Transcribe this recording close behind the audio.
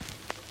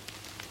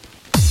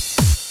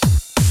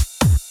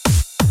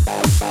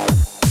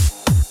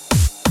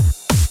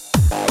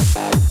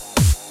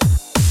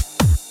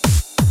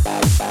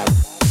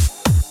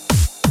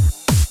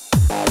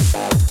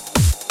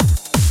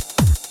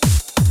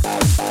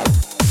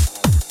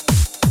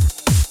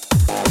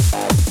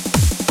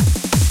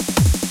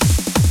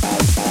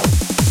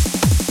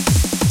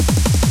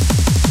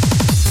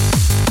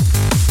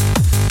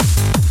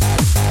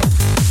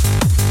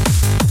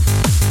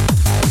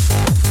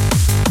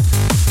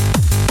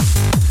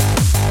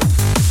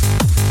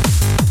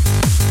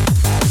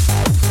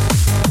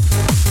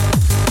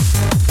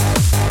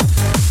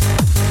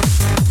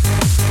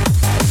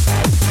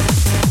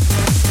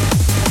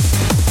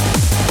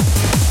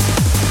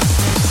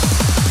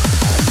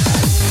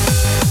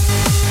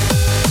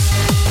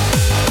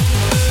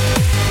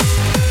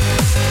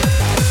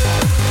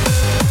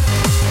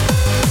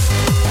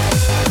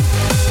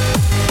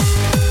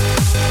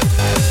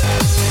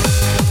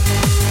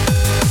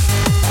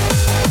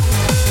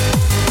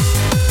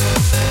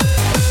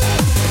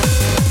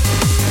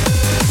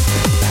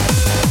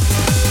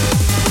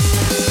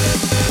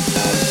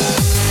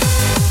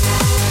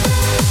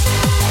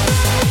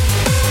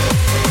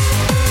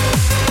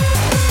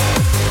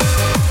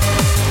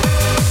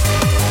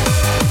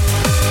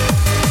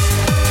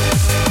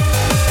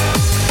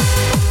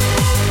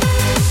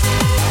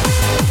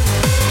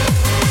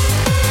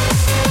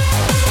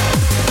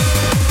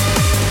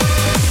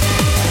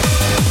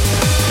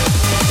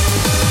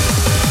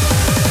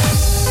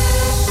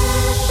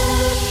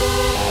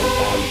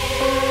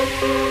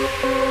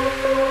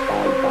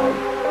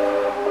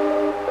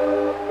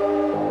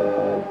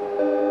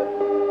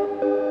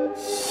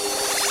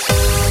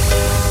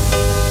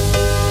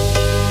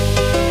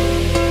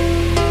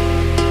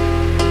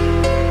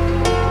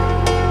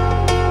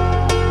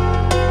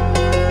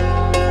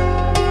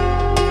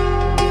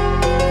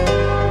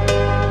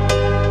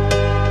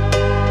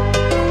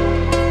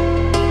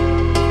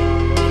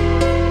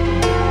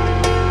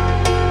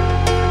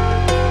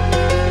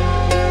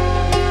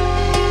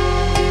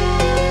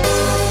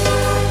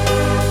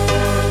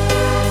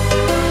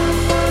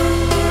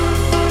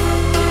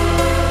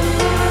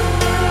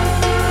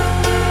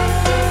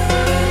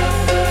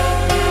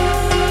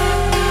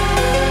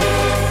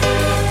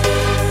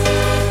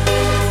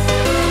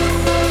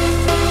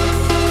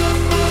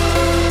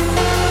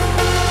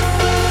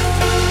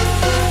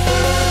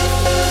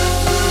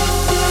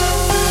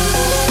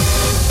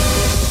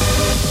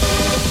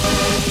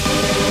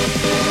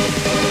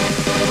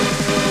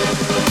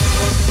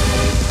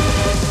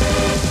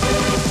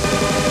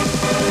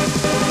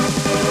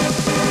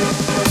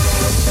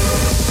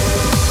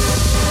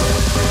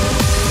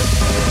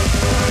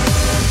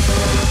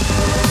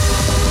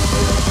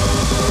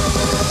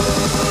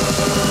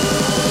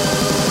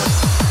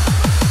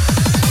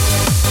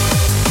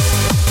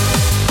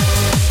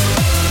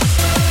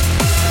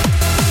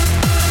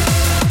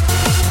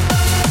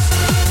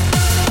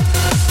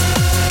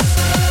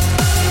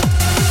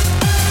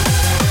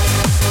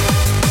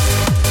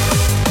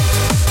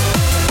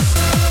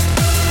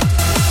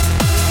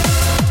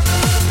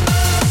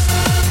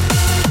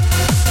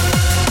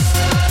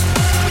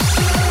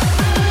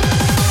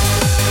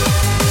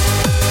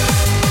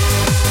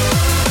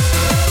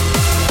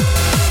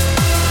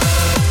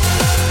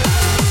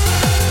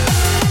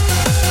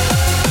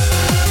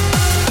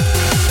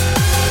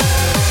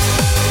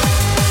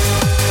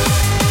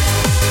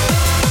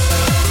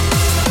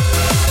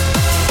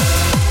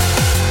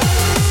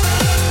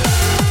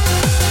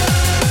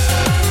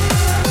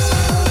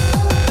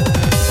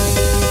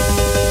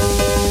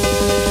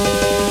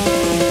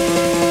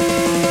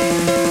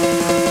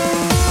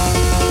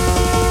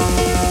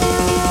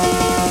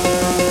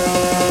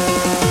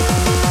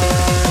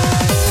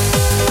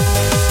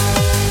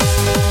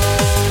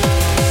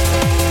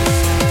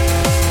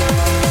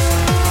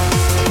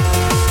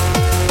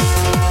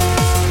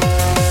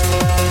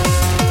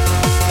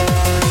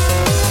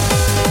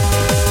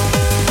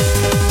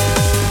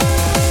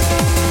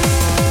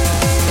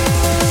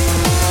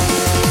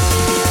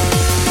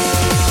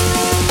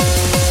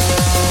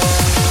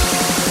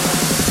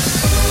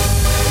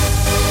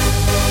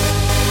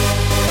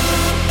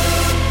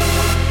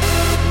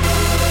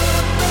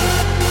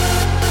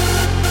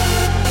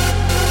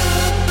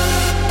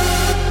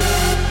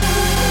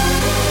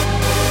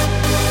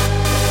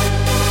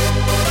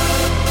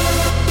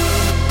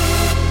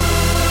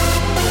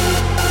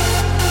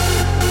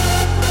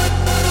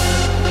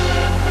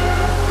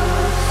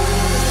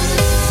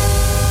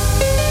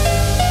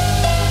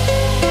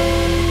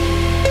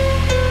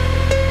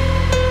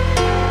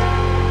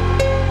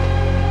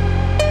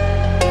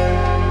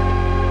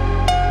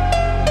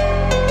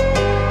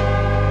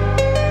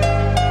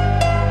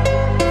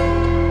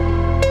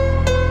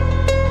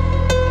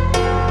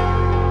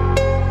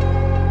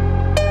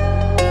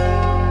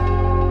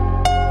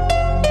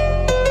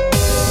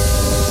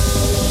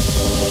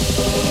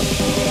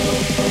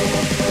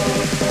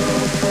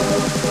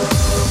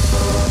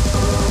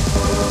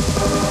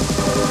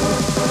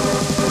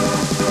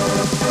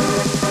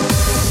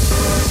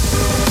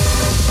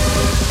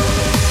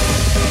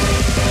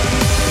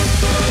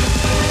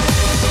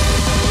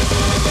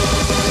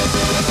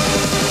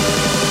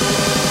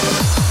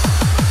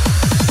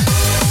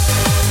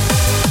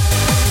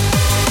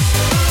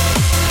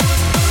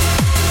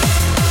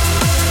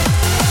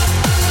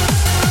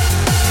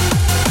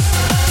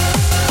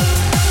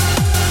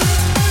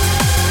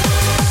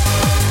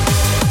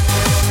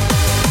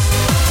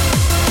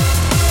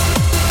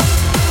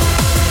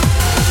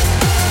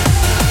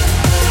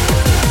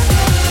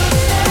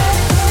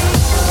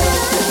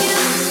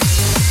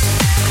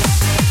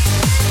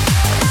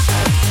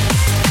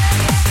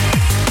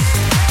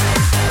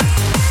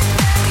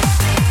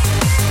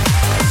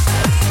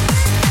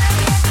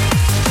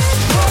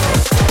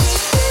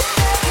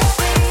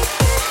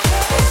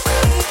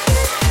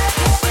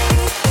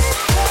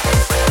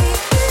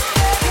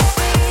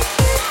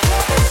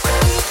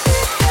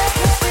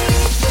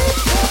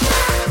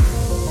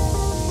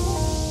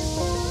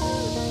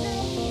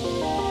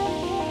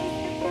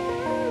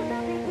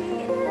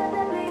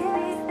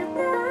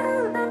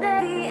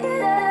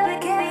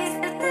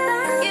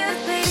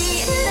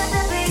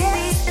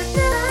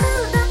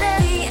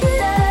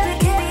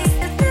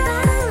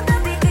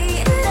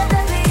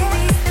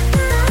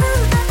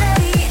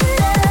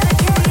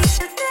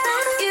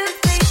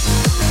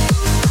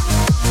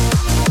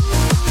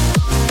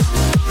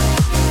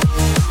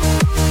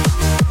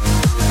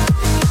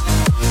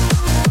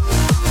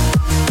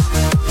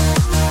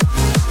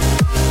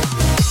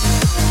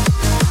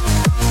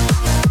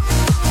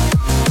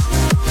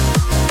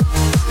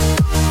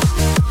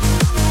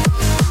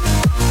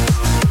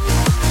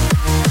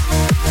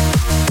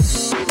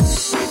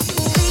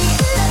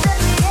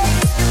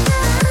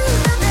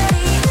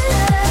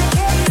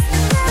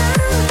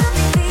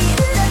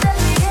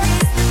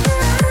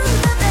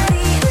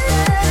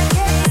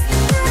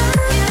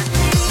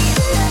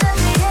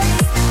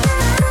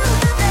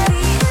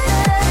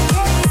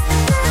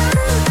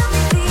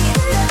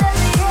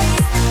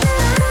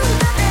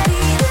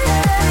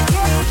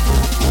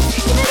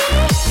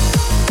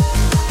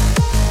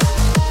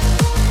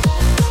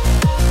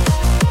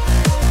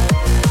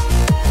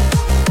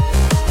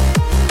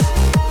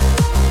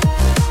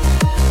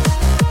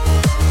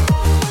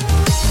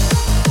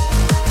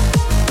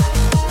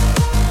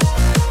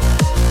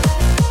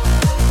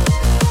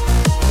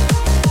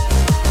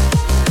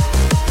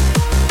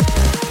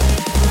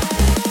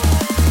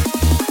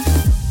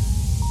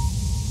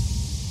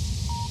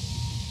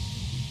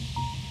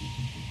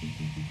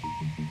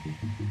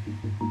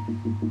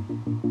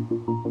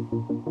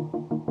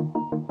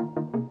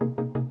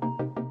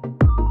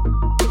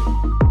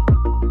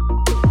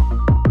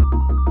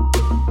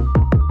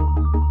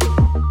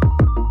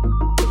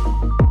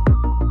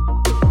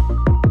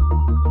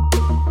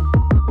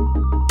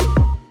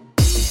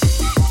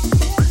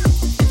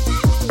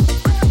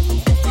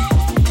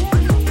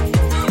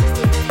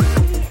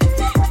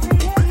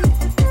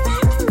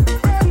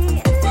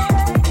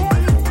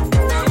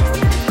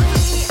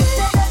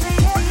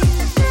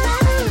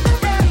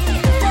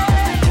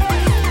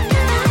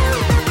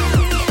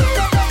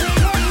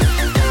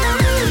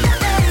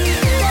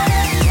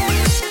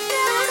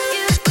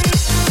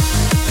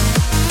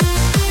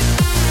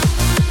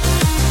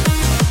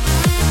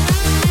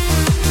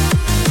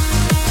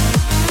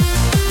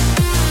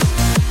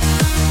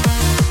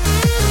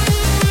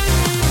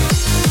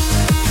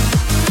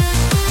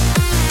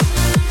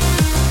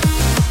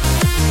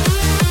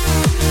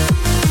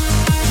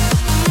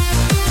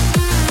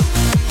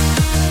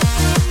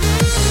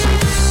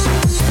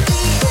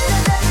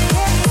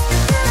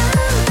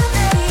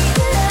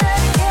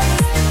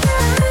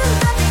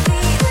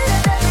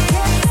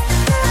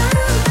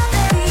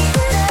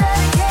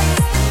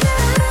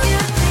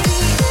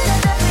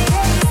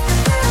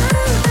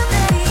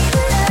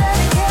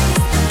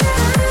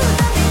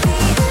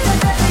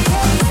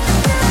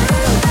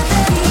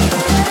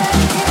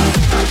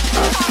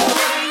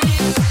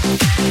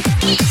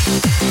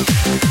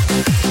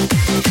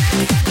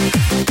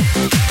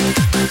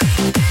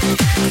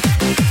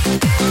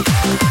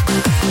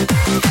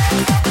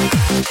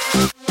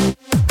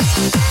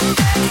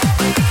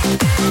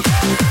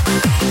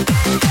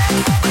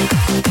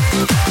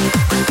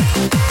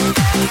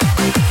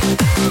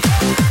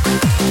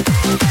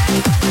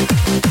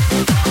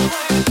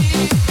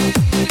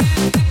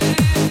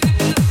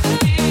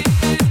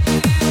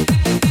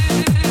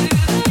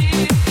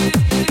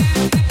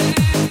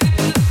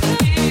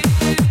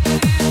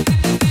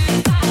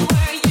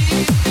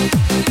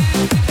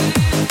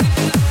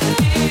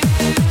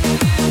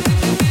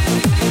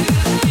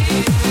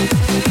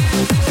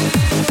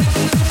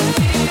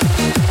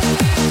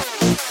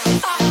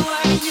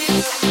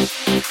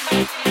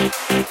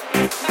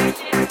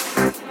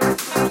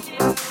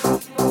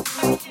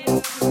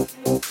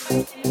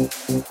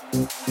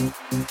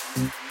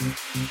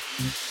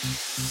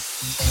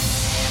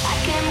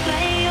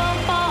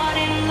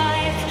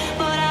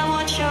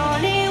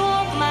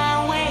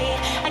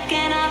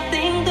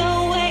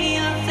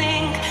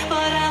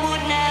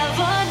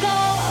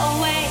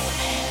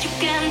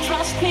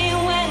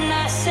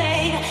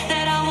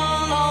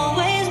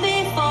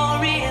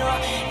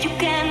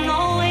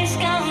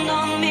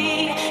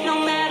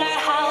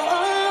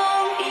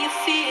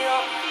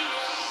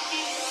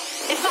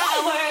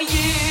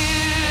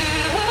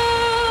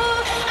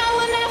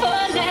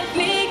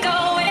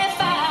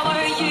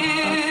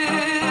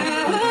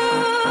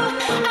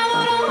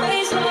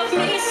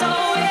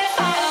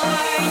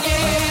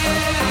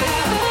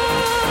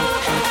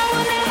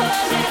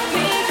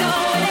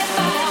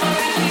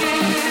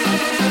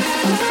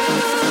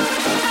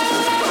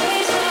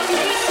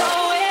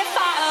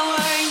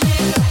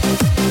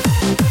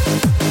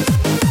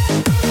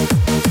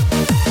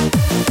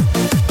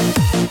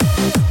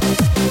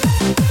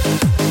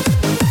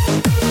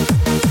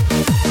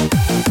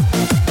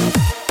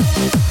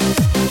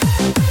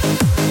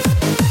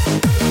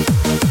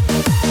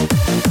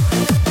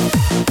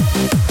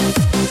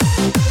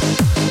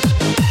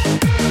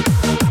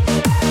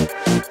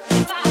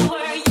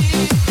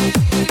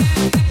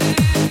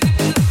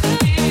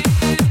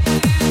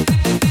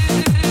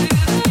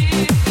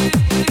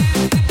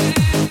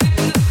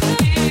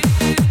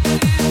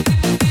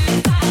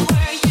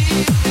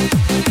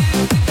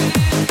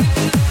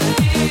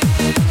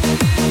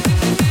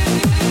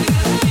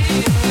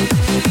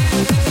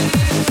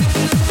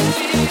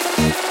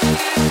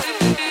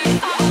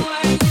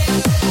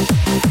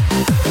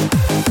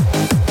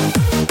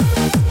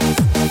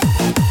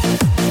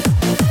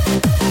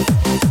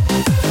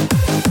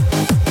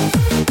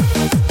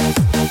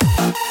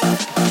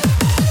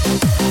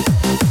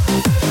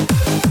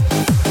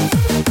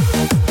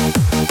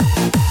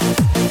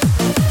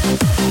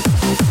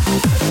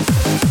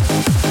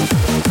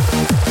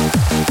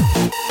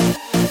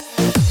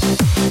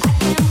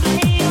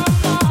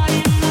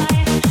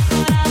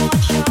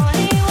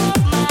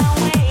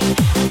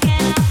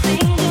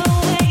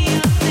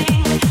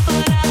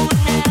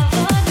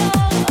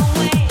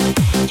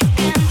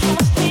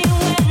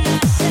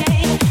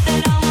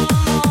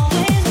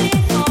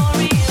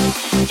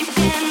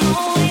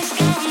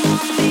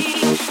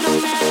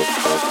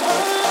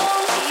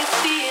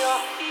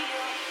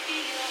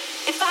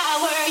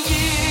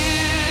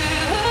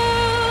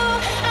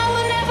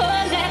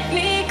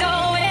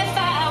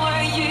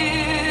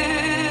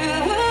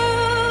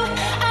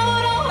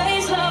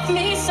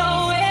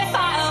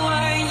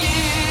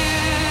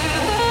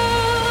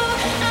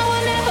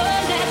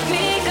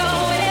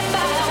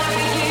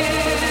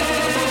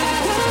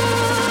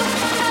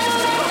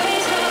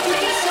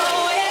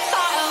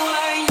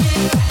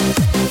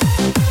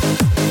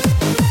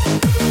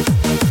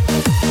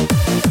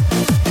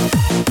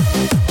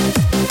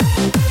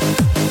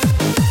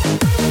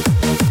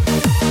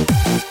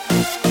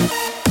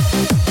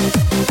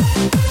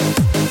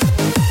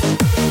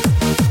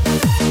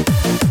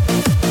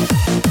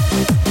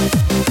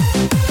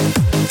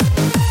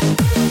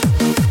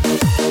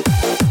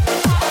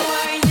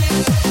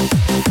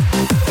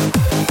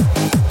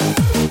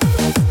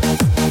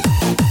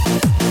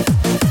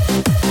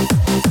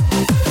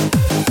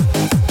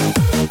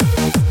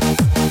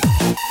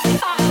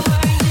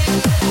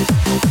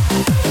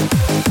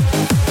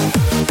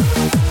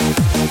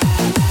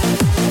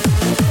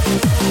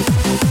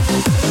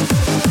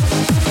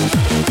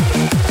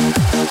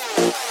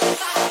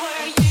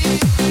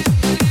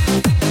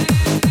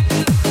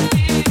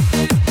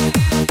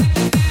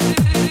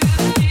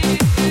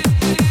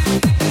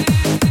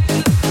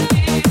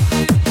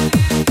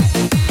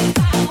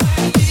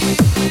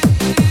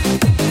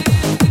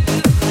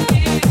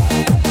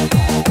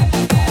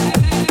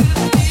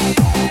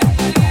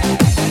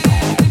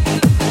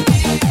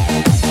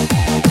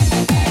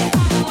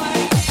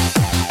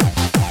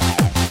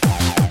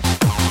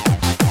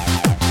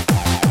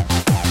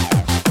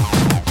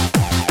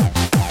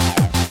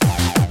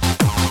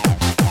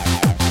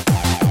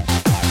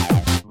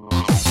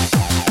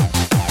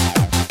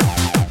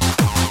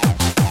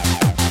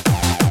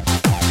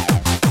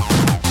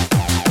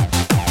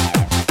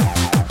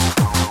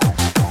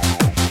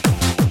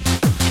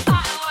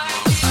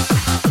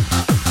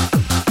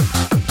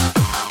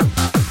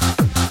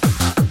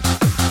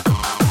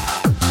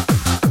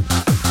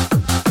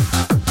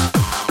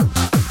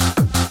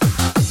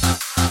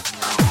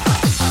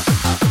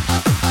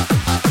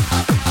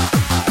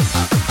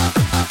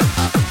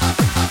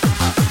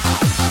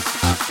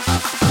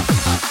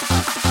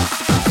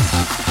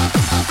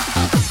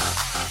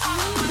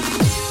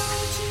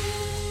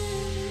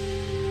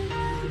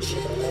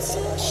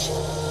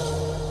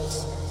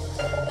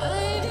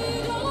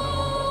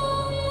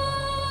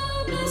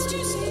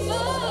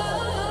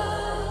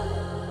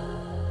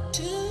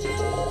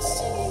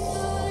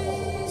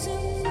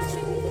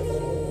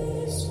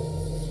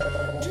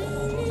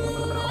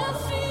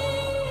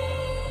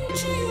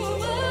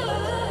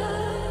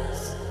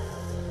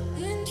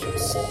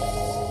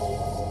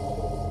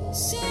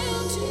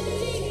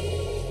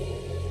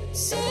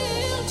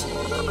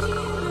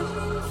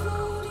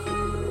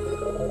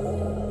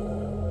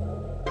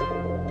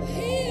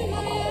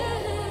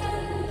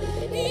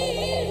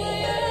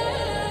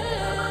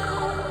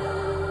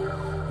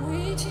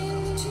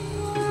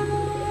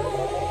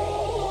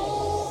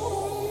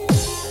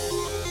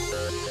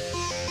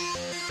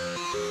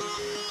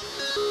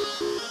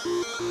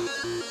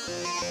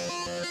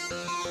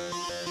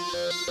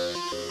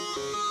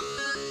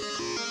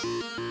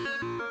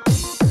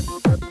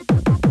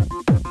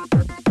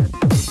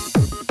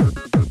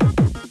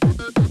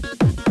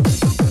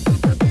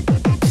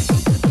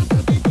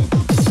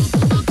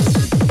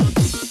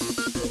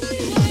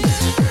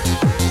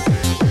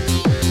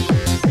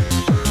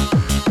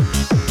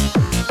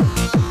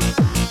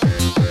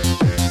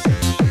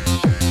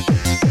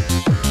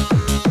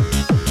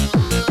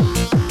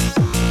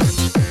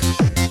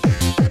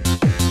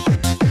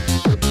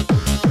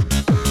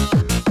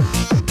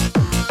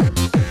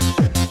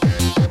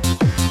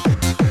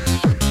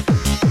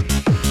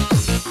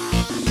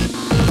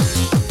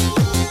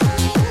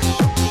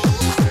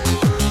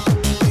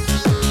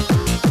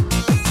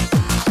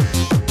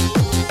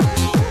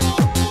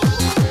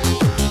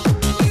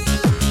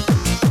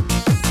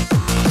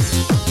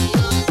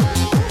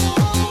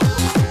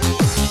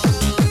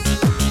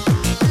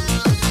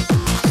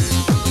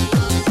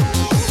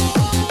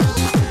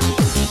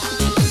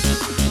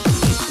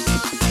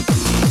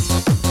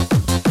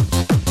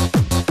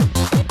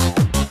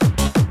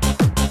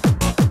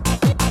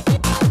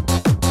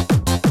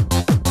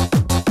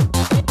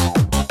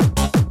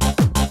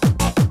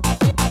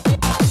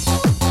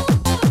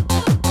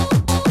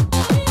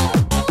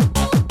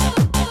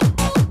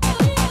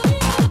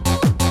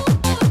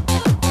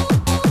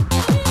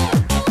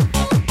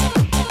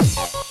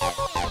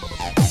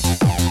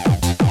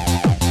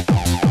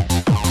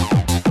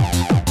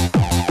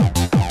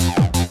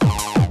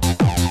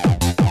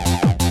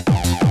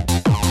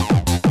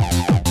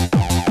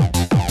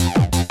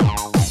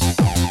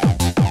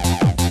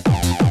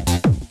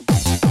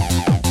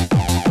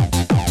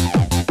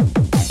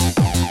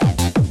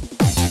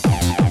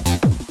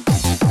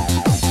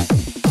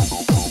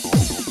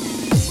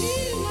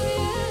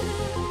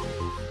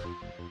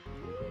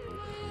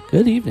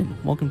Good evening.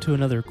 Welcome to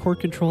another Core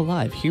Control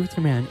Live here with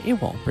your man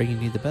AWOL,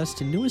 bringing you the best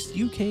and newest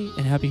UK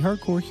and happy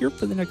hardcore here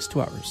for the next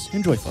 2 hours.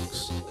 Enjoy,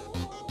 folks.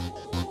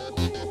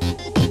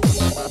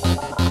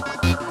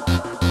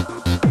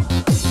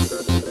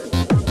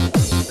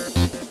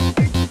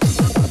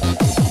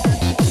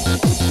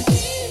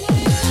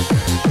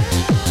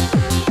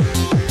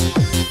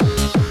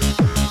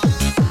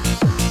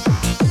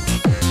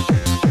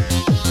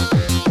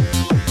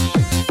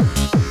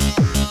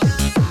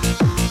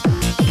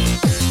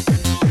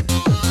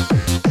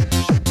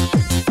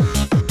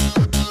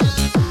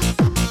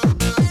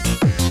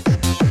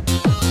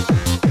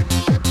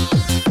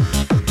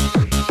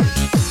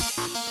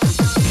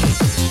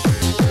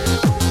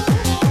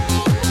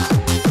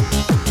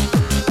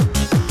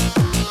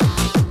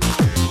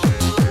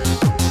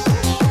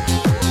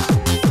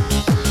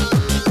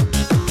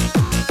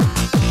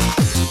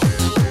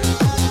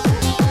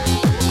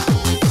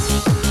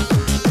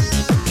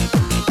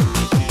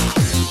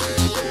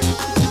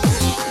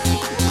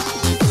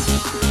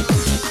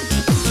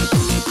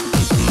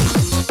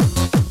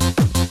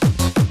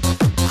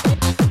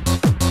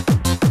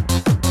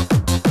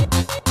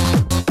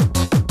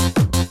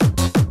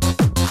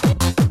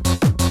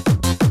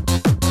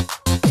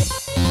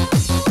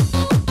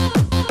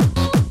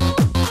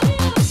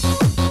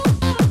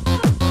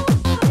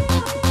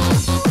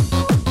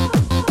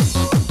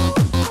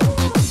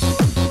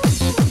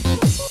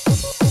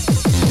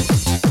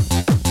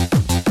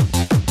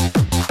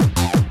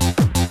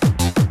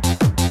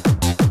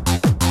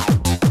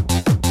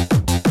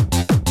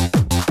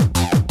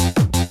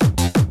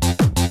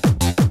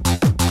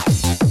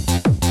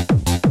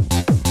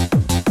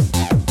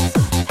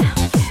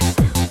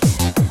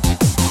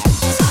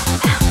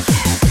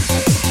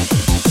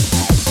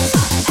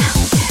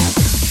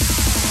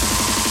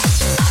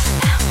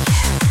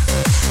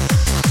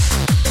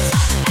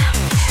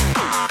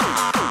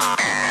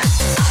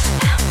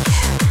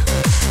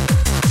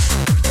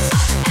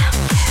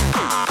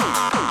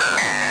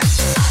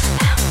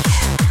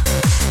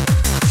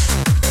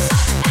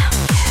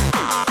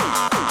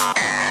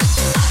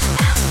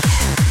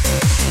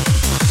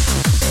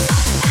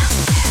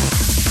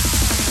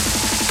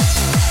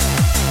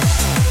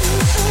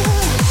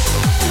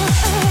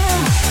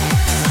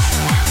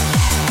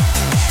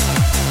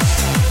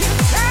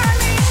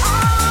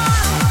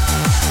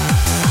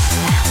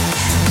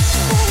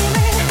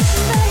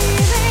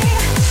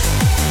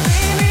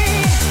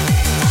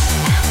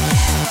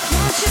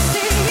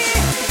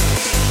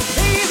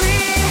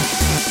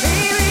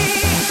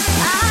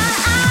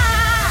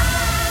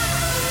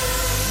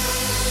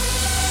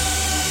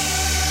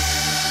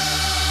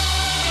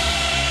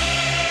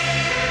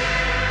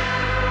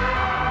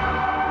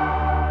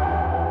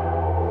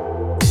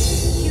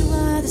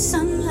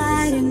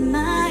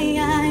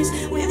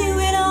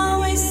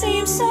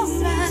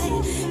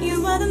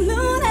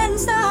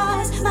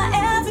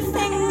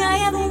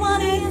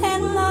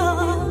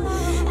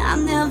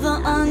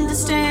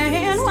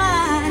 Understand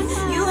why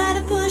you had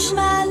to push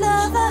my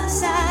love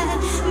aside.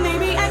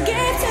 Maybe I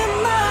gave too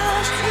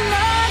much,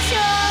 lost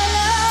your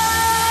love.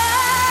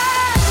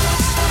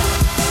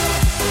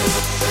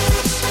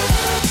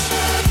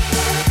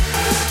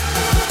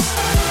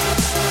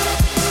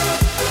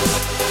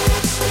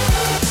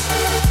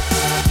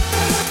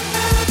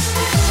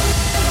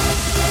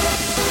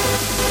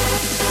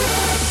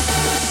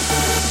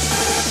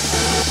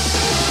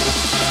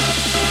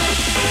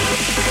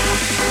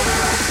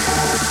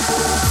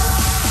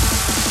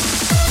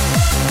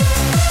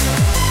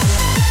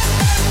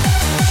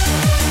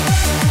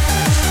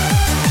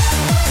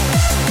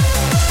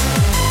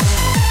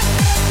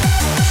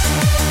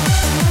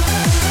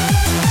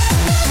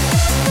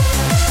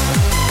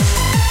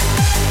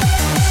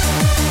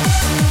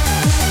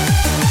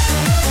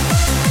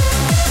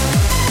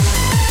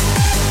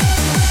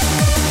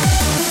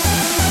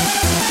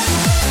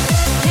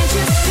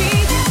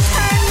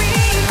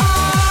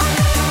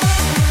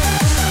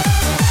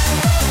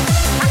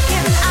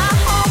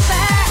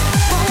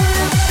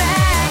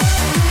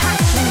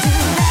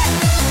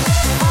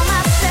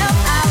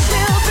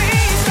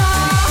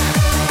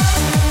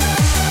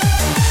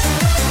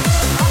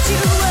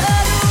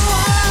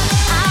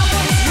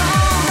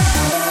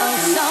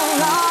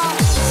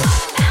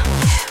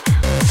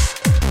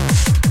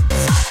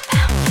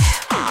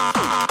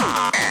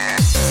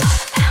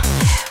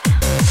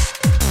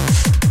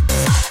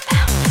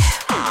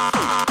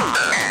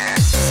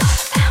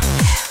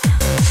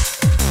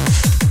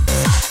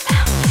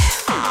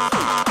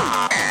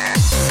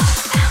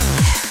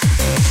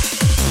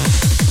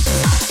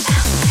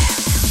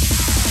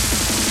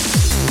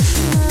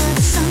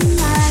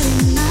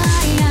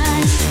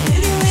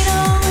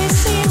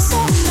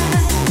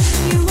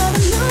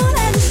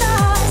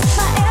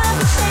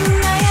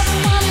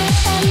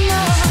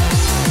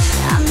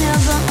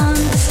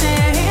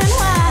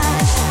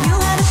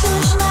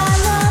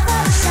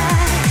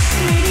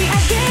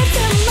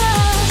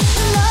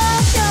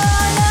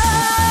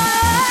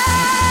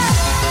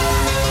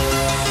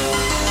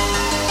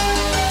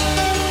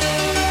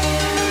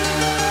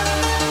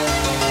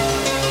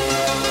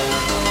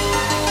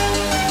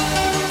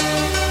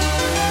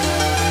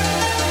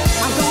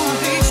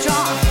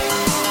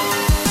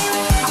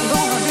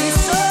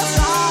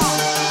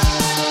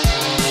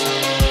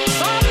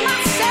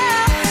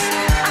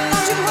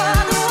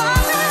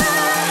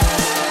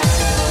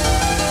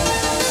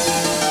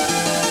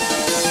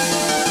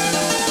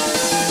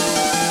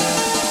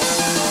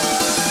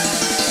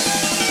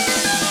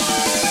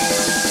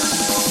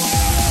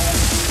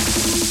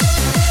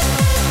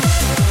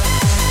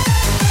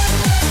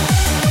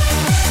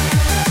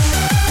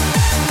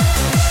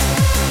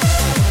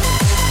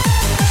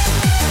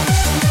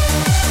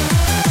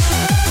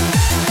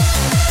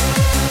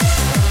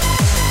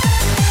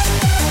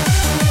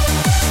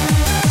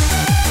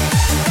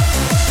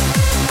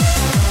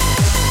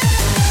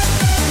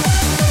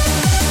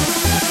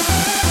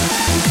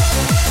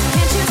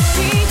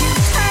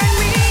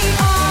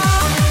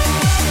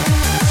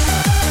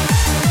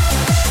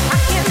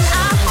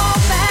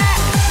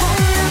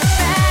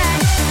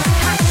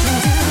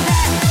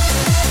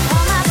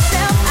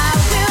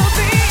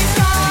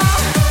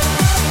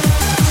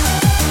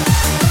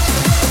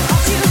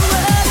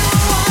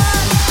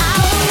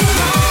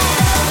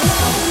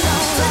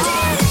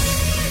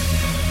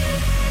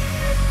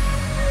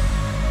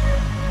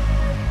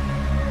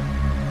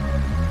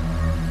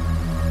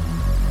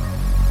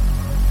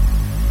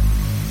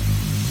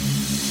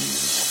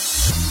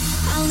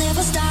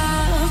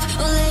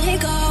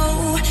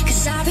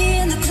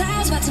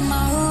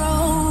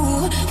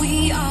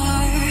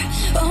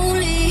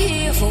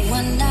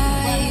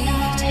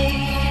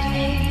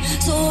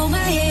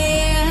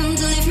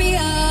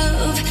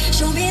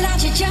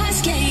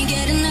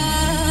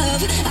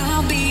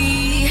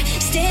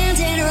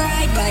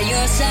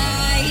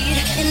 side,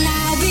 and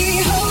I'll be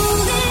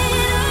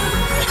holding on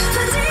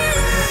for dear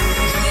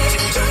life.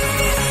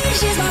 Your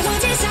she's my one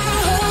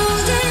desire,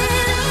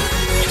 holding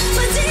on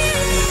for dear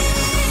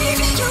life.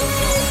 You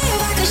wanna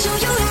live, I can show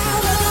you how.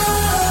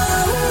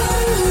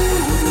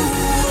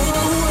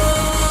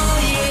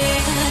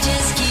 Yeah,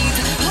 just keep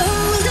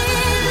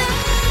holding on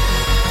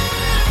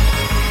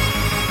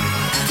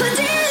for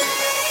dear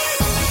life.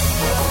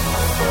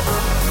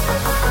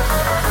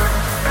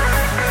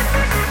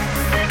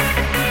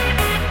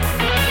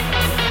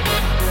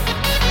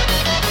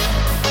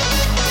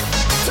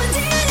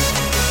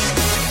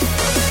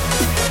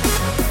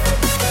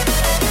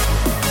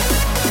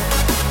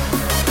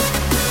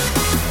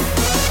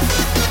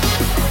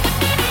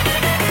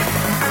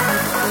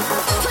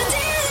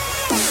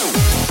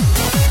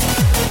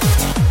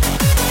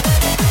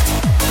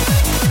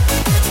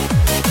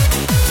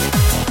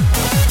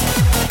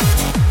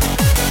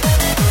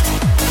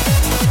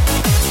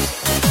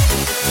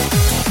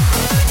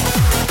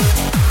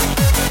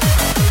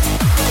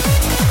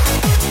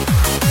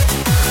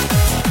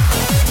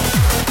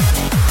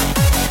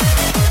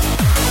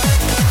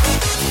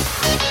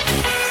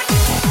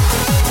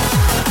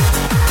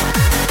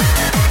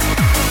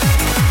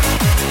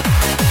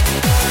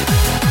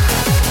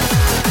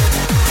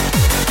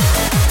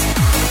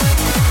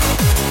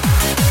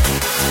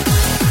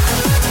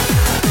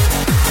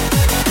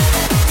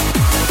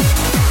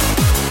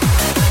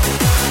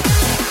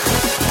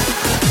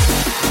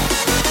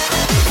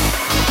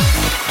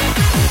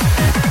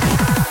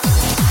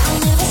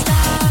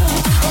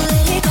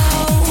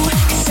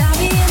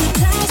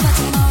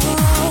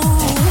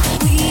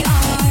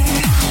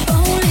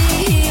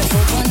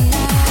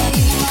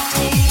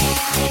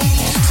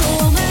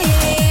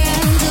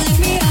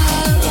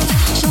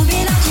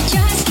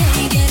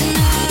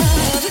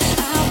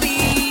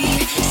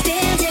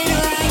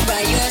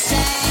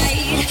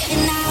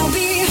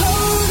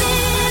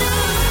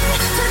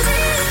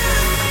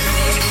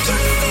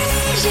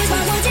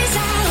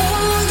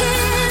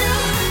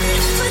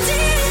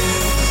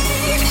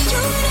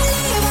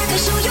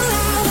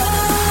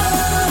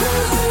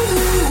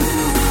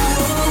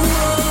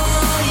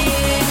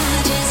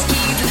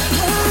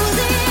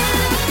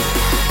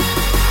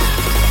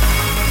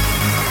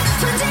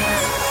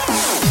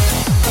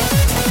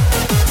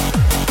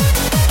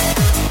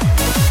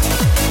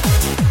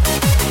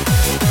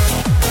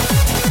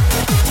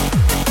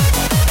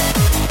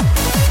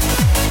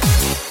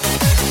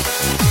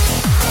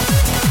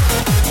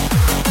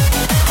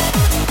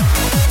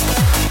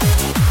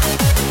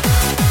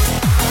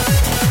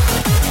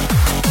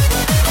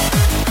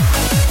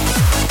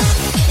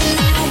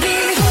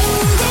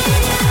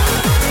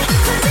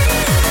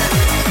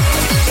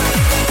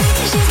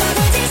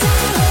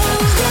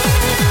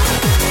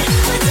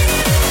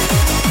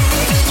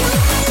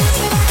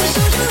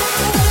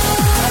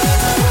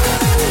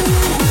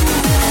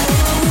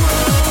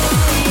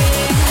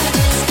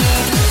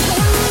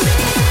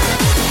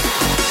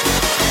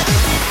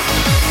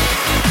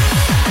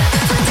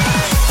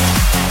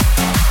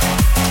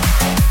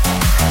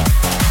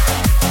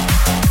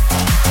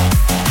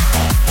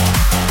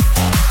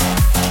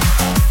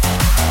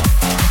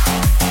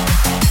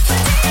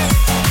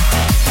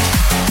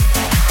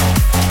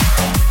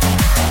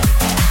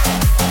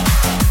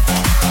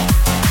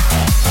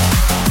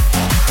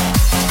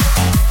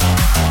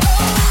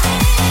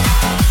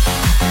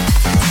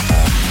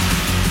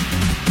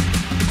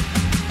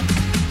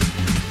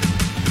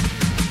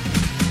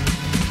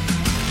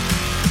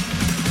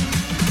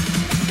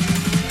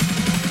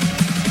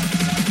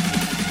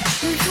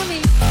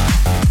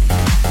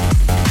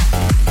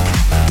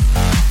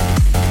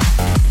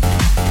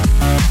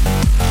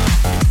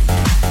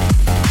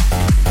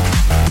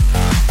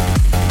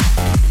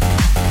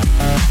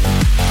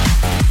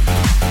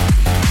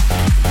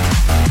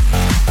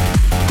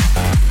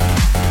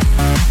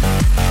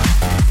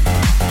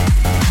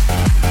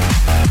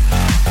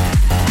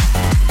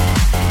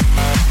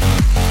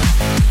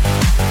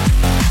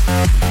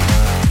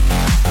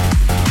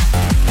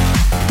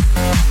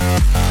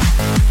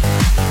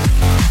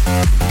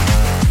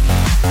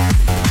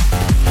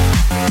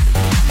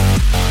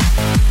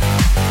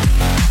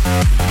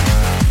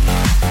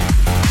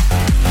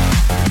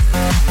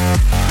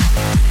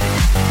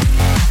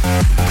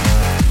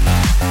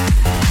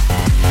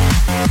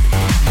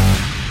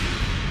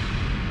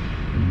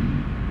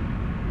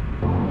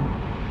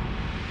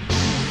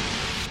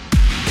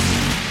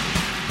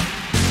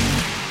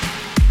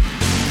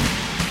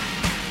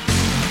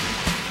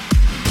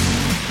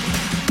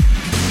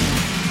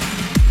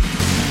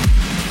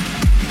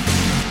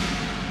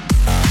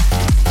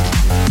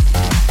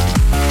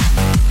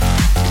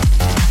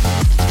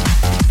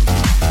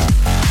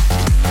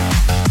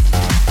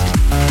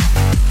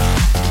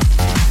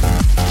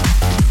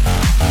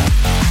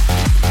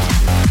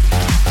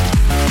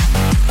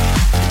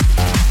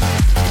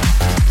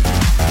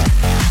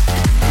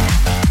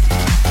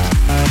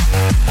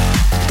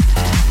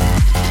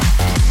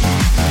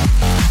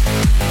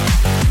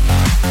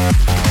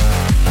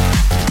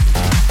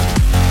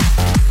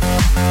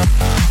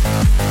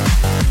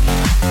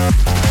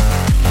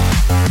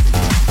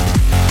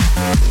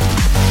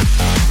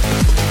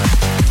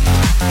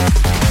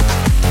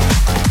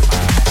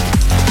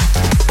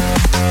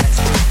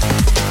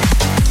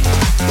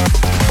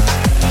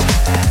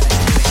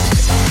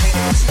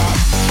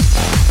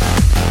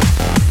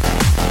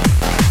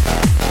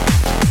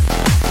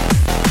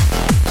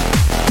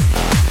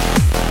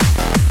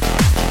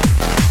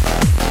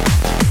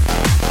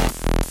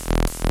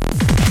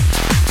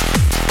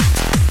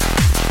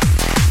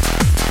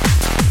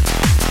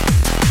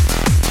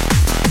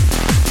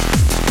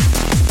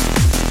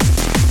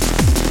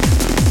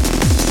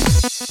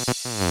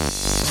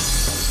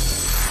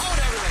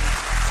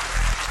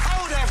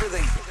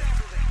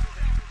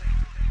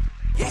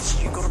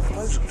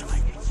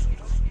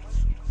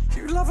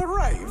 love a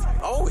rave?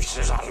 Oh, he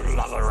says, I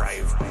love a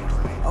rave.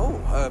 Oh,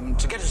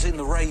 to get us in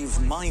the rave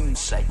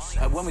mindset,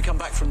 when we come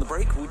back from the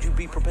break, would you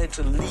be prepared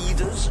to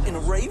lead us in a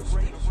rave?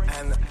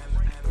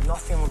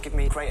 Nothing will give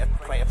me greater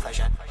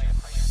pleasure.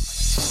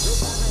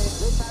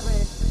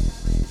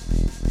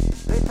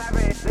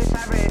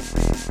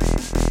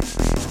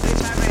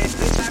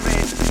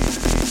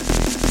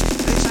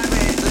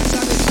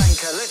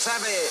 Let's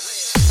have it.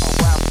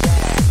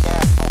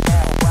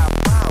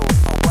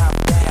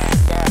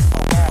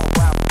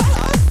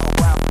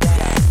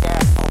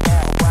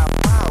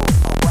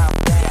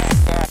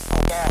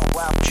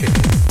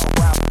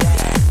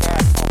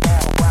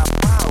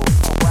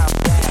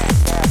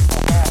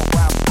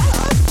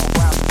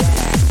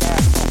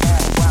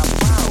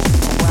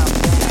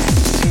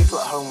 People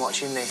at home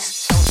watching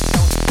this, don't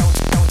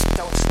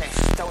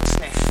sniff, don't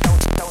sniff,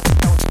 don't.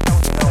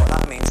 You know what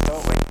that means,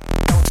 don't we?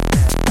 Don't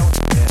sniff, don't.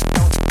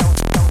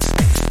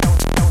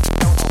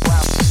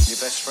 Wow. Your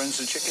best friend's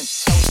a chicken.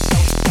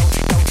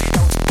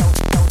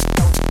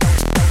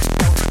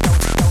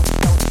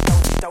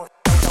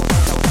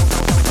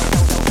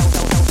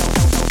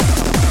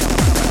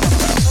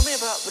 Tell me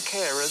about the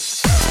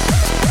carers.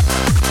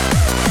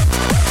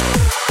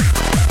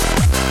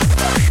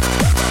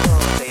 Oh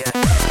dear.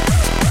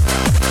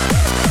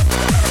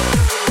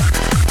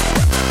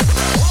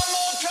 One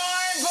more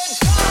time for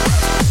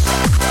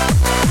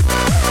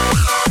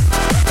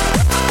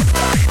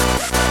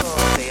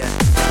Oh dear.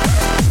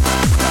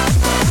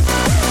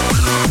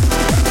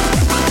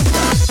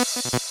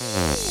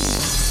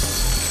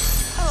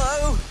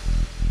 Hello.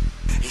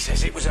 He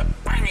says it was a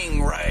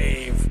banging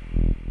rave.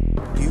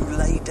 You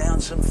laid down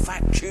some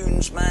fat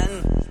tunes,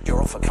 man.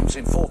 Your offer comes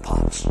in 4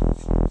 parts.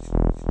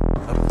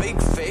 A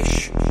big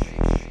fish,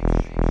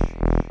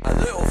 a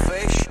little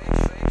fish,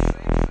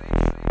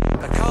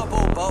 a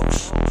cardboard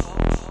box,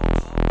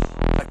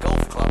 a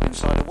golf club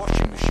inside a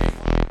washing machine.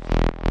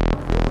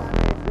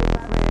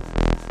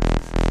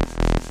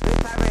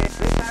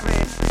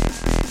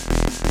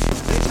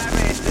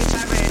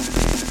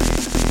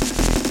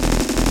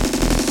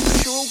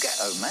 But you're all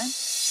ghetto, man.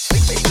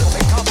 Big fish, little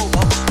fish, cardboard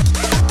box.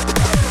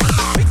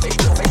 Big fish,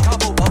 little fish,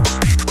 cardboard box.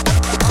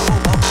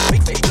 Cardboard box.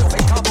 Big fish, little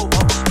fish, cardboard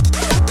box.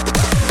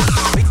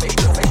 Big fish,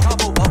 little fish,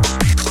 cardboard box.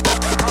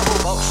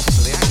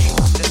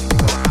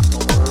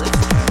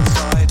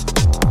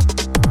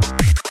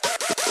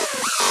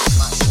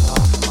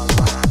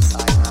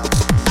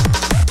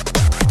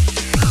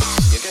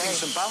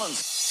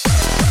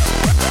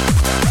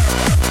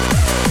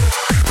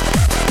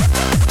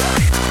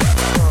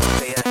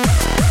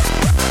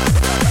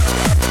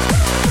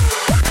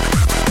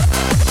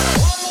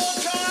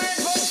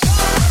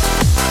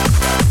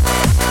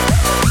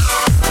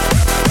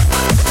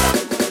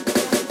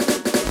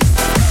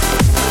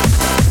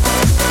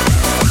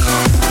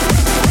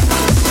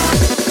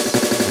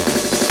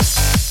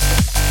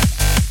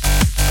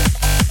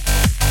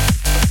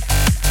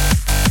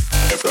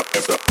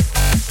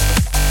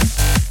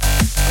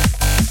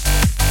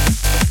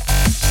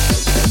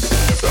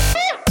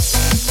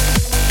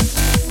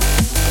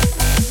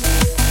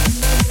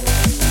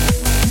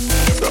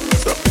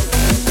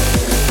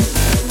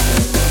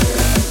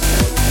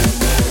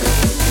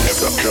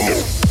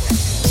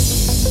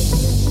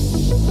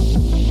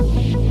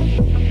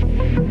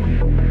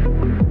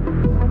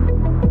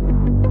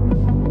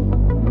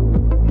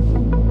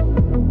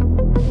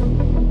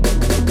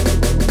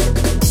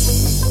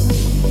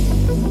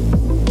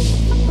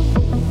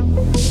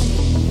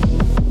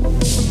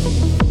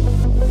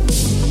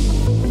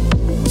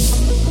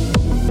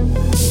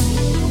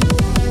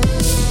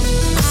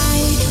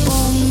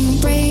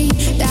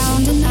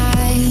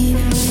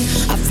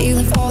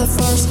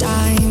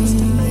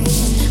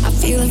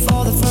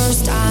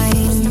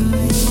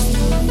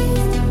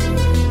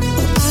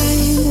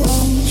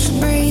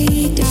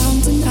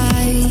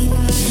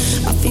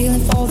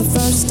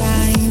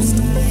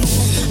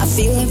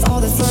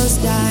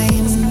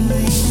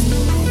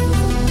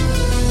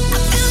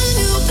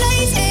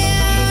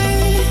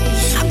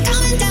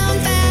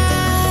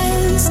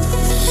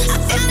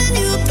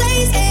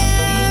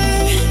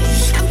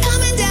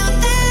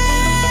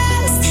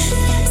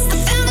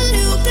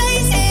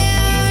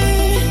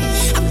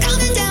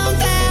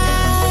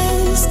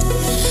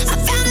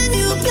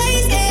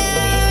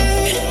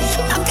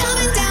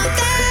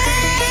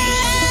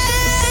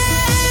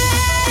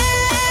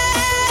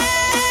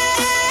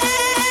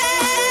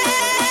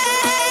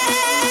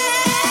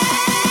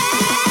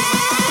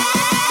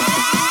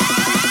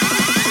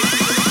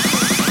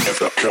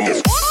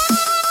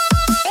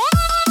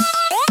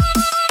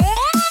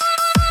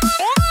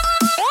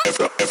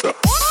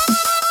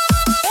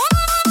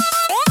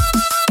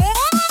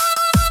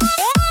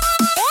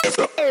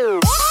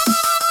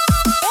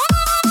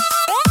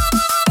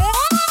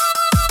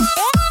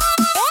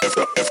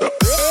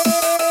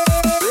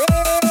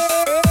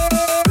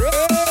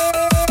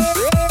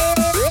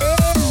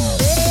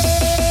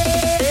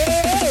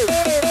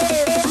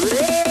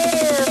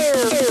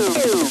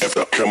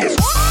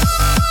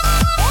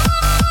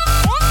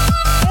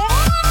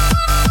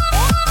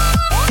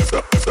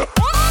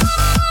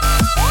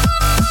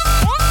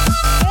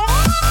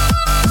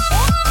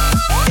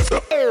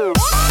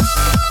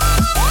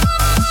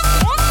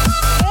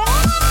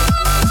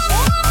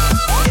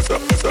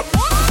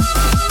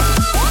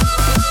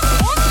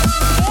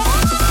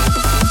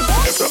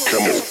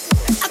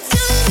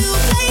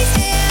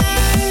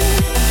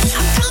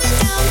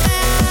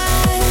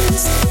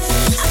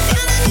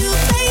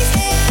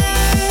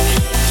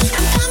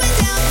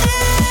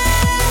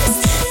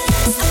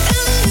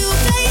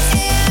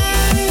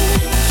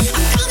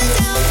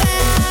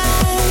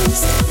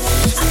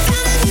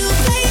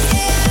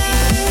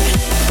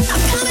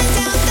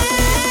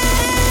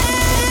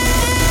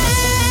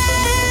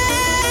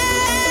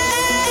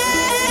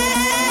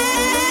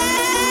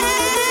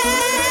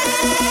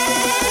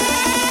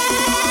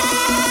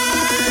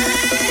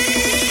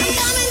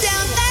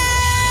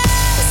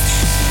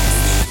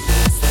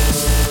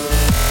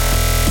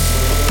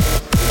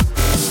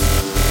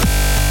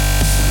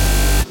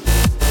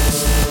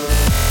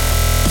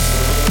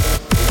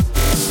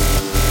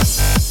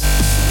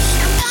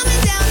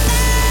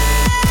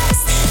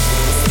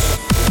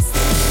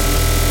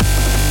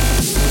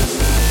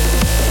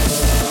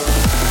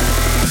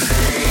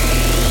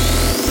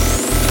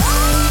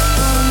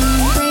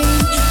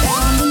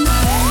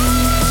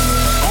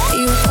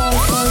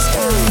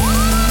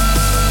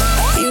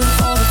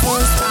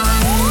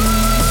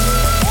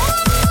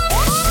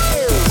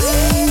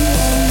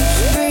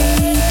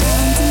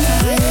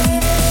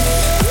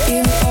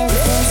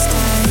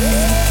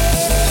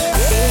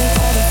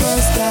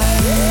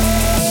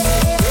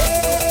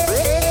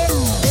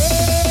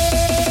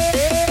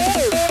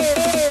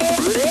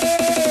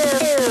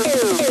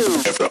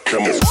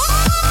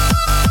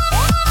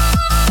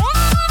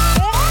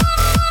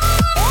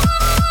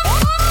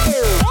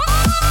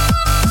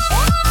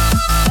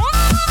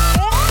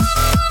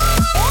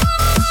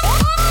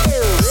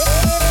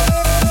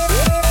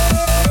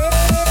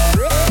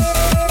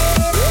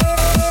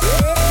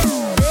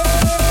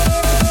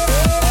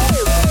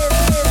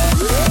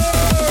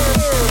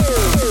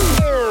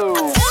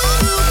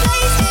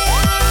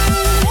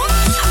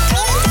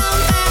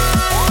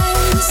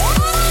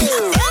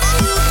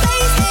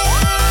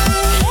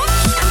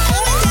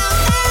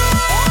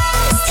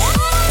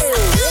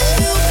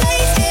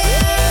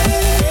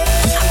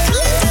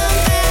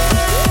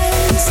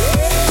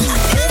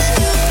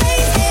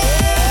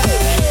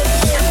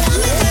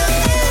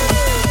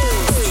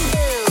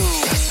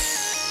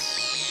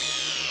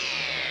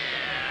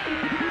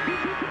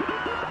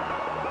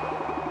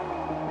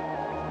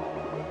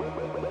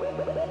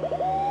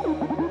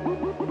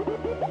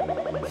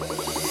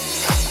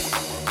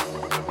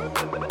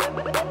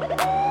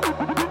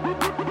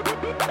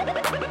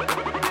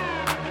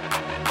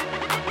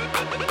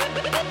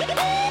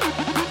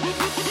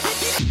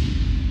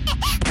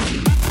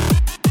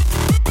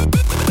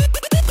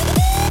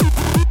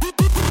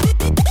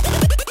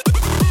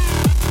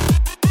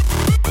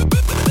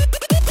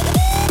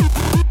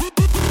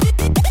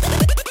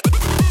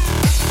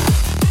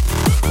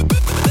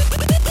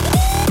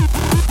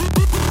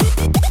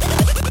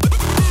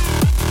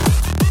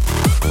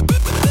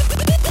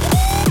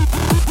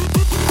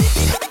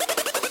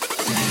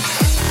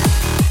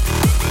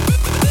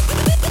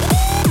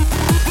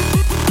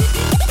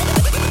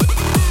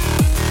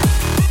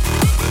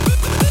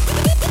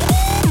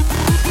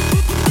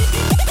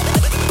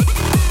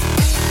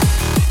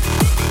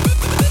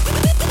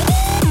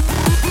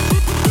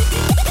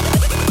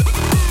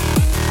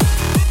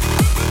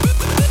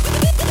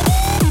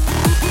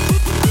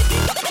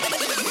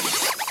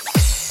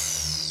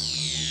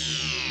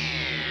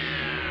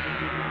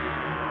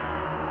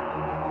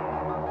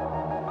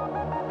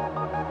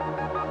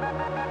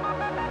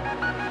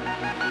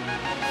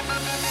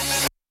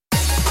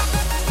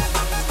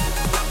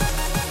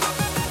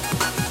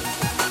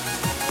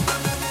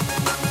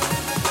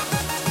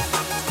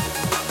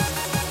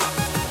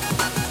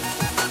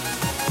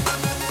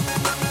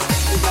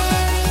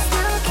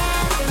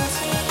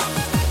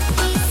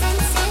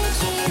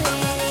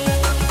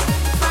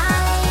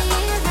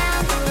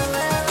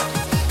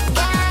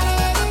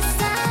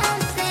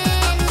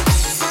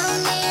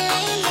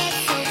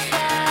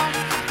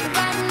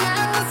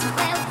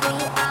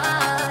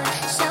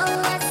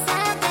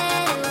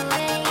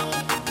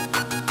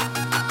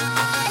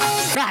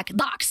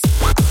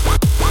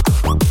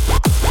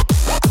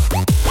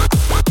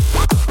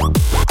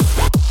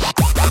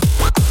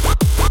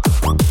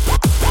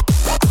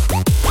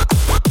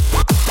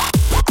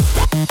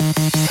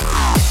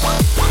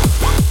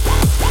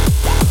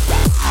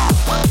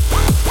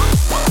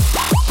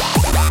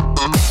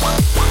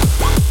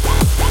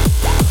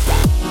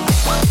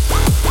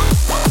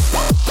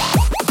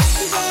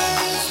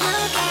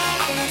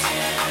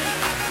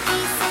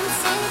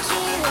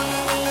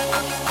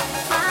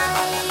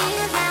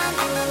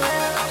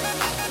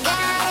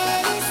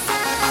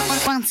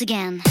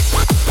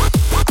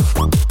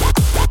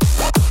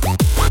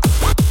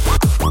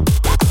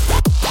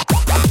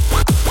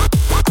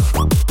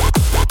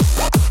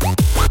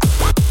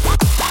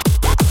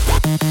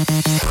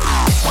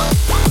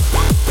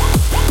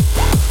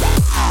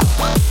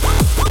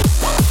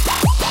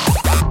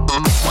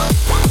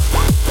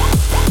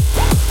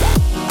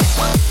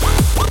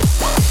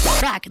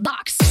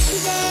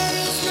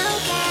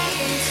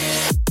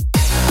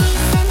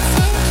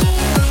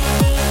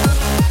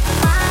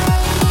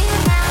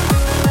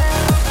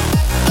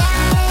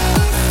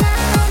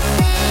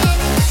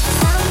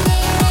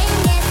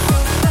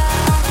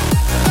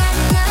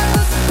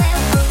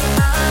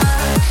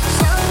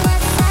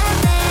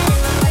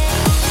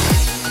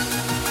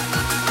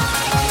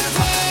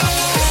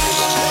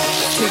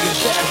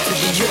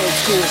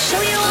 school.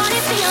 Show you what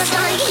it feels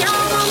like now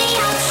I'm on the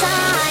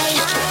outside.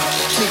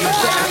 Take it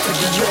back to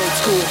the old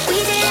school. We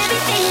did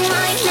everything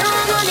right, now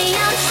I'm on the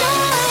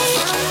outside.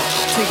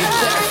 Take it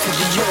back to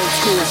the old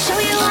school. Show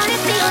you what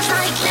it feels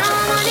like now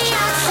I'm on the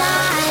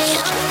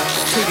outside.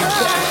 Take it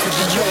back to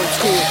the old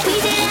school. We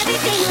did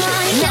everything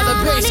right, Now the I'm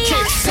on bass the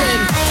kicks in.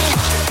 outside.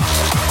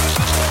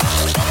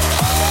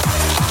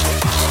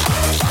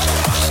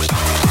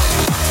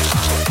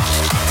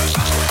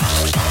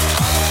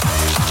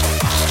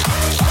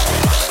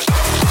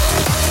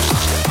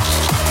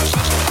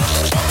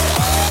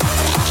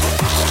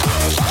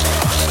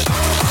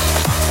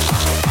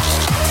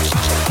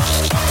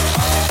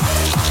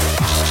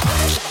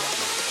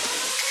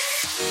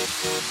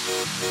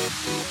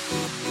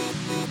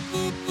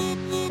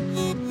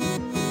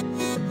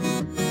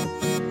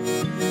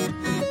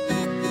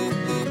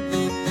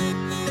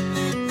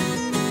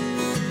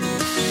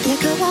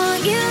 Look at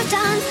what you've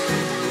done.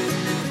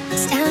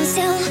 Stand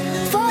still,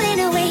 falling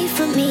away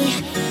from me.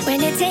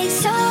 When it takes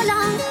so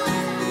long,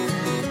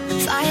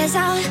 fire's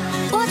out.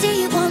 What do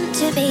you want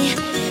to be?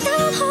 Now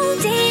I'm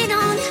holding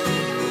on.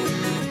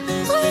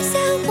 Words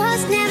that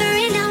was never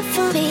enough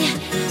for me.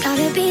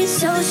 Gotta be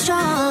so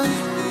strong.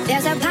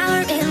 There's a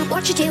power in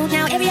what you do.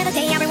 Now every other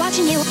day I'll be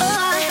watching you.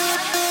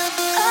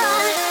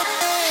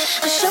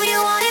 I'll show you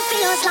what it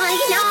feels like.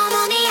 Now I'm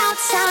on the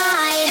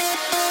outside.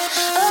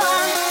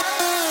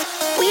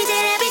 We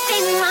did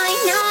everything right,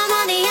 now I'm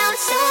on the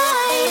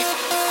outside.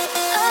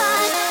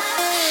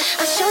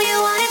 I'll show you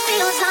what it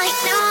feels like,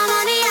 now I'm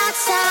on the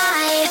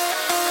outside.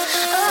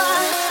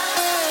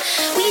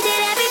 We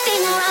did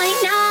everything right,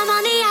 now I'm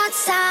on the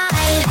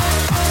outside.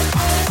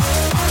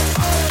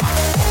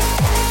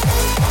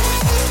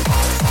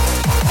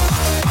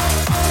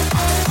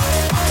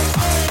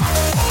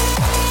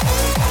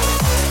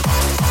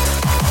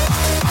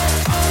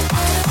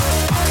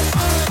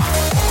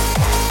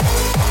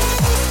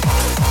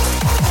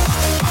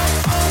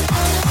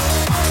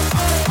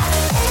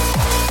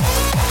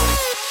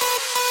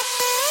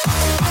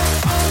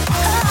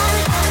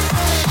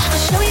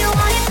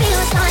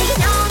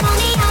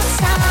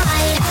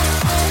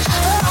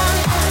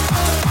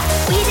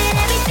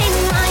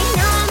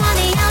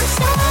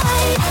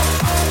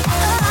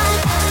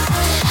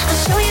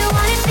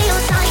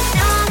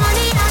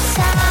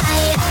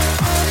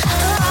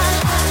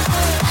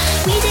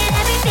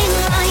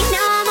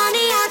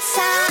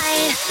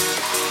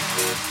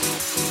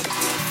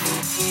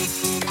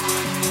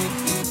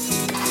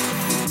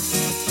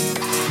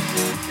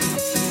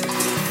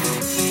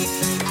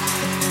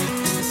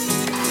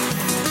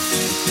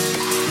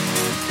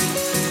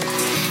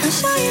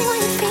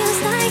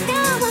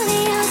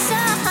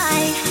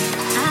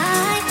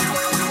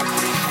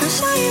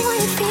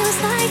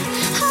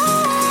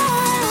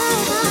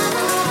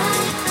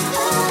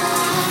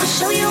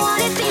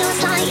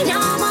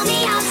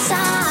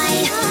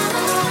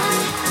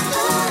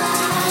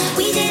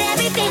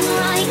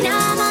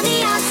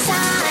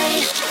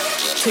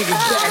 Take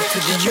it back to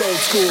the old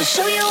school.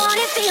 Show you what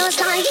it feels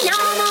like, now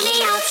I'm on the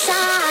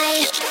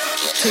outside.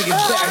 Take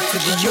it back to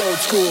the old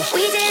school.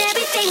 We did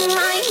everything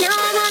right, now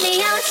I'm on the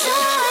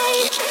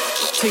outside.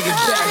 Take it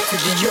back to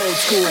the old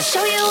school. I'll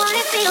show you what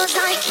it feels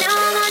like, now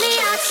I'm on the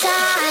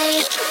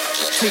outside.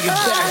 Take it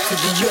back to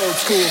the old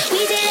school.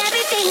 We did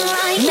everything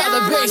right, Now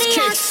the I'm on bass the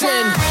kicks in.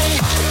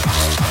 outside.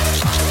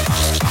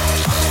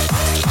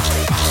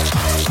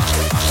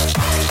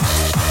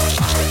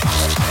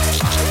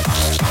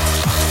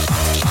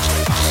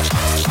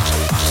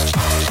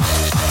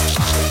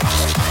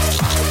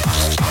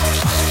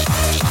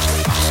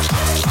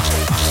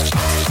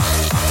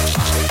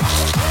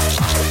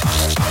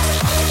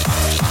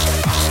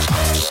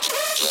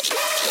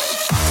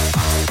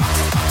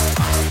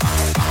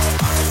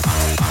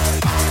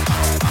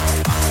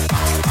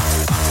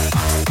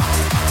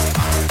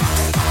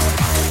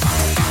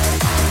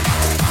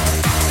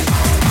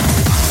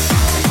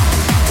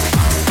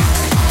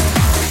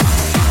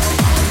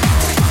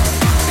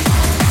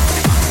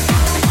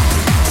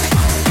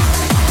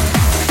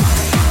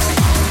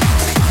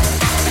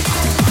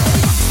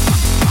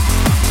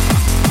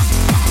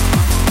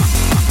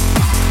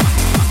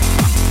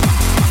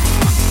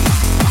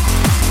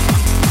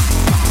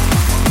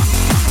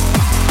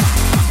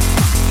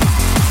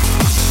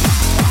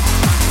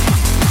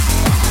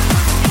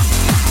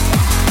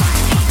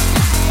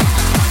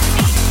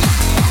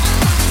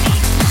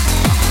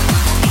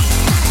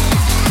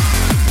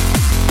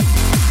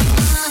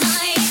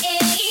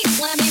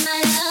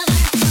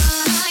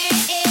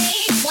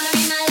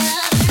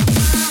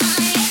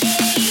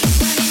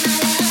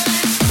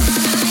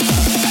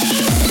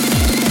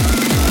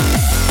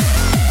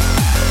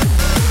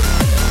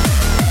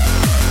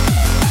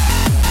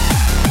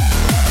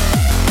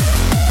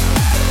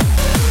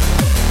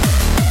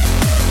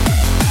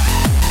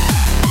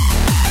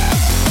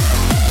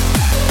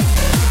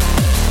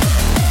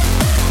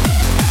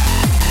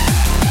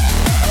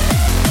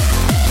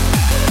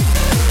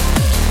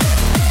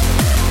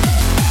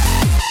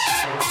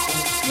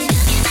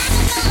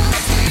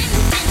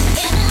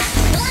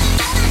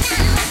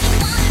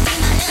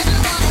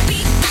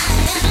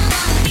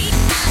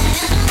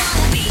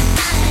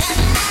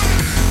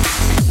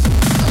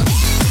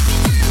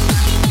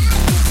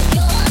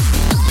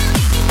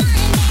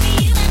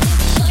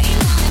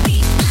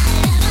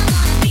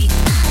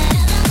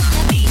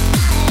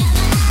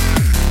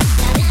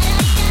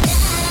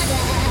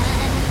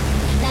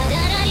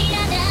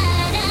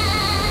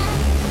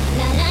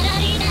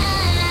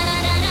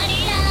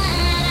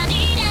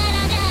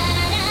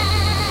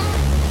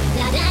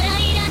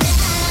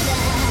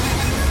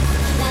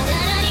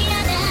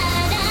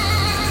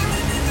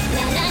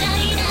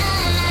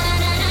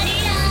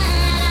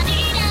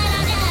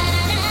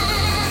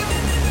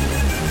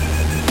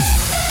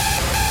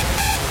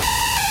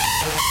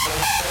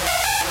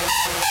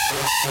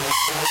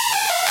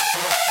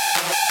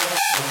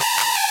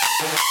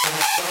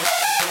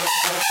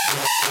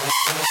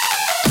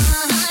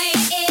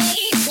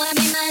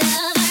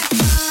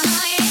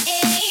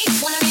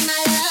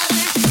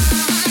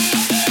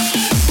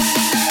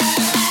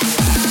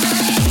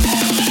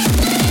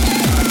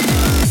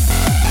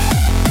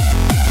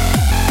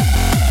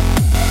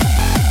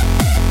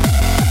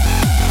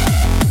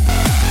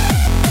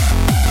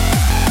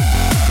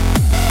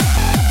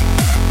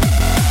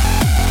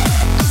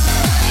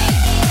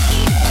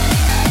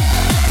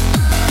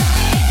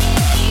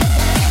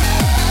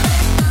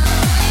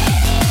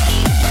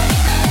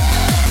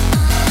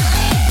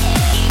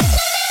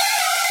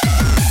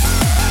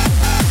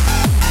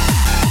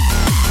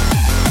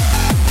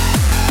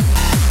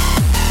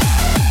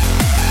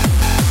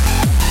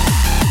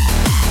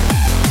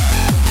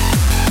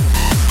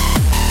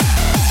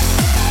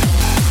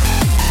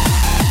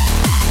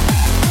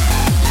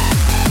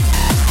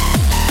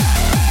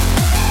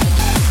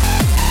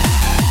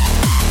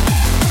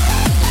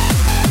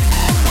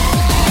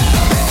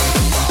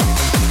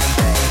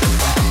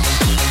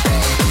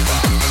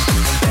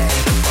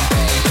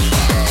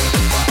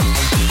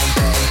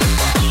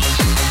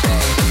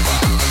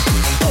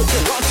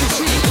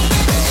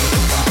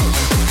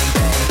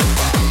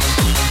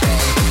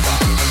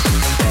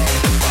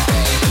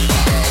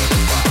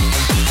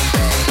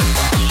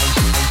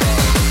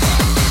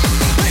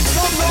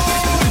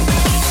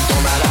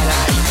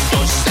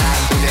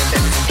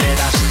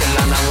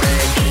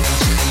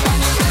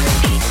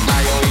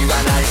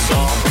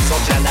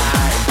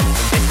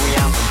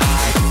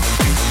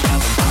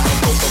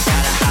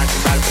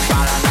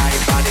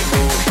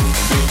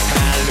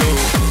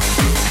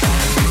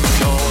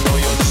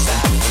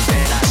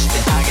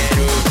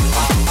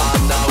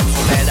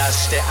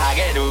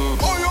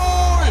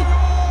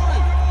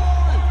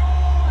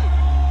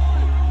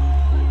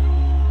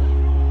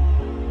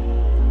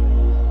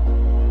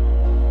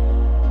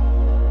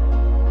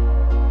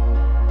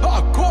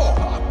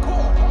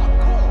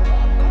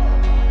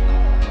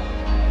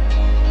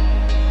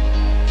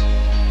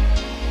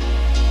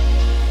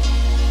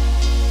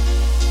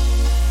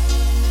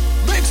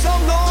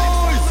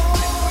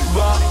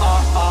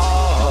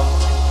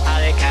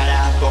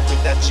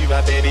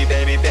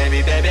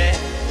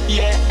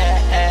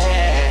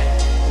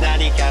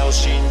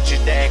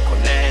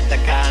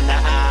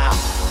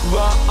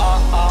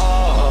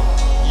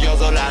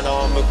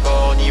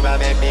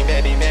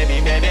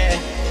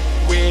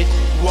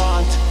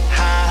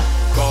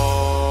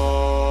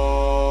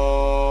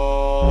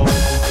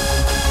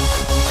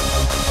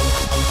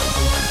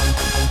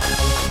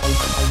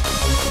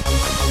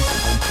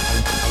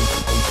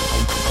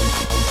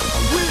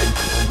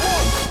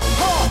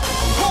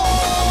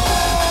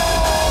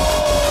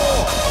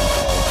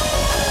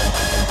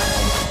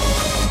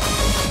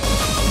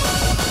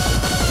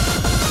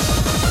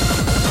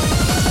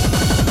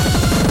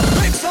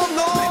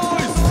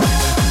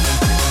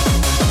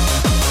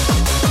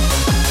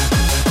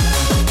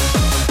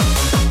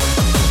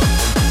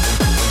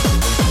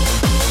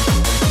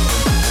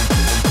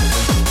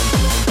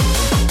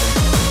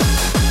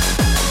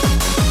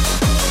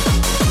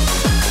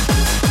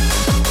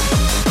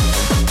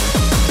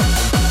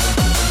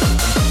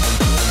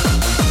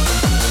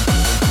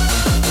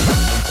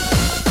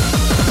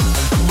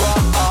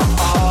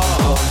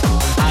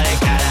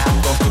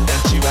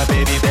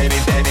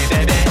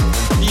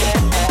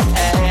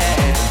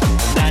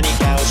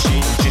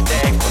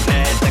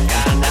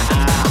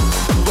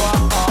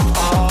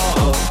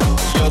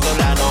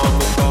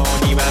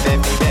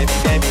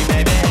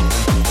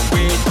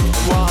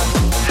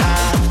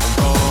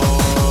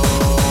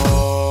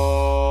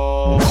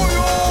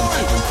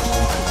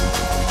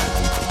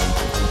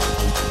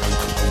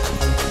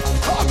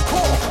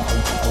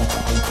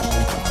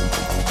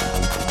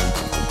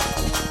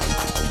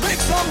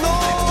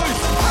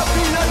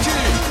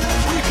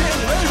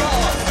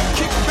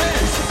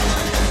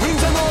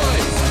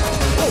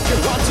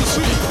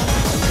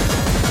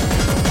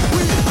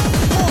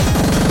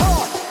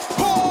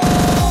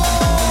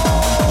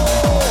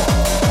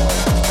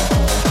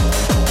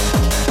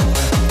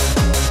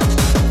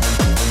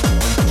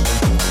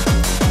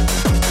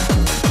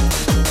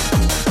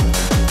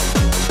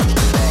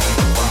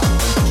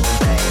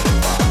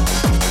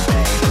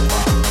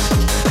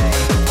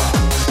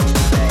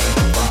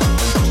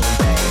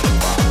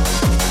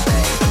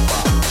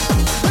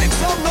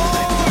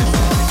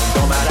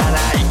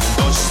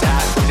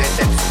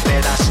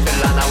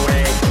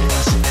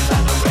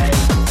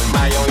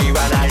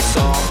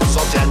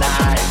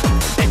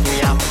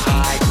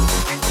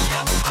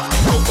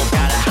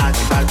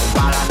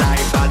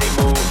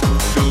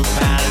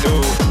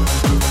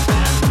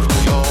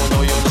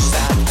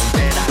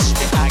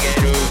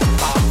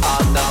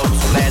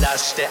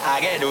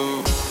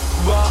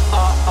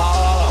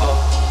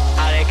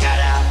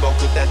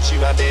 ち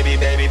はベビー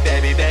ベビー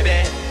ベビーベビ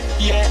ー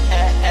Yeah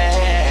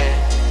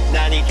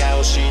何か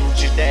を信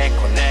じて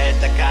これ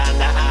たか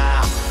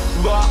な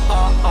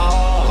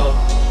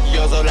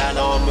夜空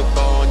の向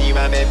こうに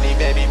はベビー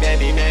ベビーベ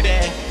ビーベビ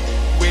ー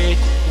We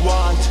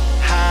want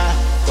her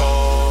go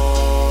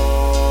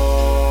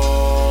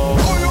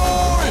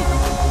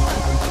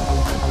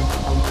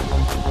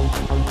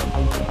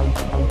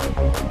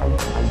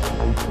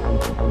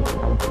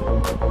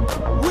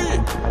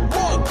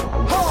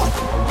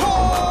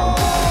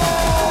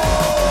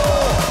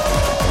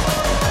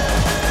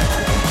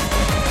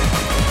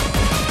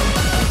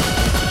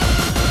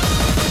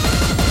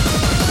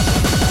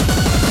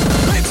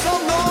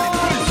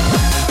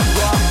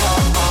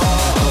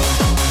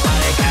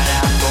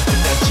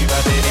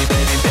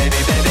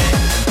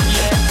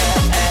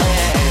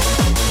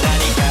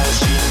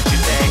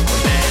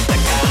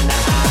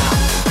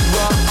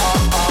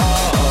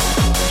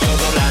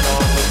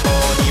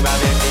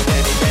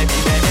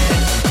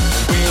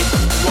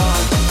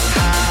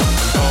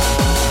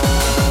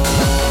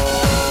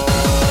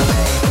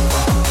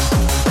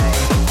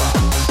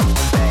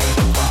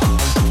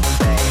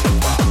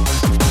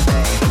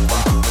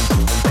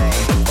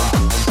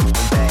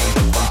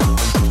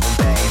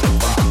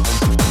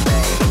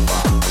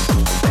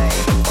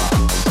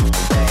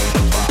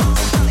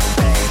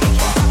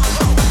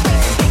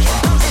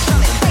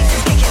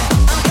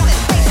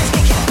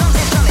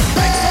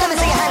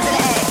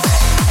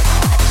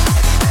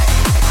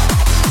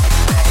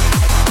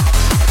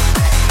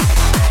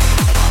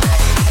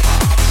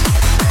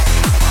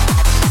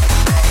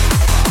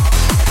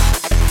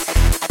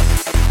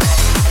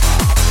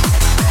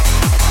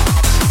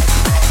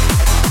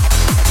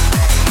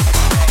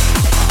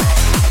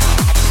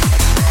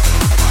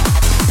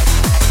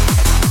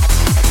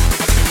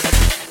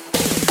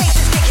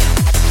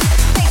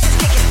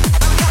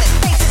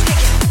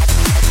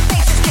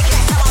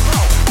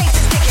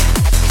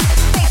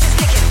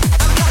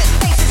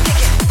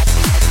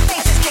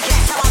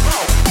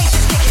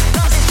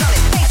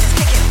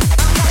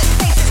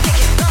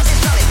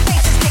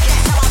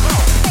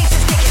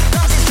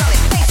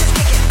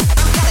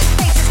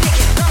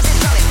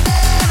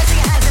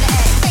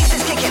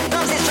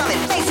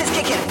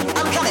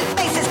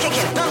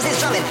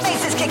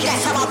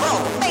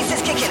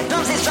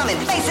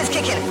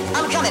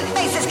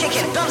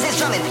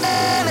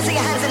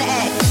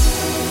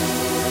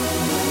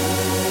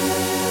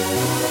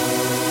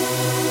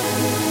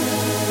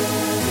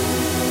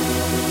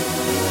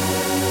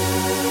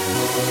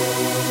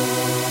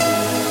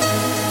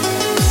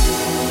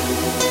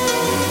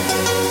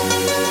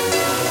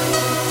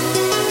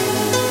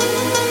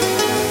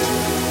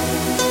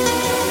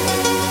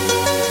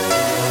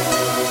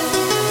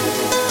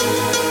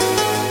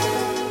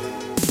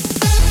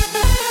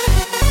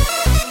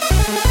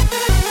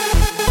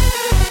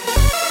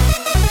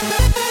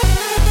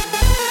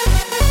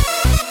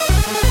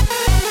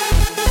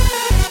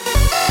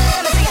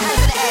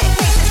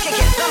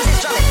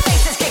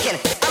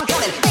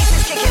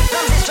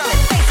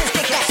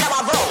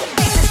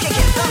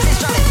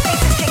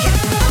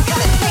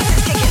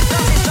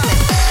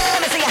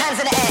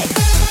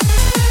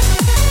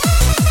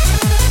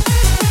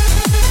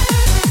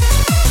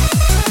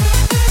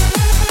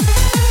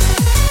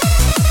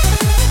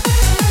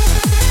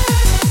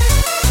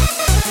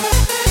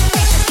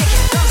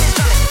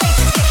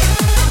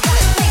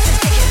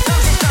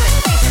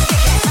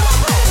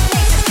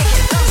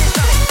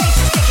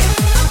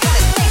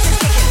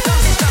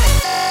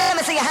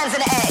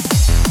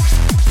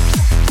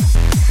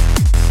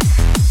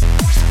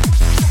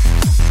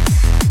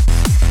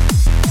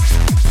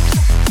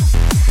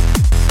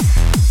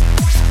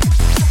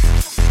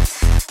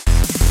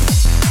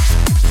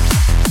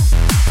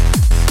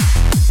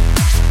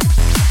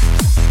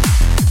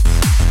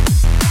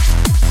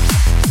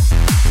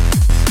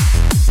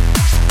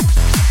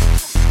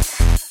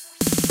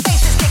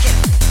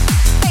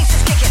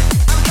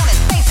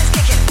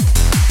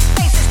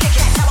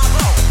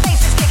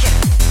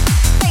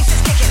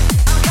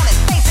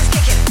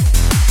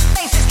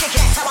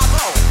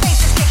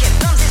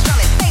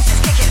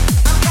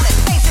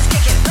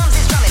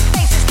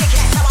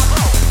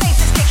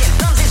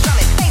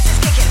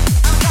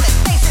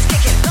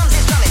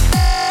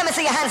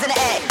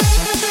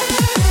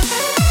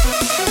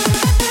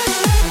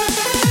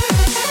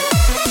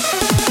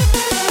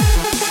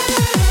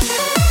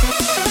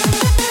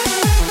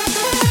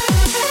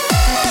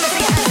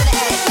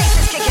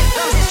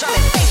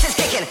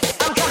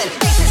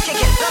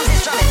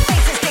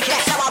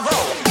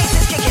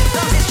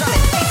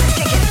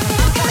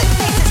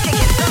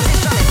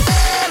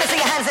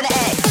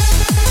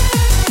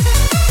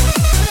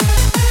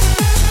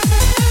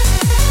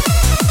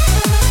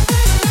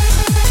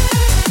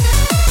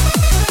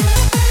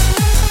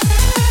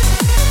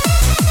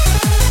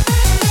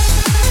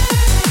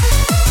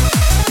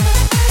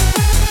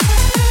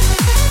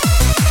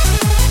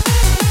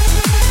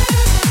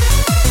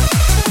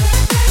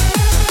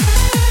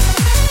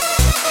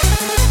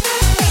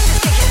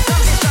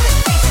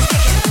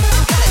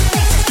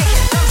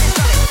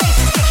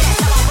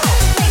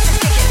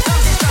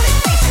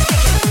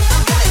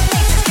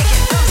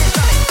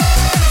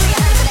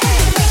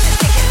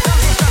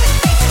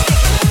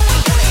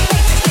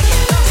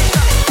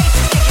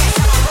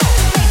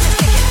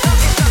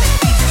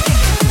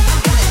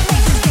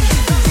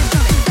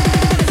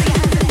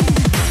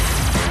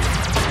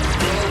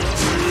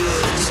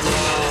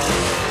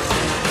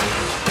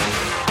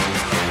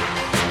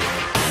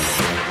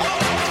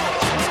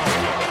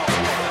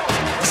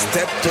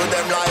to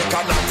them like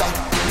a nutter.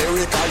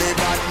 Lyrically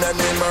bad, then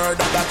me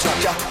murder that track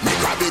ya. Me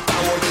grab it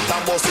and hold it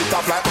and bust it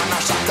off like man a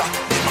shatter.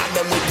 The man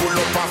them will pull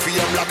up and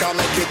feel like I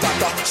make it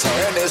hotter. So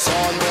any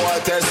sound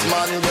boy test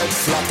man get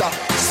flatter.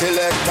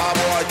 Select a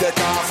boy take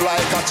off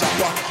like a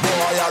chopper.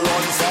 Boy I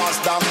run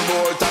fast and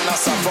bolt and a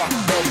suffer.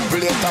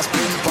 Double it a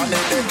spin pan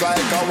it neck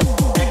like a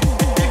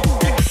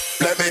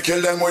let me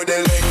kill them with the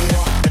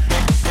lingua.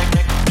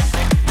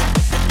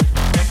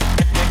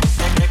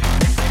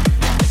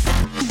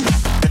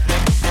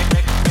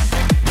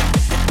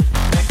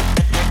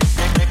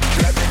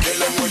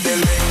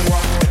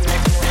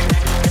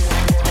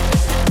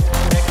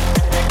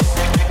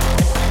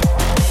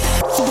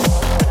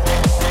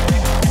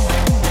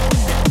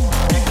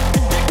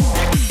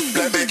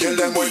 Kill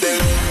them with the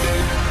lingua.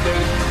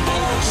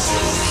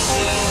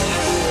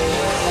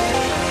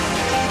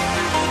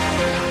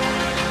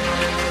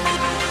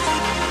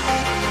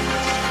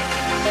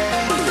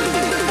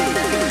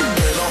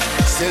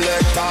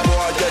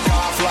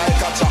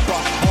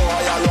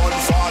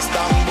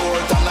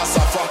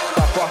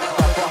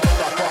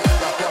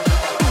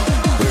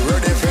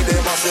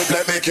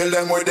 Let me kill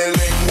them with the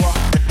lingua.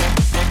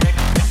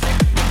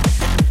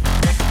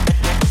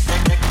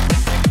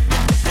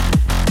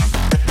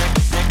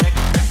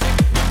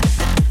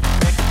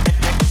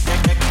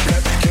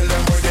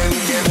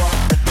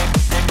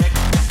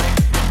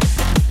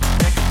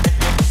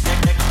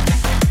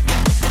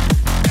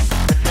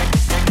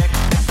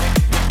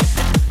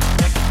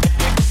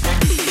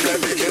 Let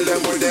me kill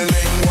them with the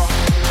lingua.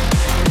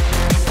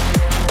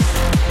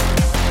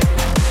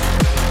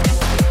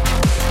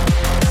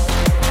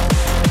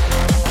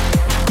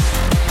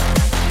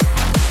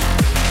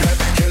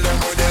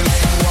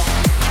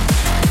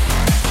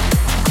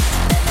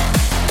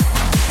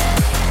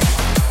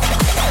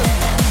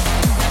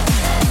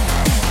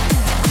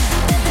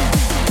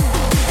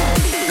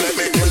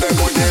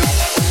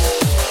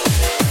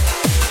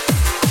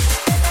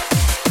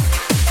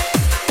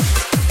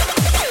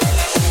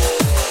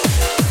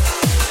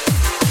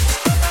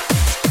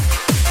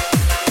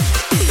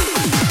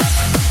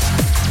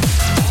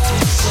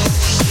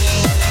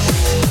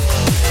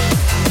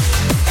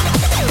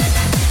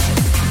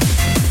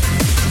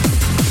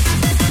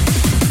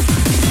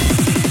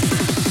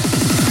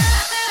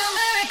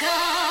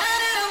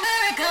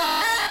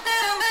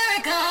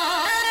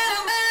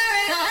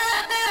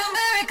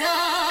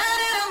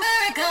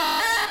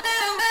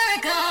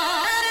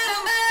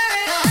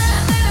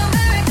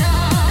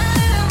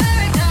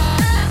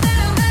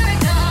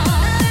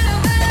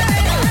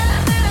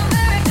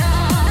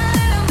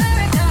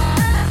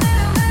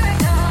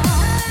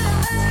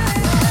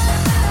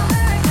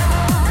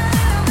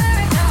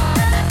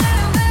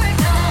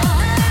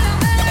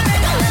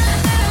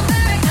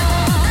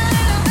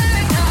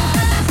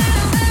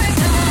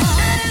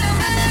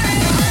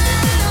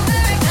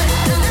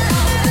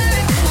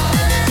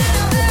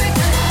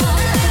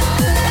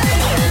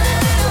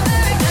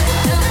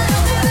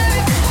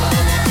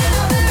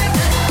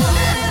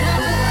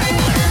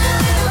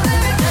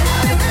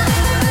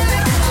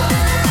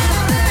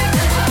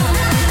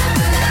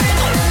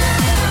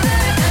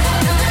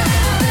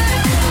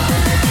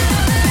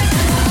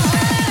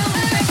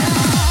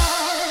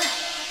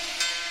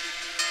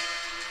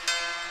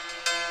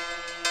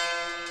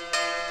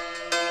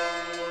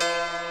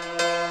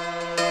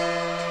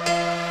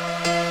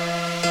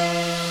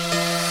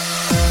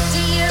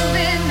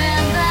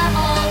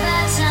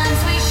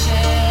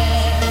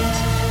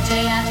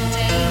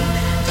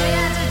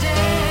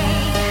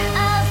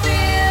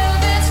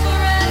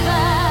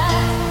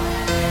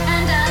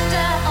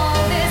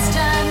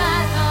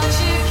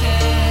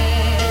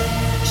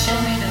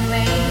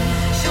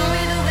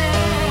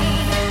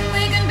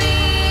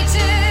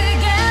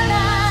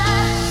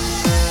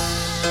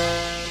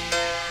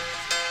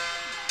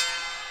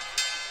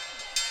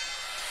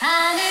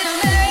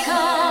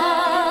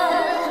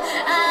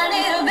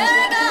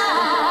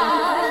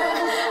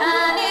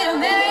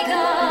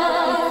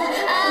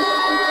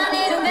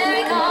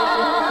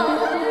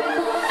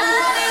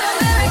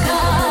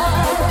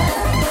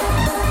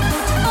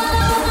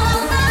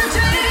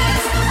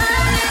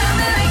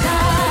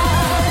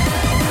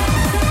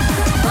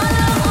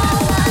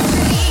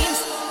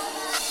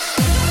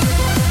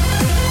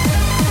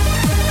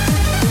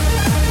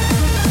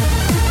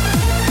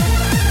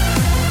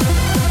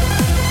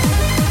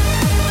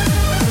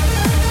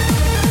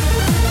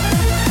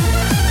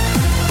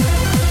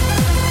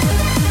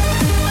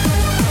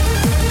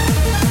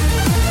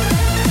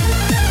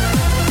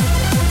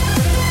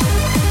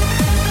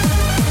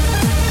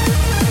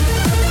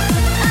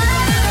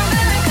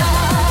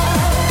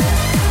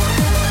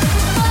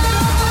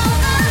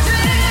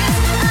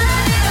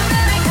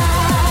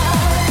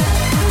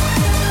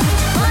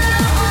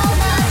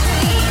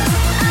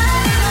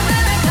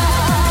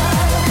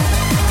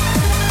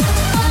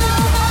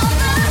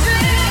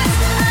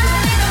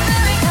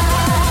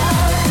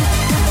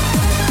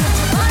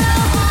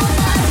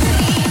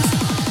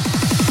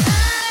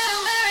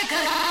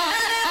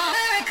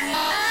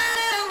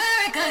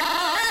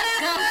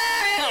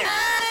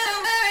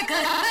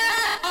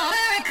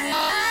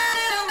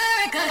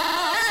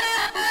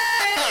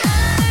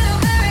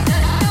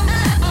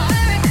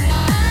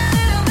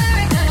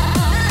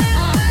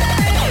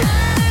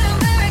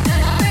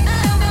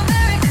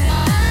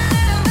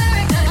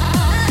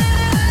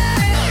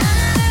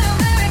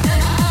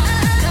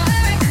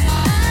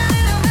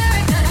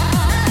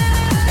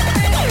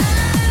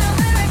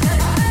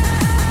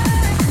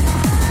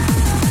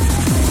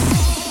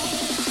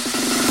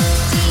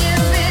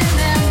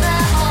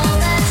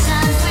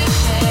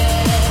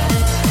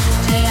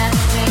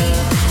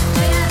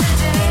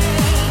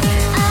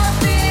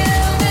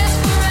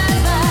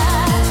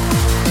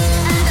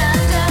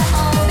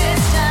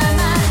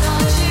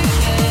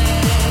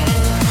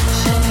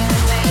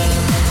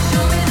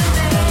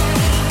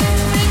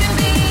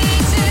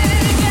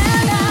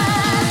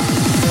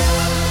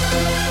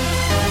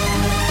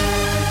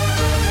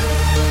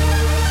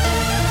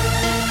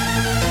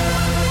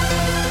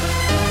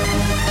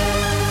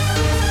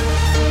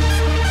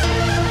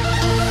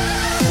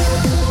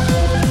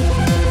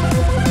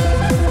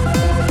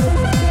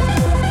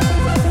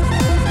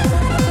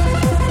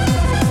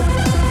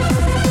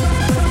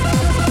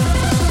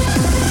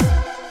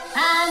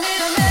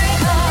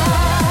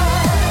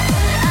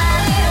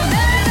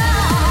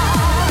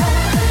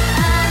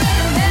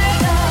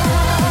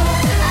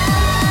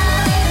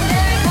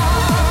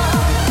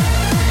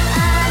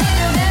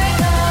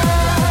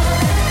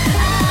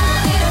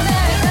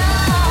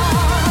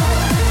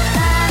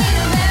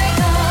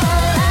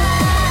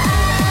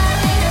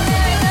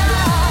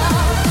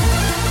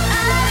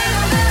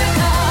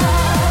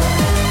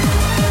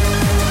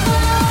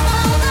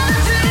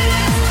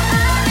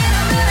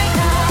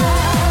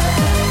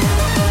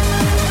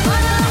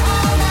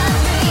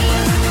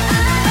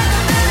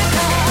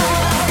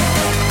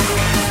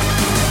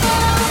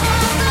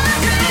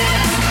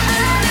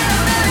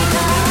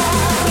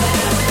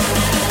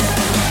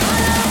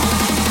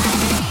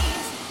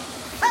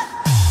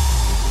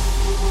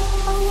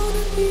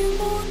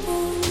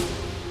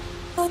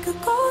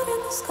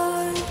 the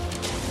sky.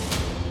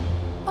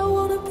 I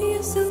wanna be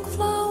a silk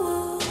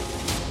flower,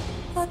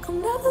 like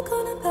I'm never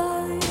gonna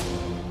die.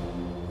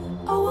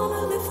 I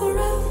wanna live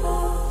forever,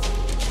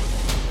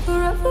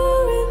 forever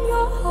in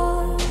your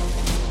heart.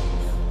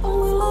 And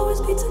we'll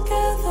always be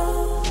together,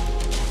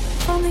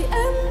 from the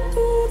end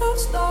to the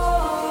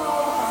start.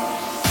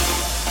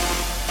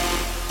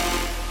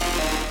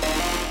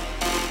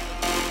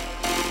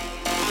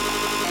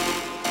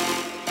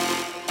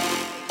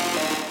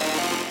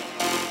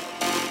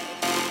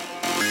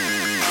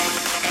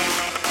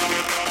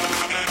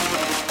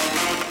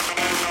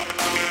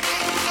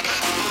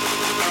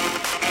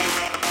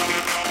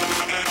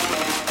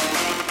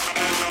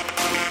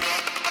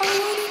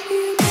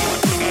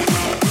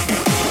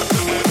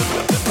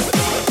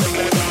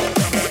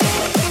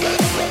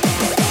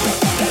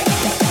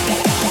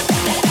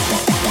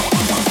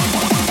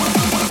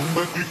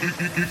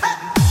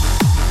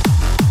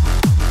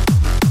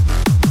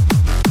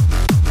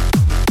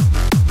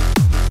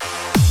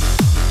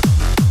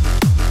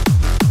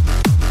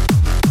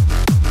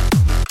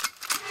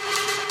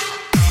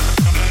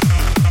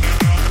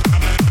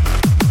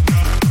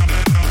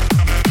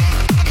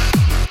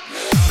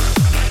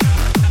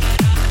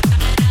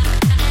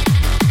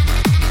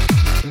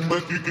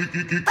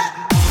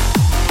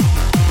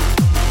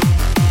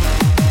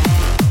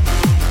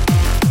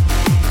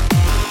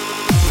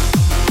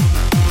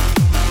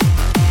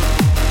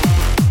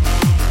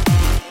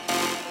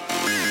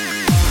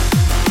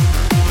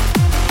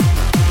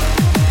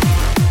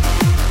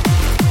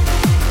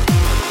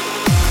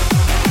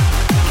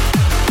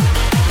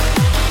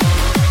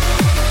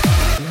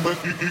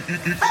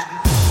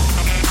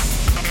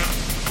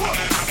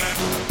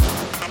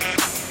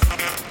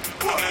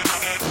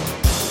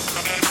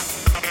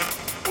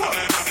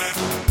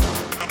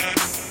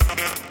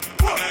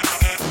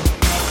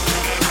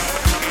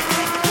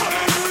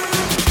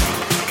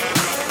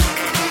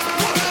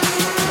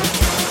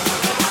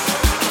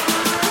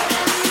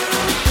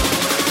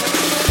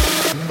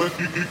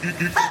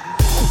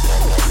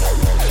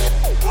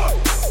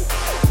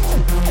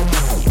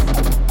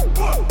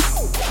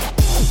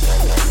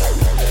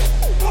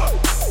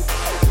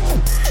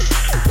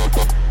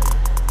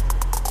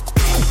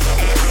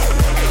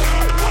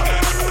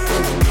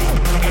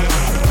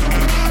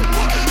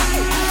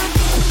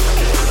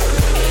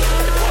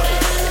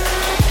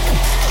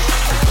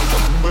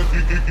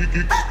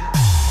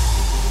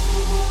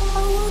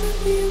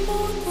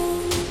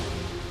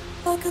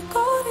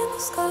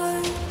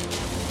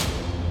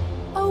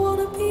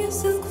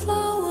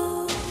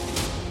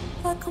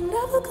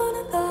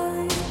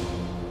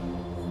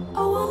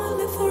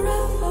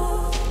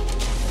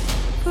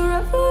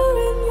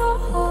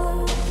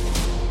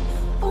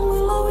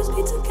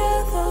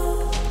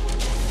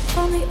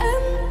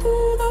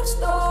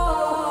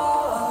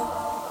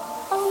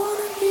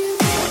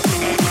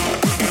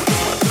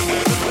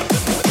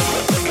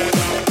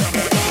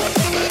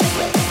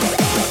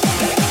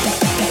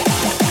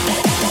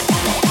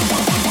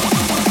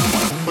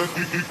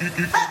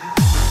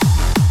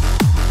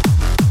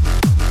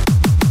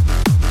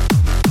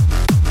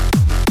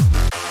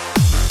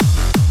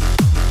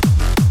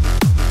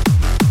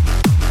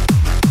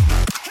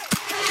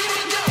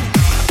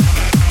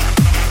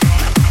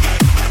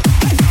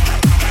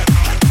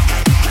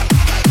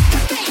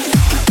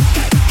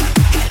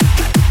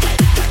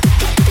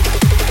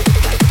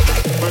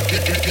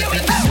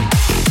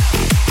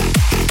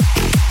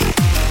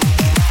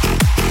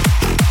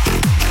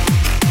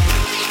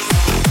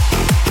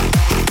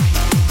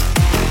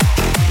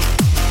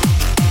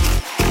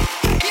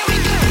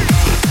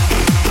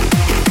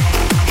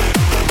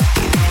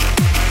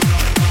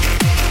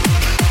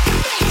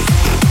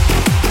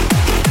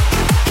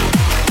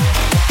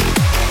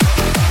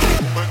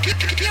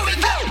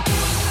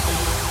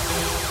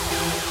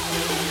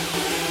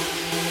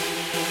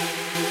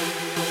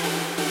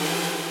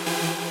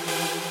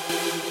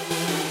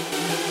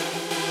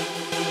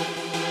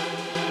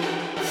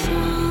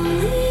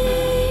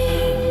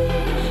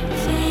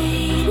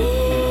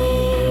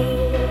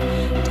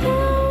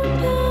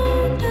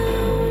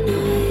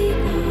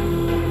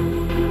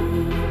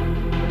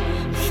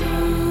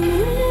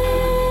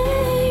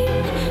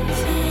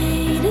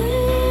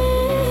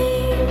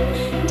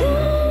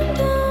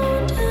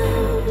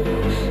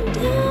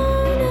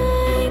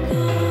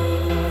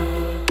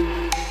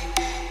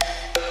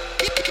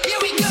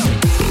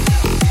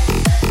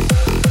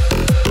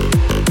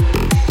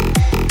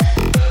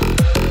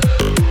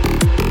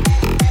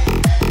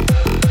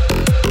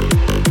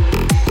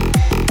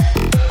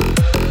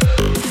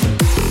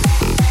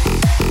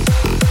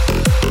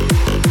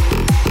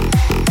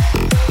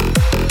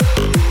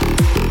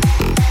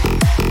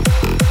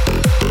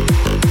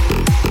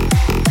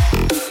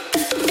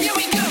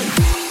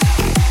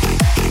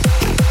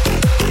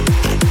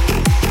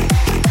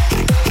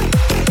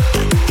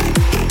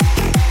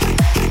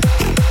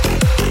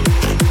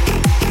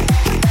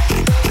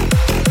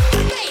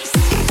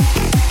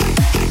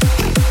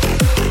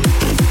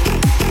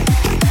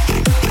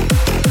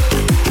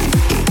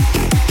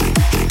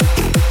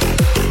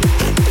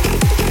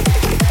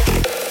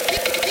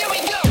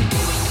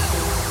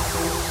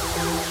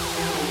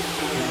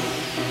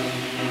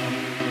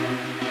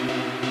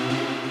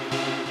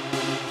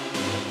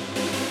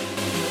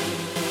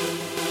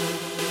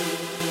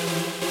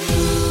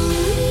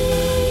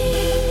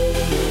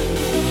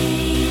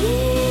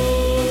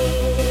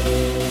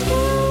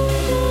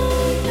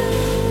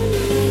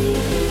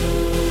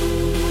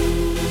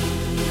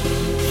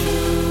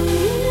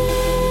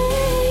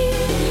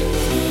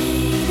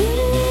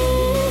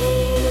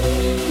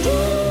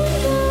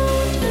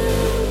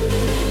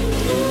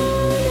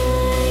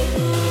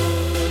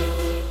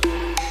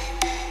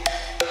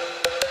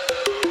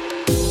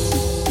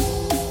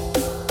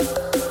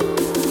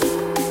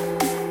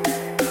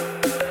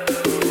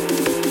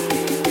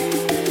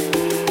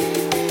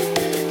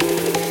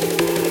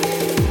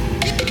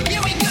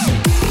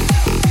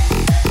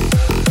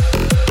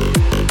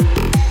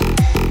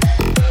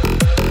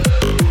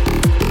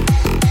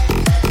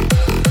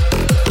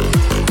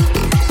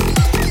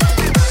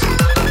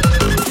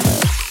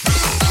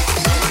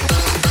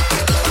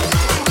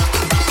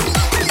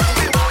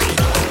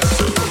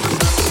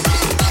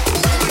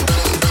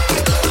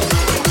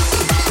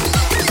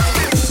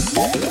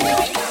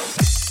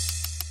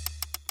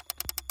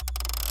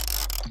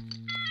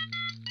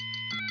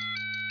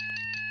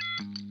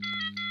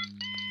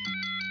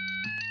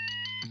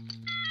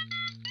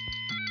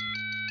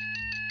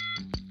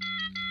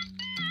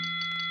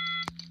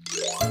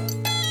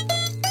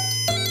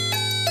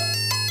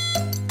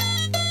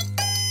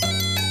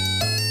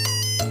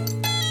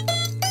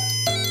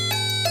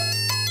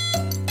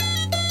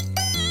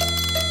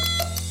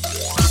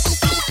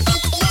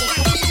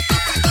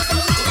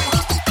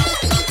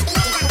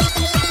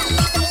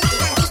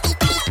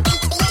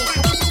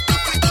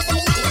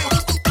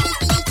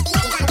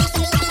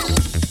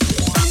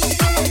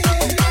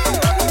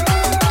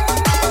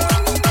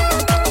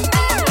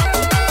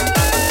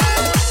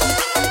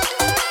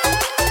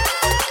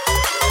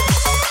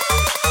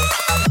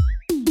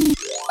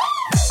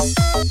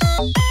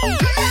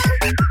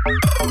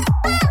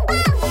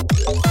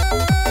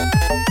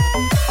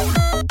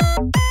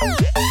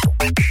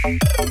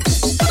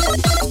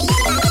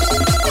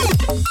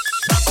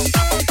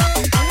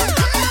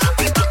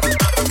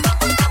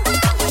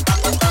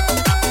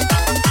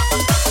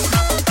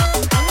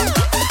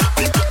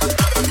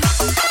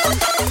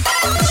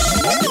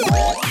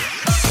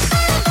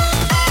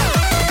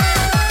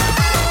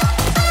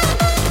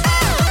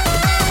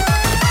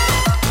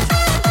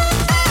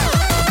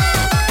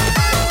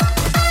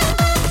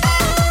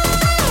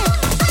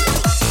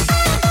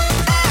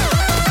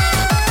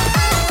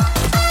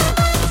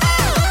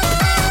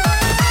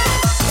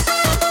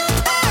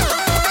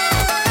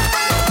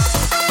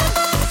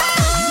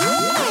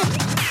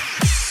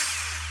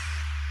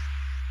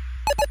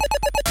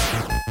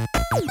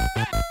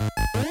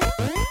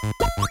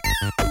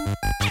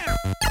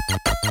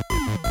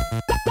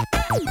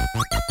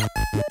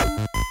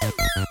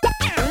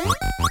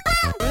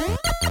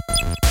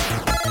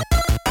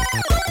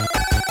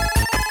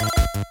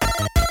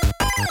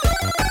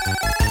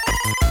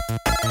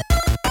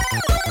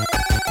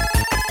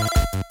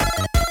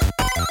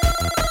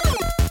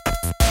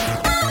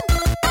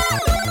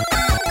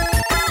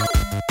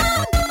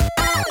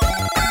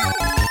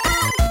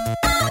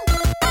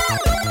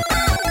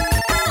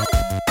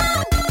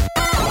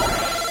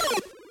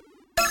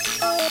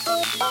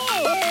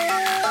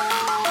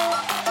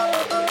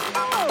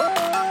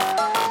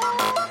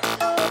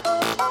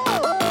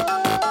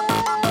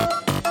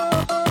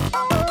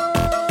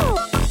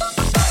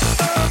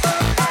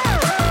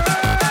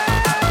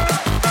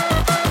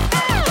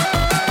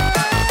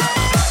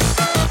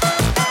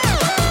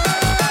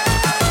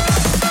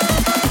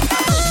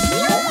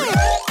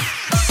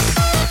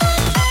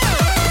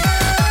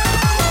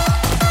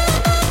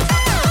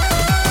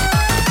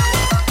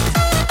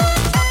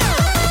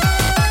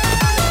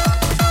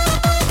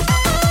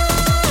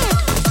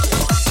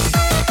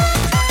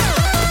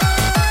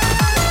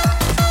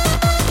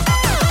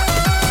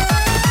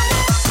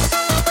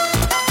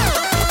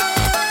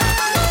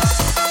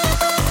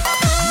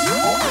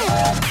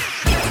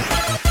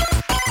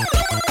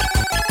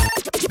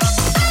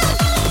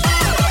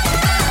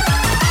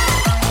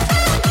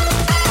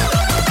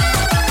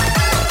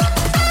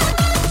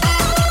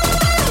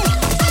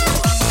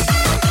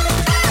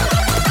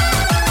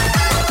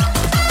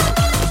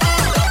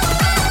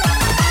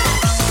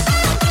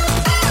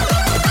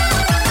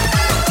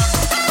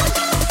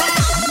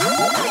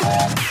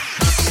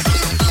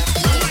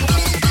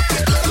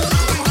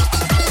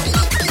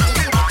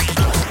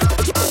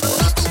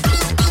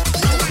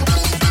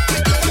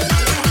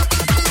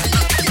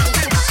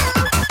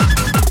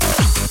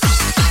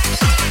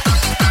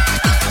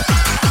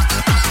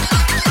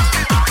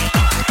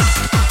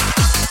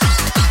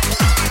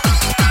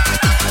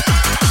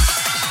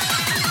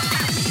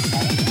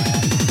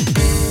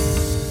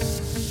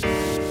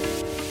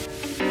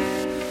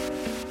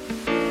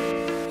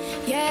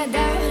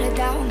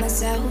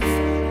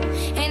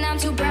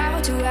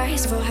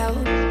 for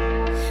help.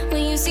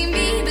 When you see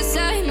me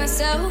beside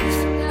myself,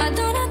 I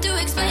don't have to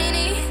explain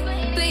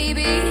it,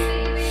 baby.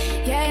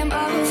 Yeah, I'm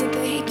over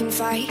picking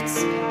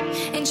fights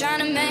and trying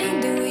to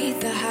mend it with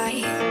the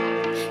height.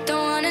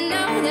 Don't wanna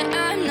know that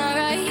I'm not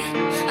right.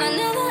 I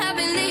never have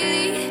been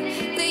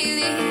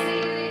lately.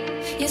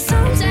 Yeah,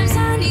 sometimes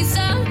I need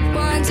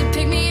someone to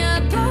pick me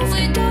up,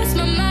 overdose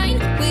my mind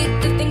with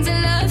the things I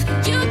love.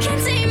 You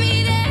can't take me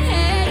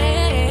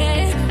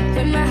there.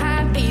 When my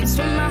heart beats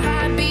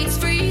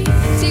free.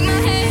 Take my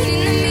hand in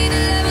the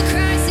middle of a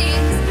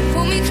crisis.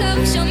 Pull me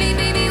close, show me,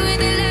 baby, where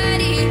the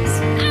light is.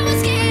 I was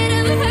scared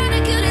of how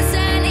I couldn't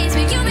silence,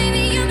 but you made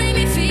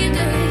me feel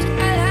good.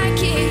 I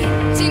like it.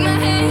 Take my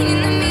hand in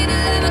the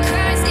middle of a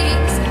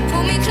crisis.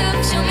 Pull me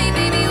close, show me,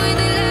 baby, where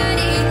the light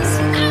is.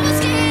 I was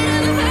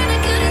scared of how I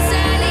couldn't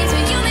silence,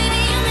 but you made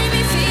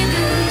me feel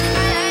good.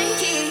 I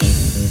like it.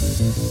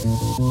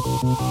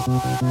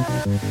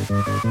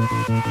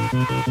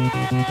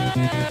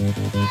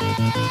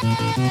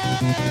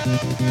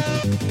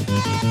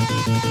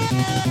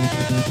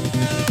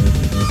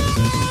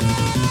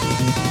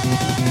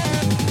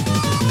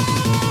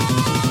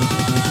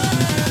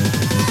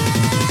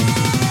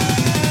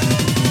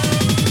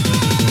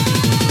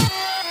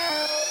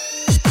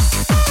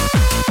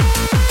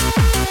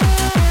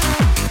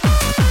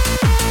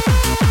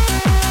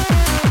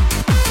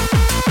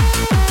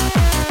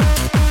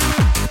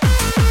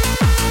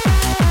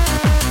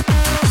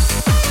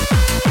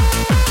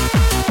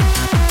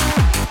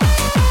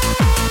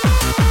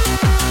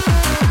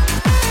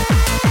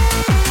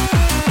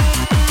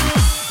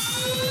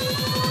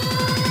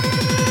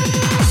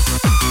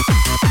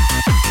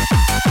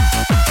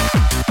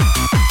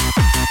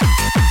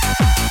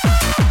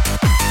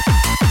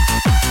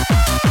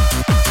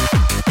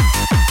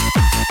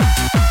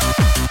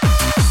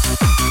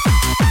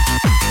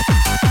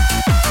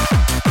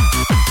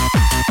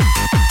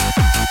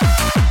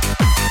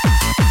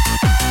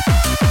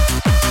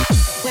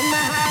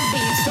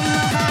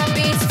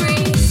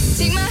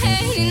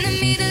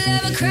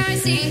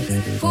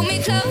 Pull me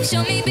close,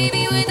 show me,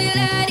 baby, where the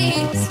light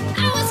is. I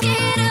was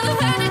scared of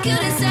how I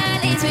couldn't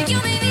silence, but you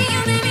made me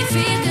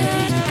feel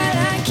good. I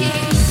like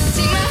it.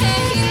 Take my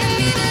hand in the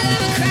middle of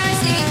a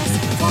crisis.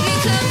 Pull me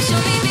close,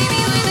 show me, baby,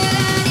 where the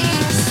light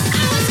is.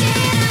 I was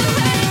scared of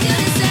how I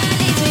couldn't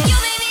silence, but you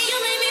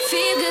made me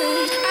feel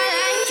good. I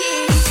like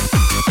it.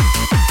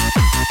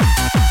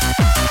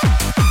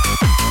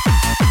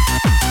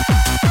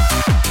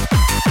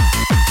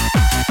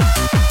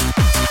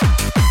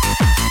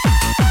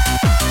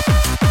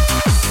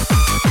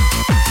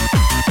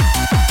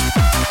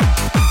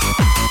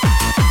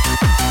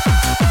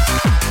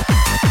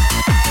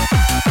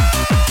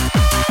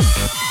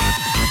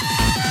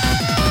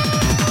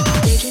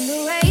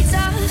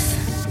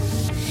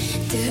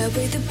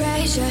 With the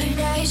pressure,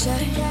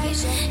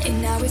 and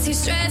now it's you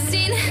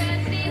stressing,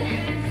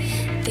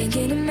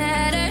 thinking it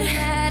mattered.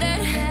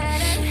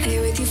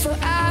 Here with you for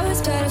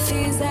hours, but it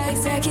feels like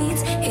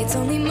seconds. It's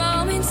only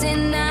moments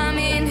and I'm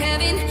in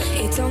heaven.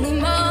 It's only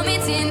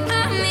moments and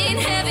I'm in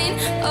heaven.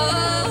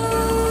 Oh,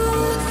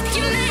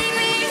 you make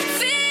me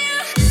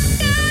feel good.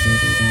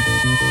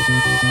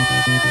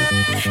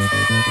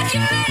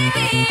 You make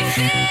me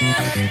feel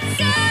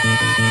good.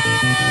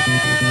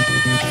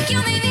 You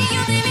made me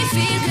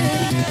feel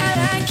good. I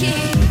like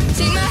it.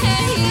 Take my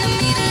hand in the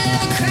middle of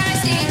a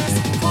crisis.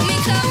 Pull me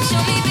close,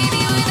 show me,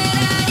 baby, where the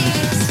light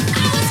is.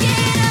 I was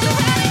scared of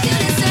how I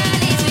couldn't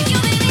silence, but you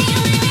made me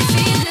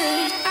feel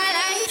good. I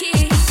like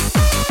it.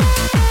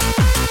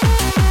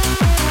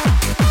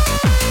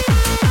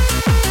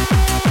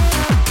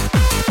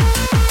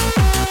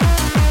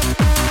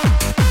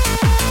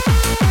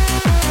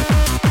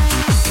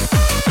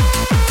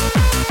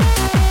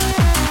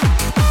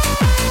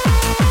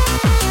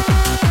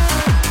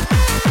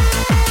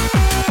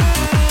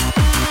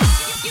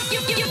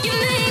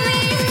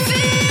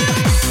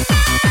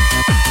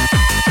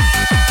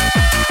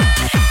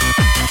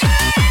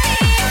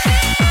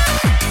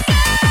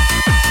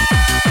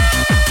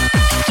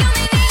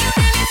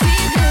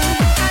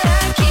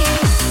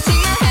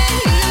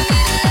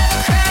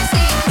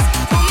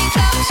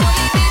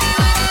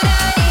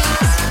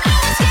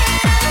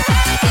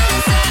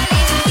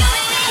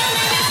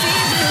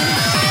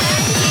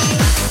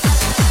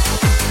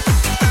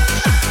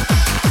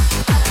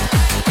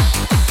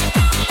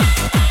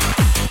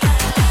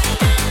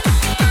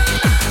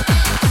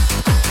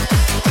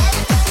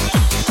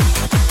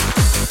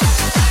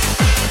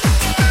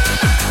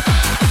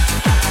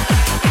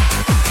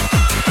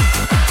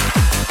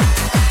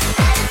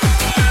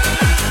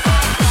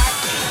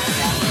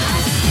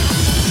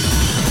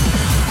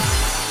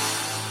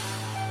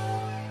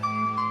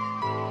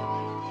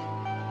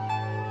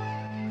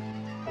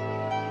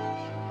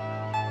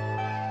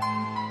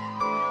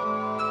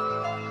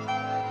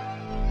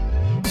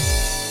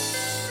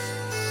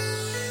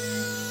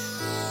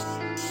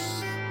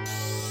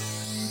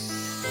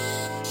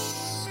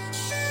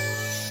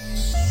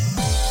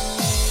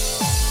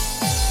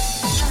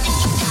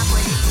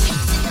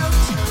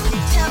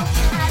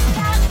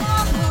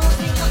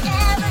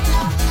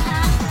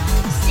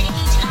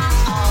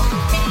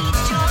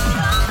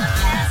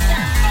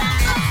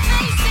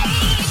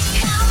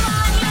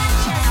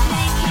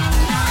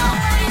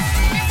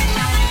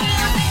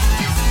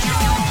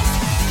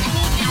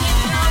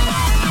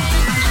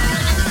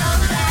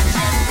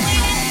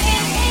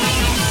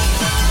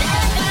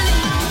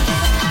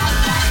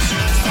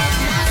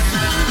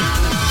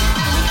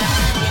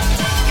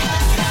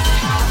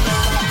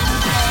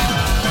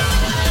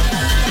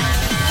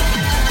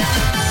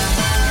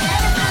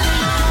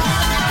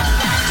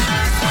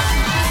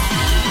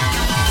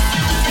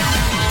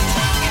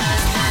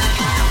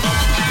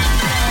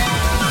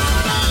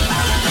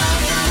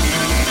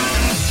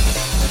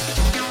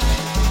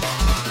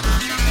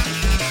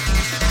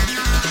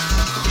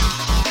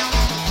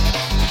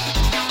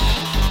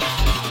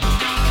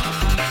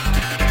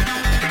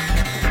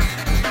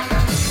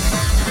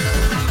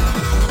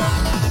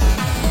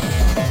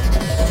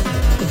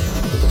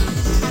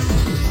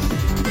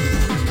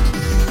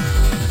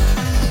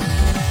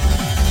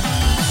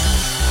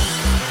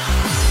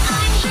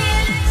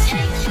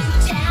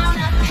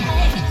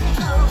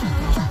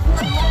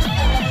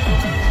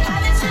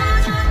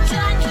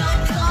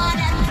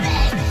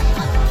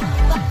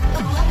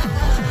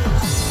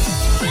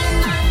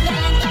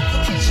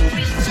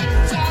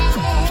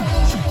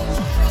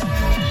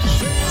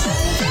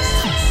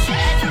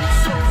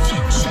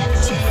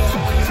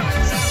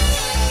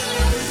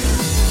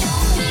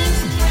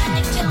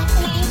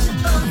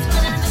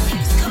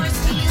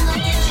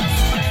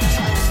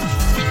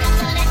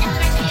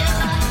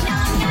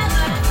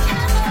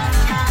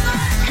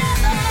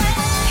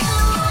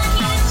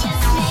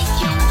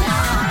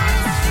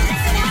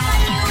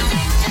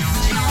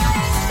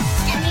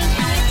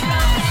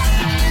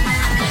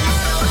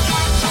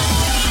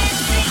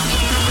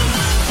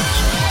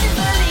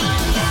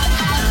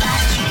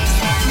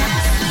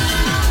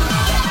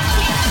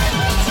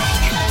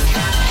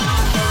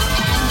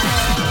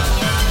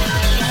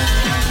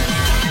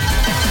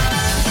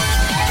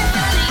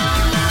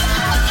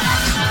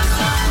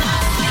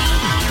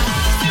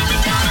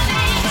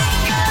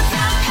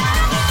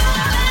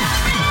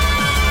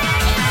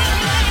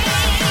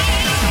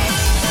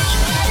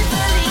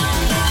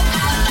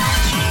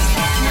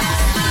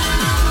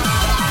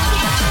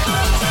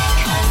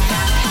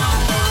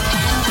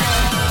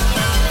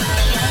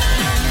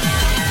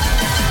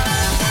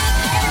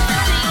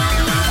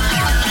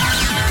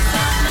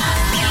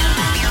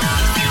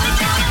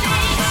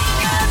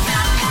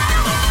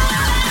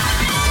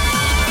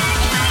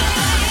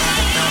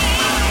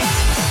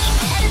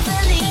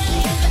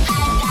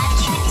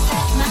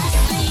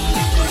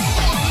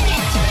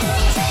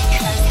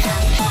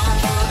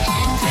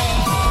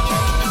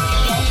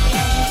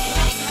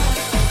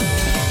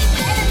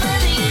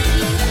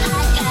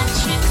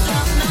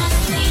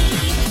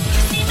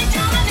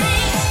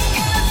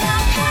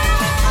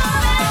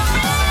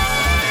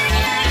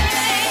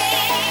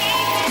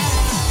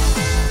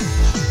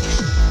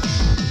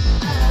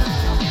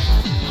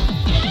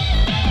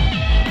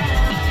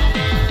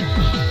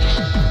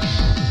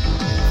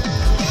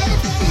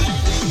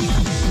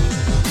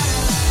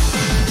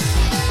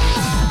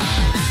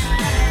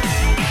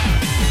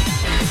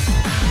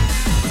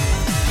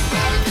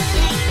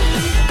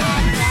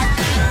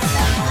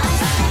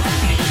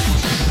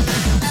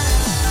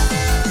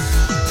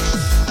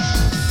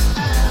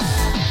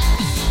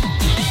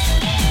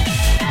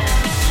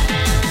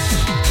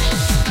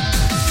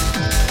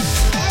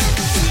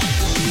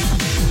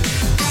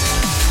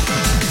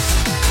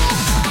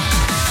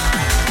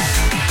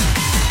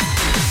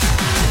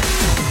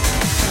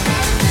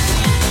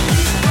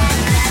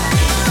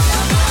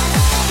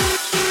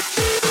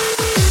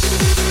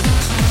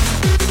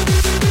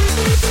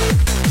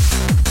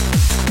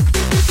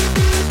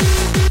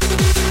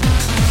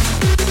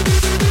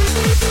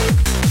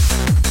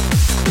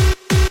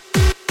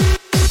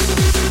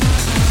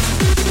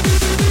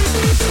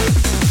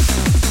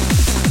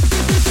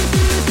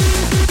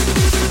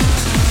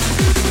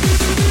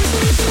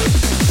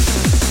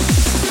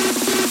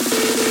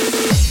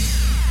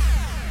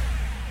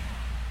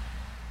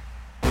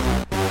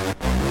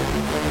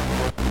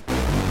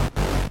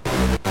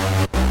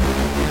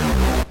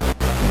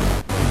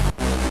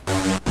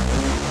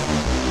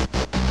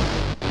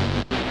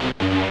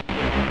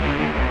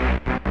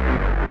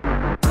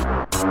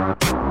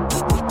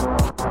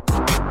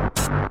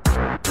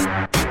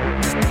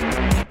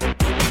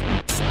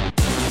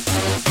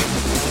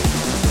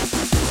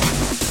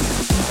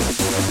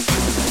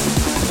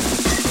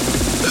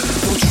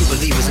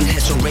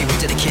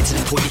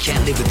 point, you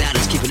can't live without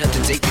us. Keeping up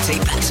to date, we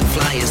take back some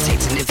flyers.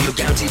 Tapes and info,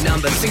 guaranteed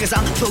numbers. Singers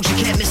on the folks, you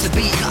can't miss a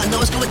beat. Gotta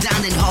know what's going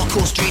down in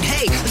hardcore street.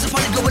 Hey, there's a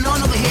party going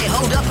on over here.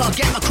 Hold up, I'll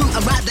get my crew,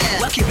 I'm right there.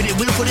 We're keeping it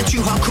real for the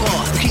true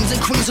hardcore. The kings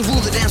and queens who rule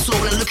the dance floor.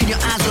 When I look in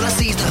your eyes, all I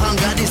see is the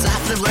hunger, desire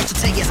for the rush to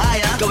take you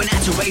higher. Going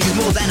out to raise is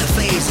more than a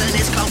phase, and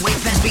this can't wait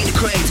past being a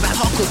craze. About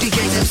hardcore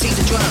DJs, MCs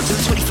and drugs. In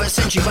the 21st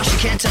century, rush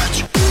you can't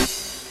touch.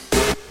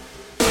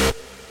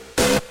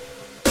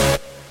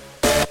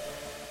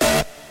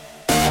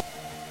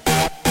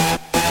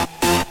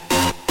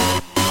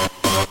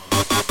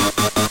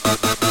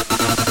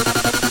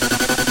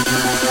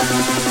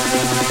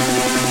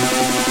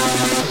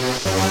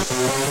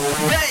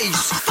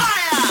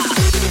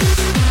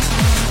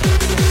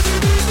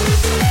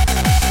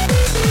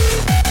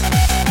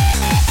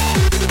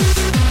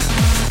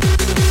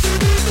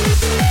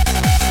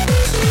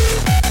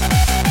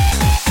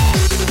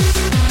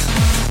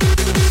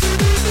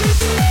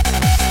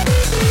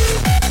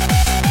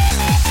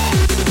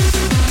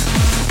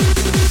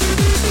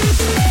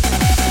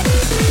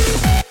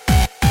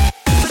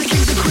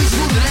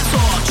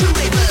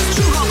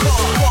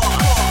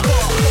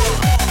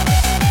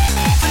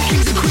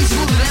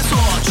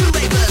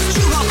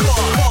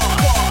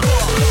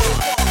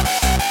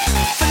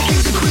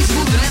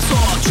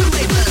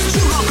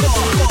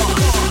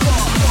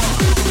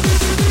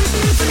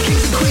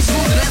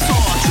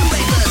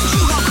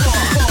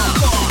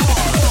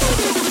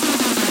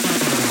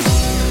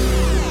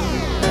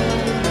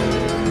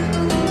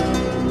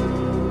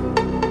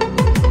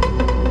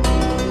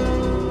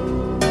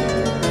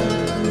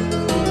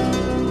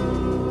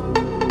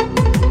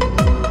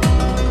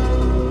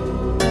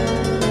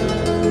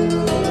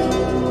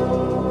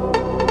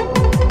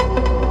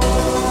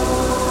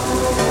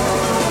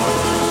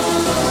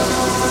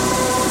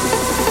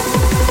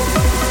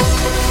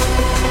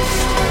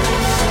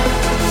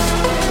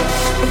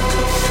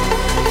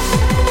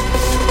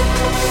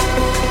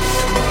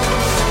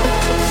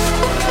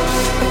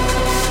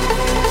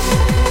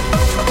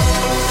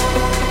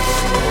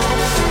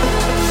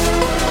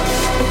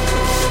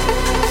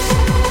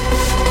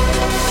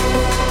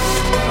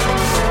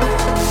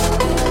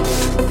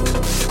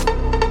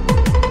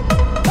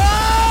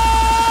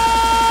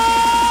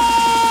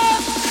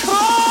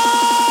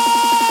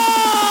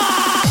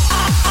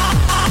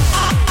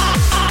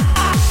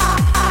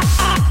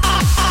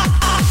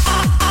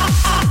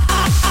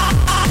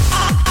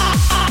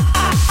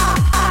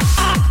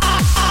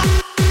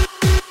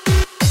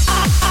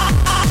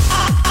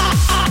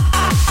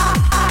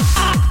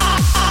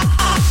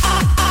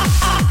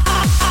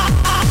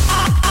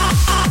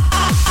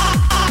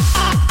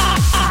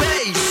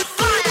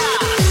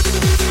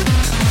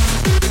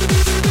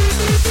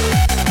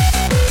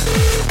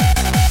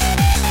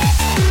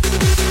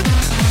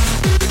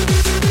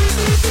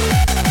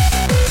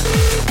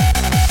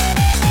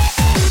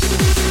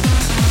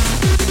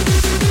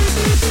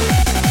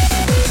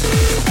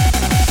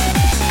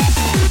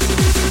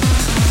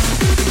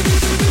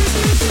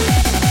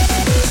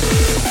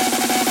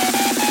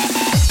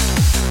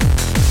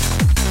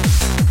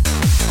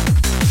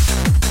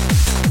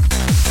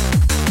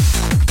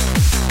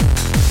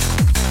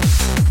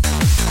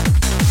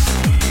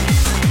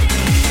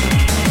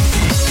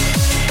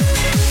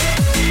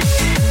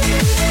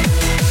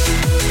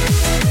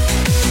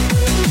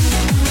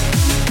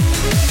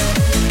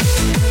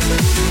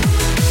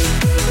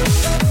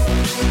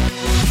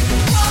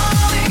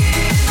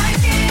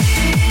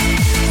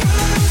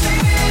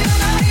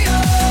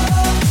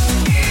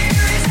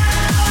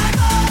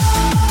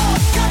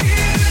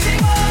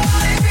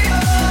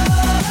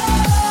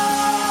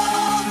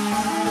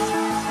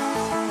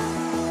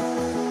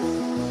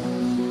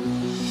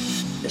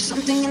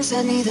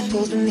 inside me that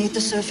pulls beneath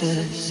the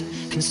surface,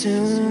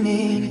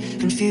 consuming,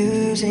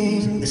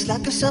 confusing. This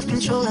lack of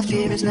self-control I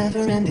fear is never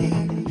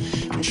ending,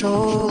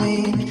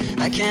 controlling.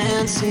 I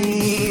can't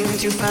seem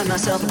to find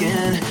myself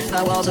again.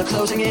 My walls are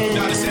closing in.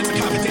 Not a sense of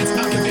confidence.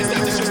 I'm convinced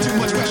that there's just too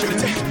much pressure to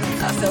take.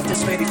 I felt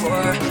this way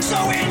before, so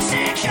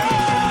insecure.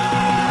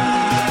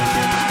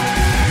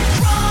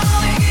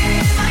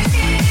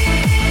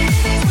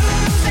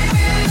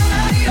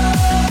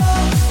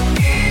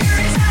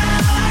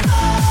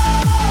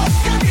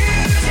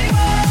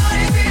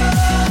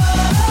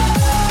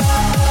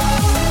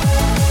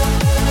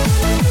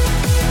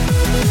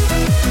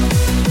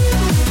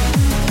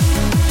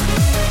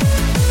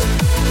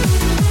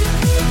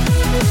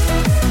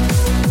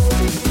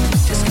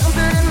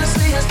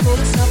 Pulled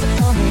itself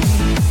upon me,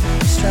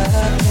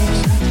 distracting,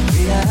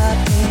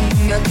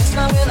 reacting.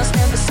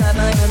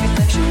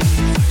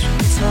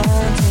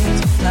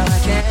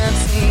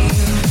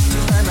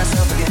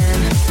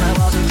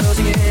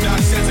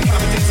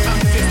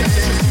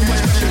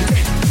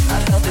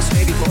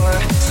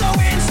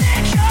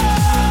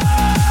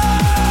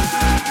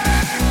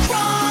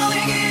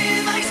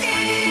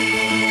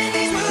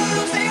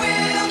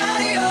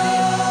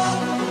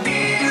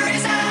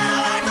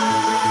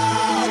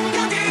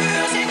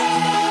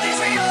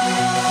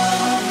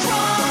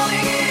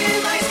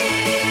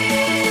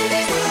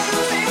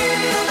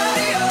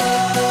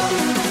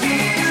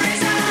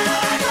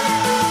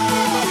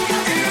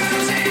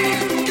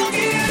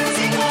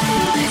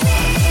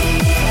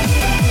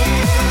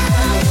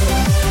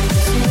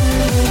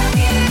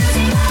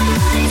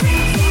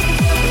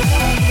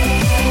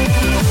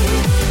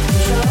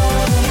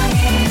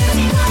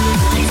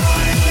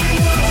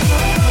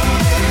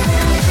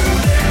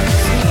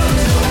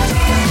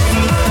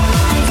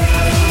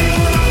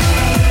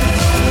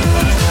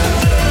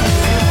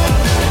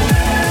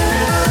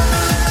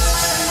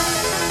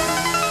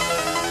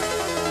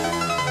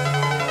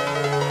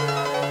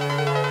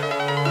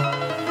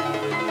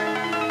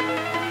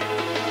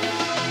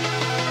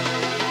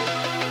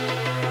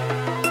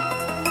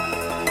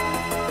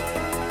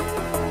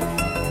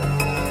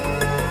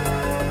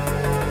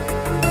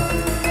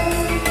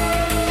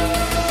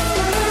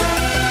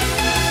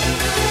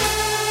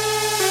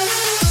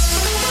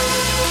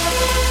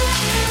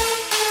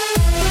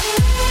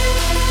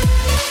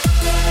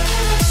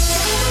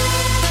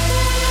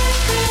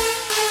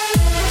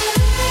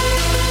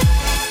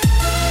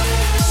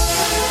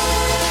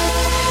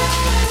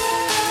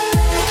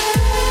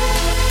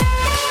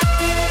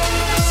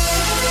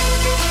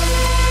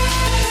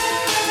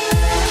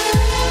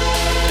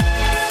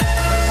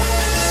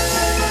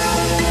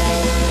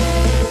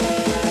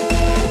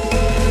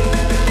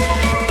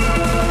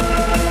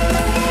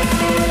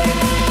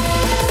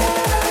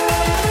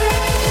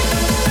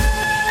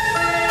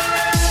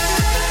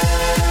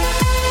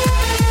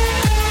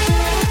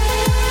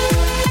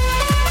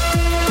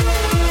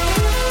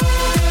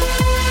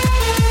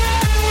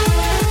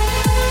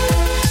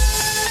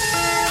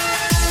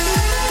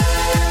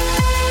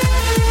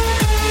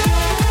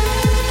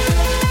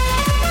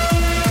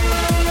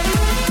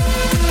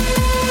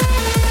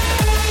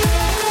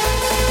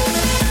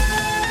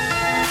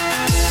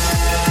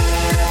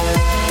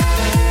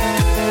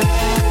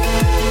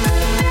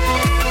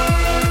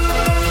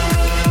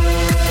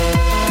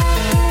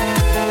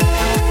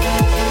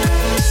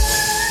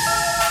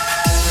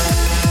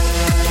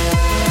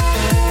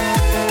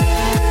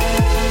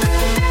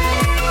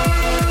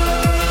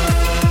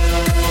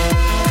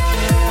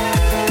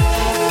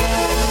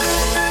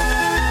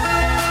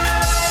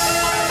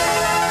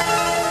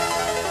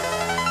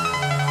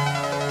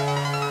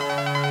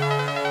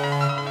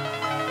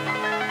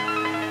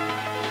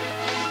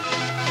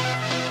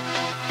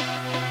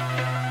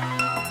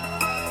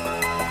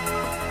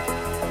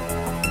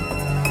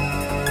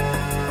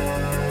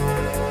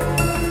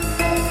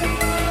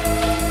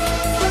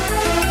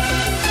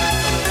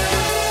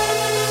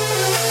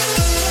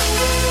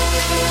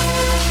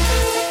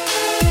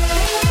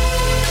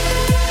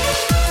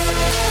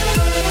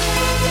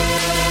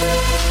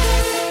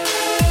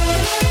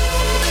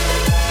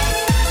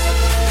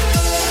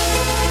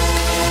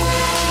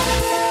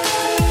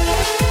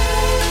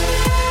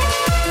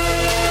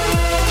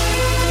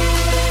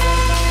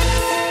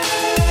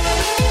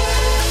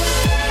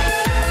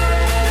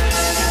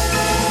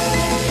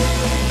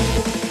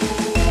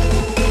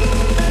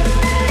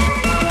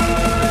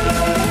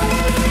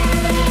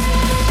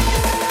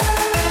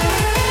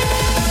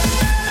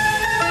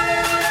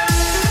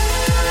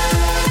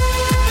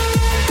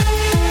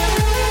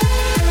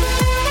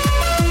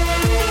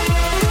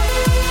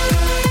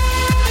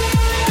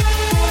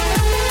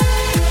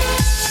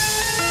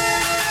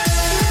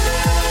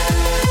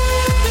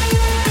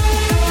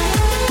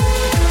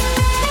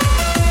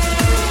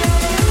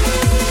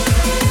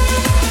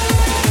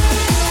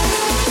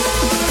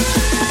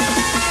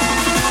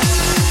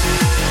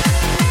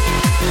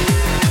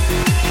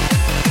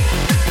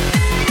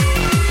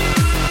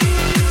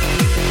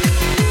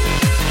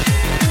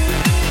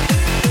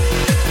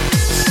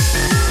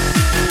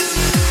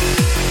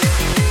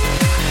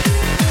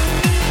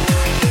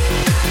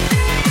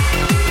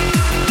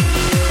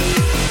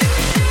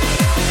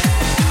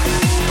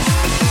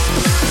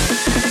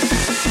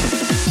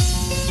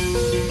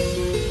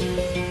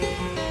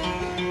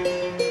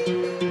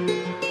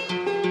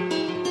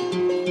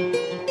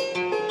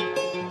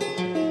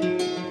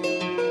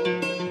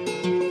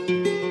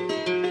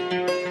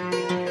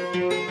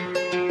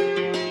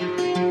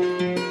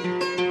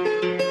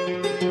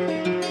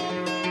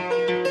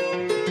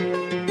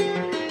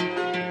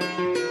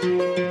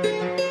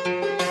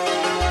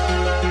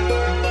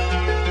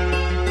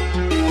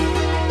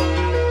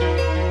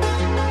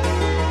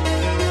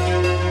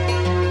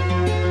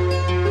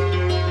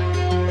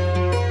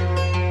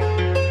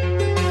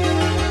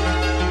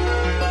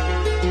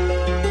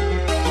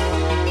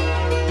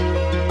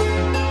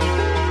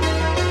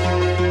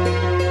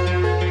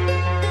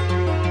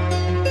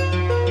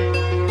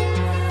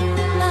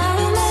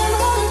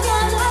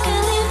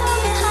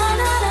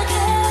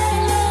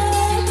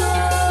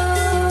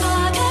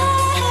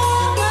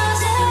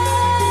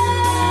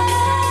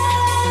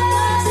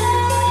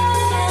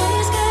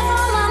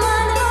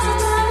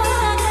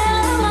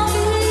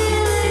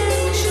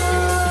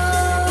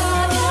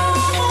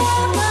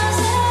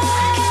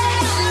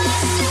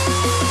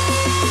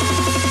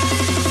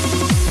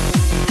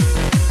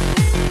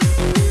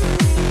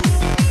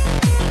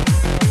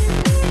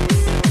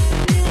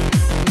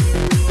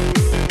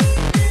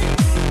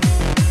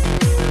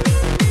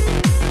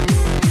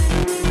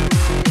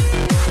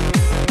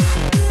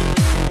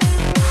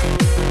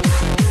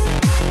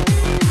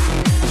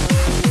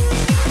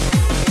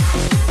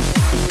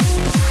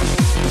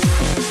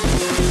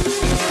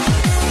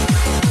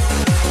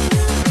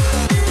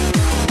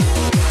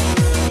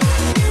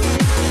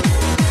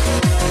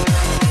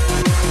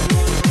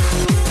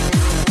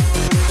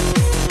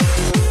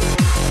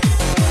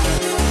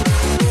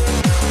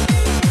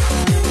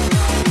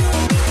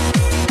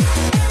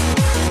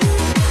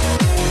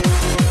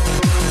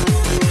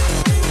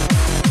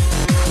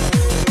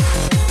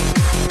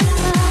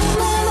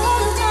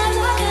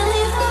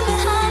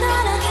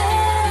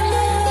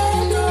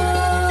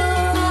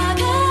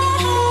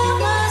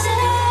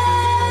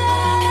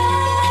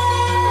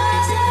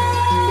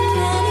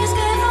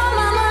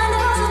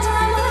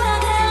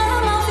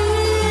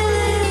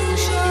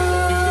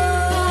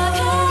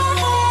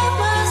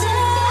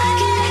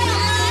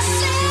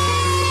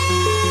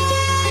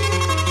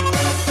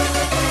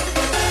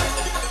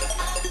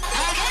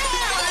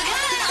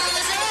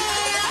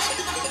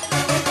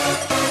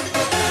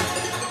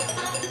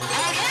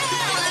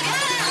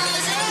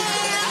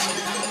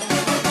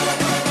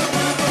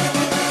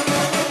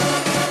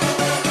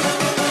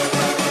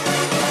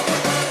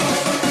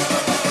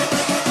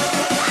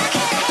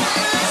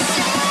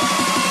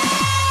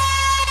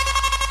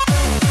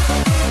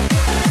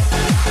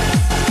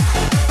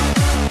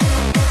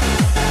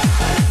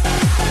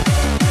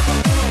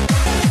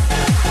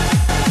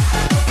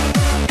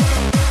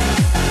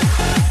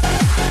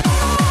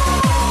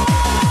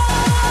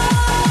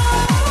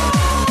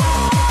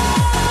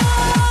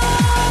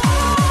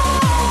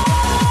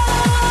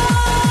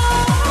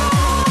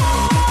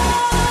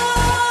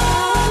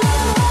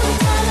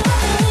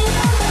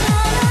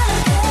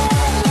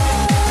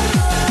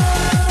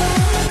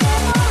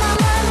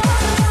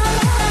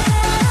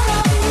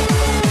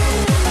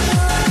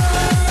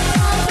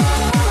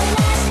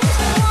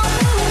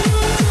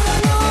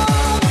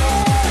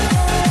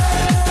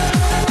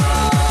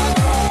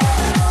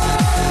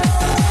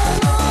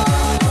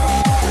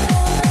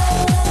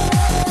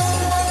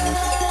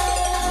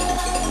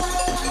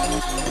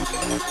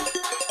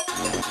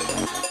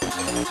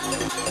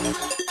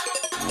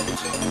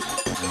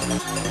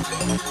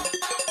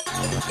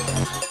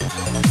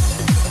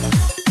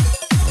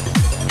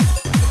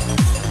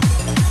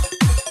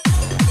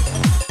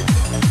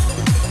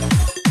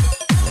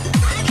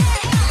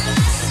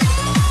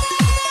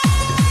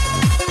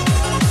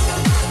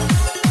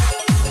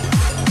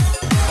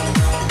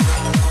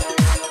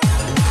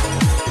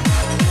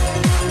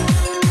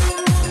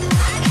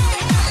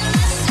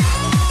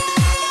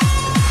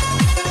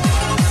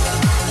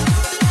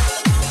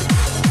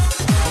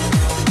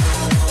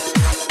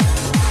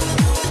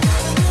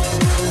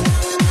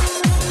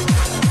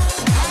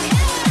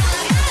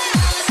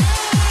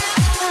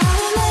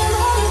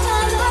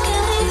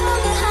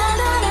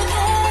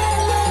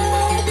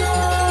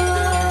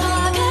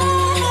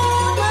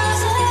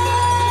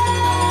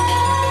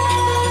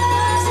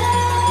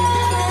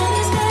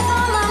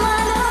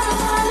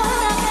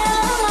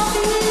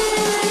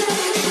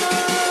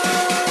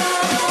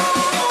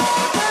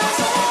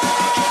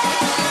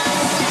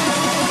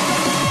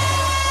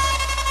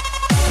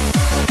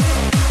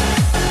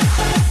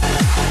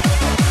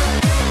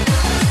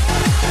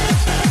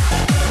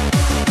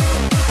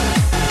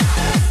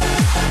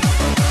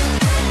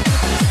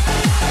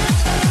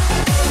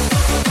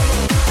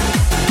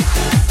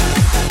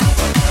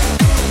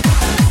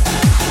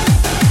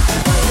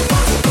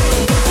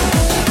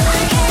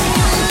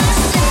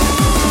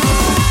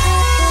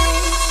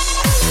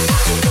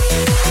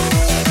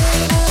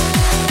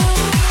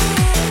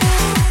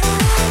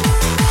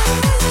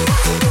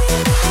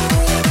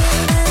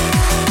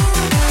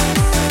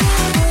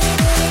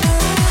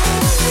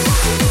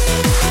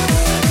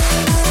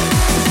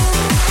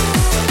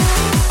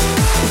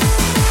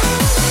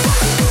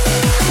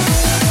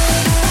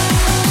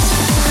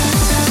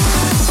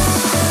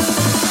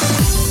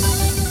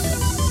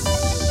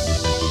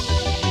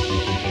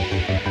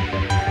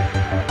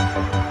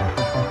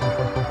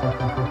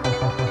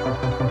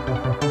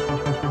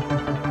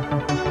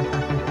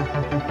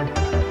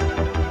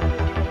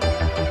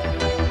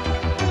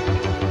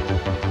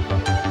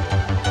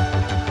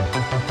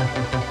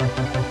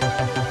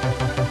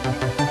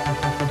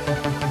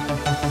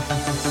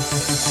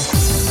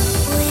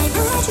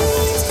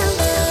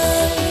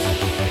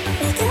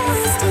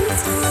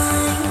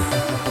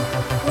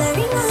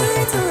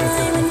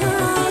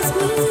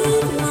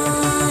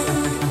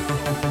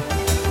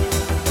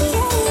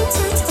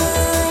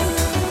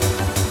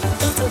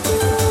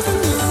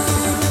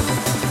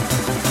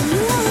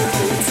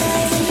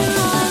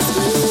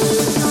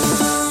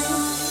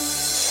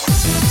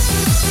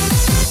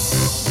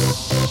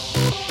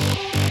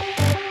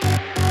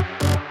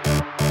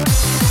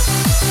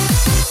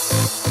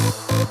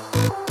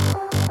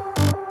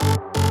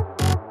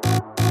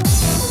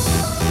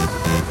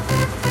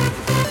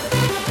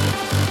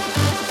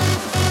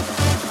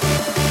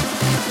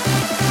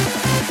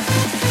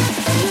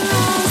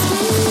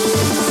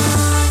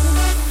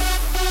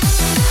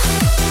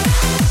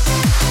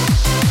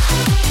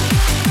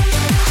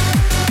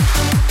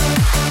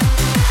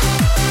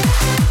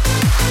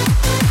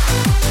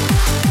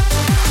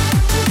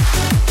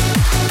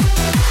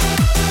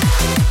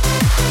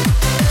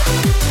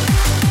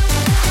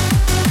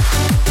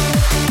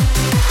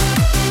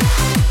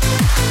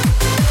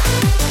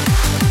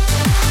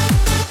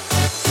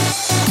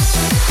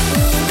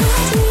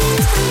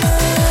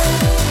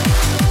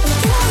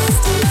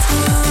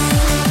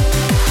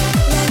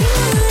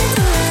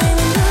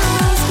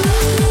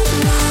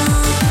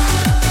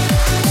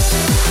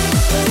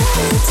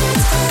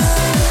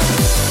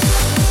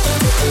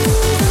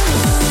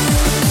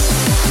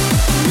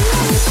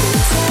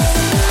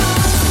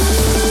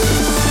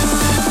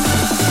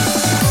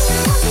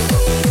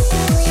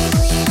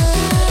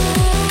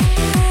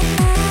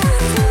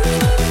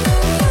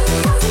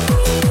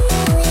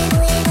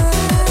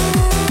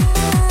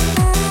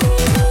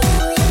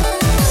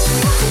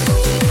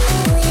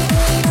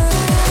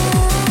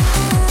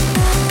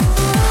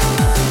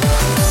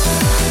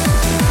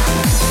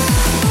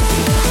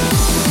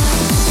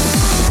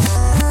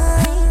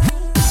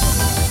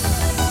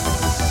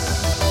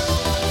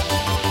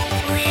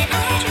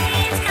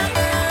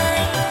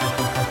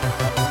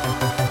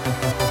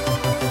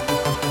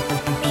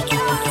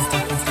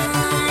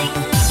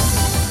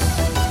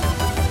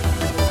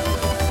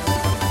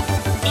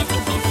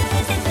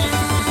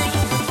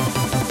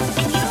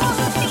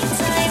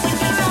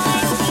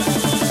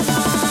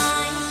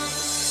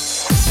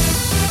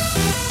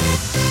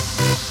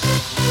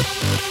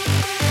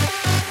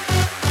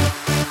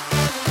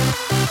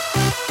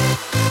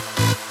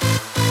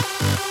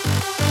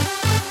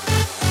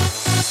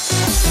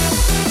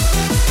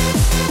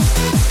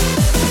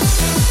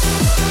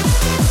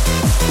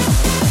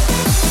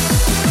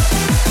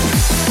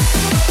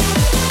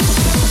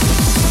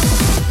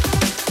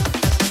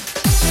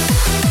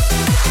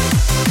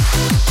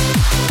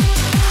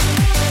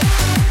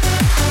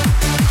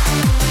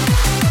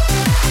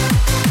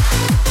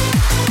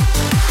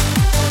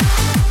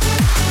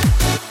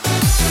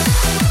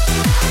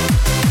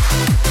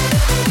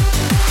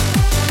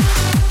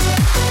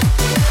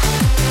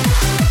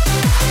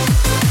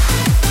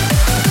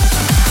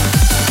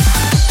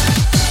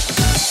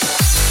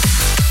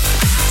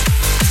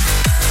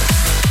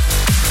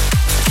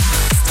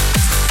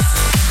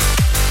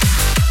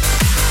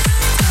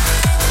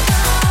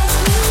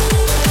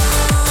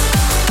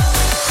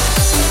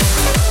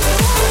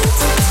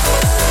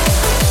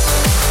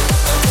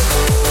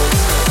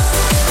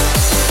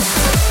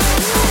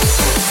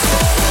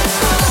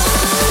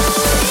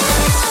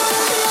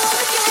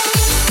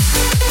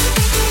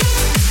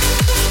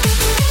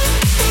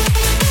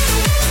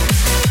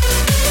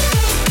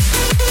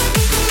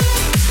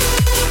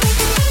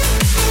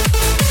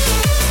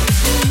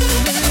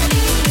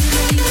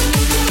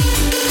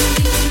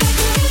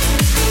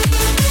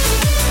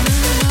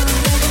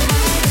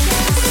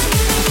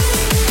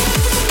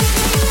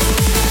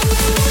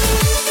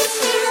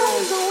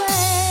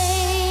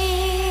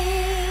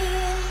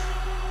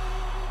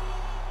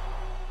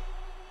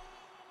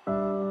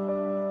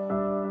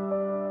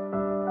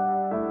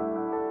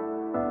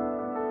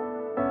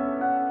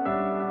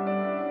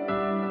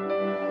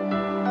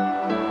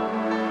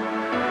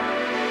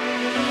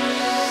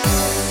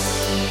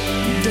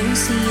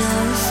 see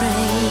you're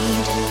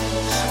afraid.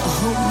 I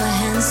hold my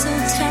hand so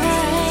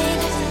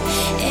tight.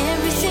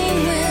 Everything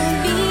will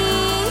be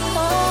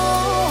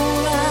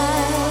alright.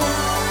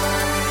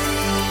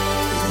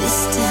 This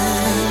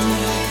time,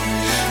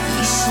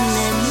 you should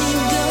let me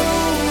go.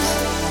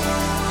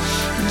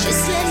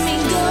 Just let me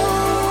go.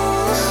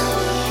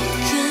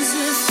 'Cause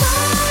we're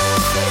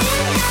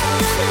falling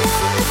out of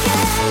love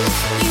again.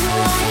 You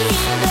are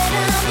here, but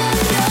I'm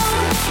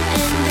alone.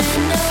 And I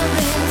know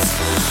it's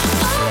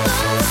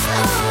almost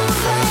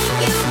over.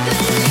 You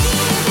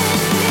believe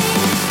in me,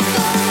 but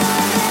all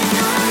that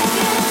I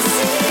can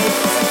see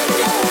is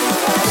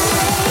another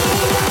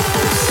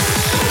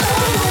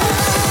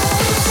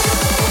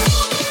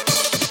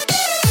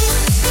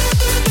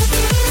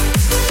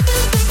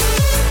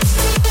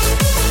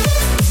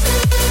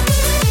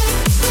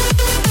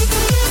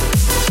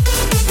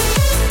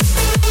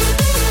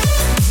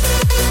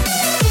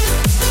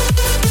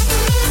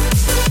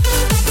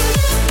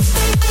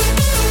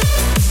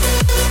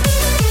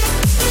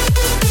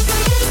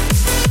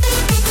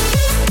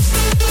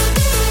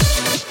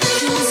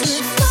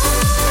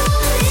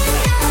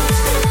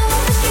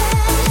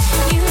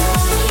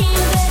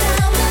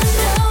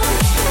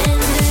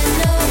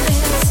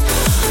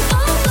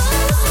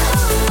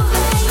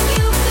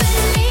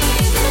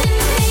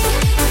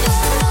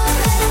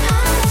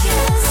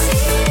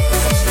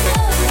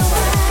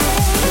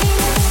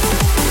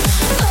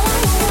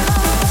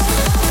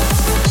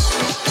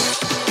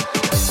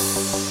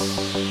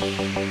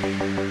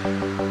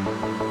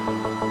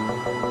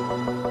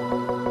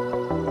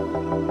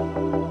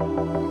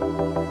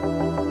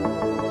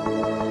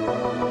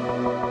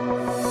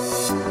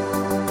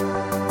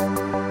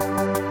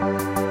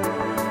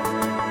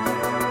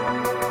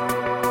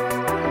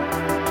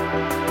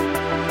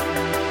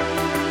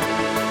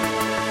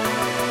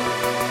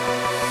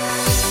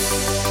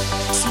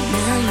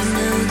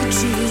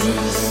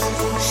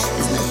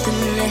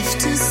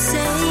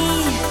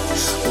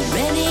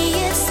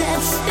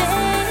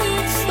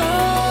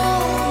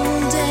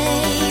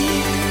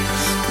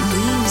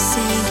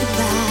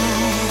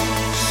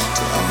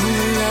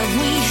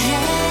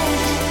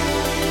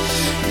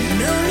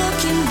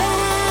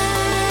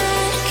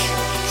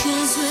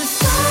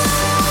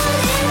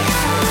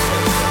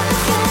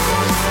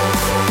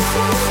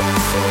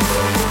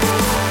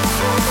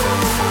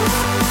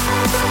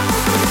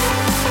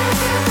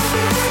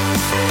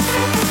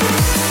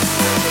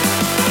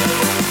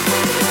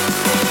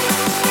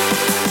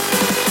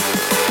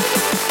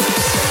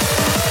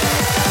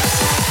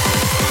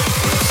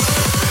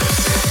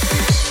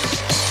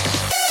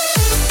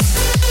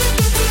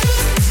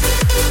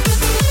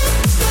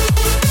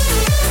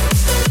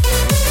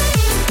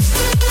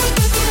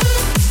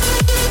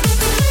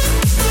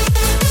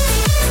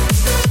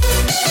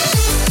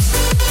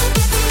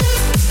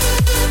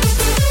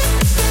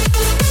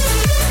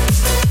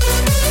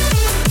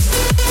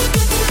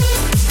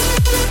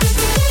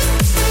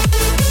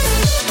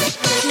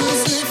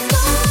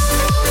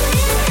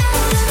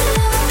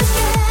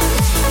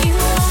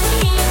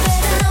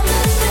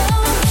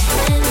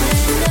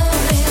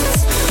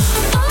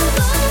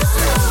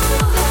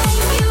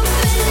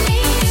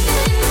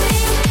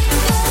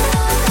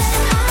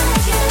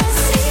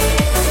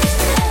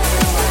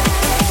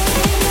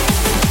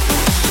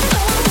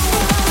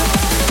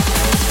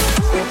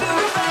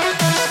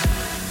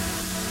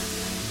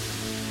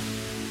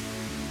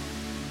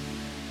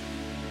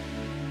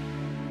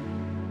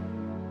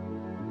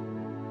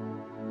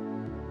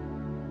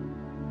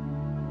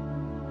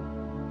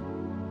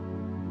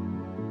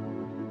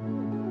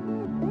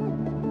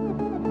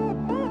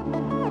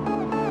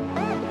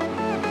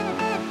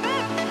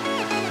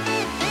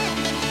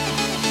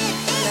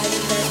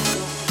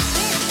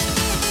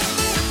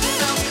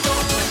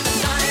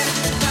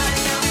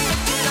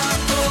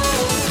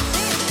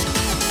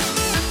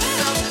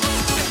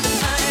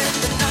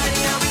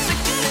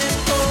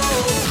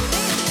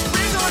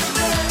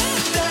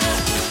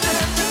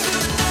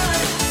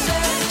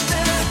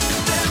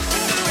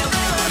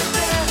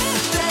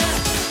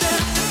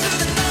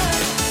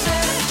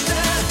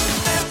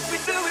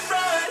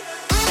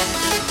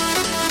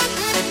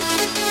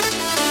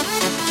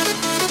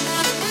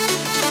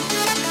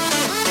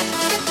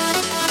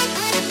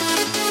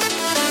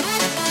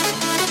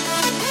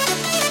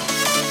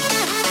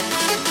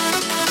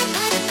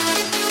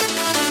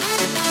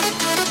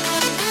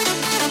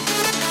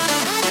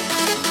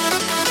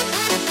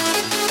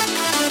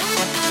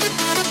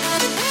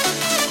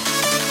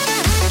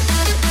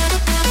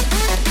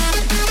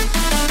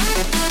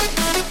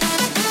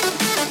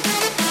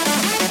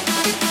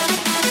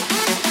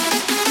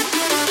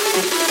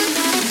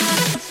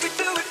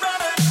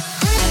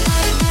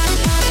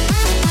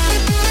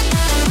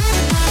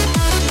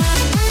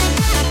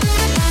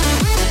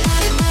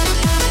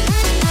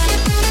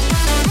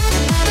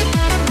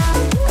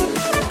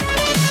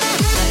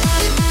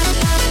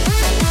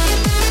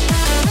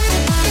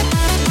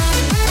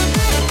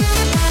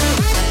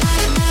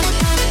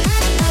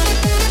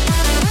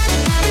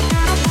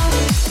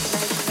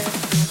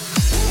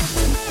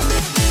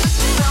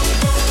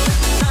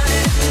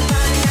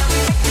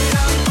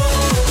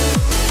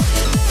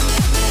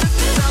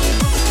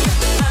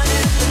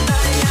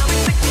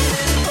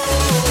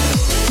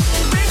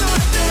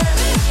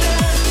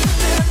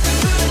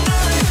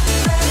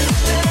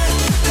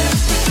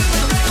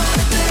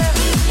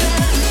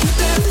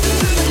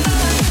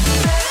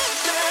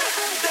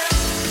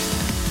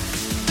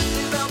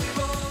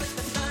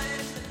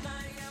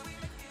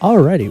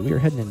Alrighty, we are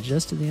heading in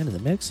just to the end of the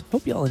mix.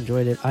 Hope you all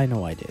enjoyed it. I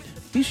know I did.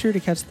 Be sure to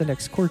catch the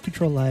next Core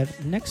Control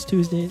Live next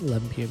Tuesday,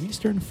 11 p.m.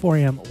 Eastern, 4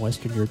 a.m.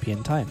 Western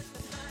European time.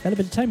 Got a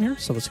bit of time here,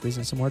 so let's squeeze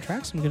in some more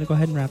tracks. I'm going to go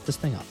ahead and wrap this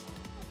thing up.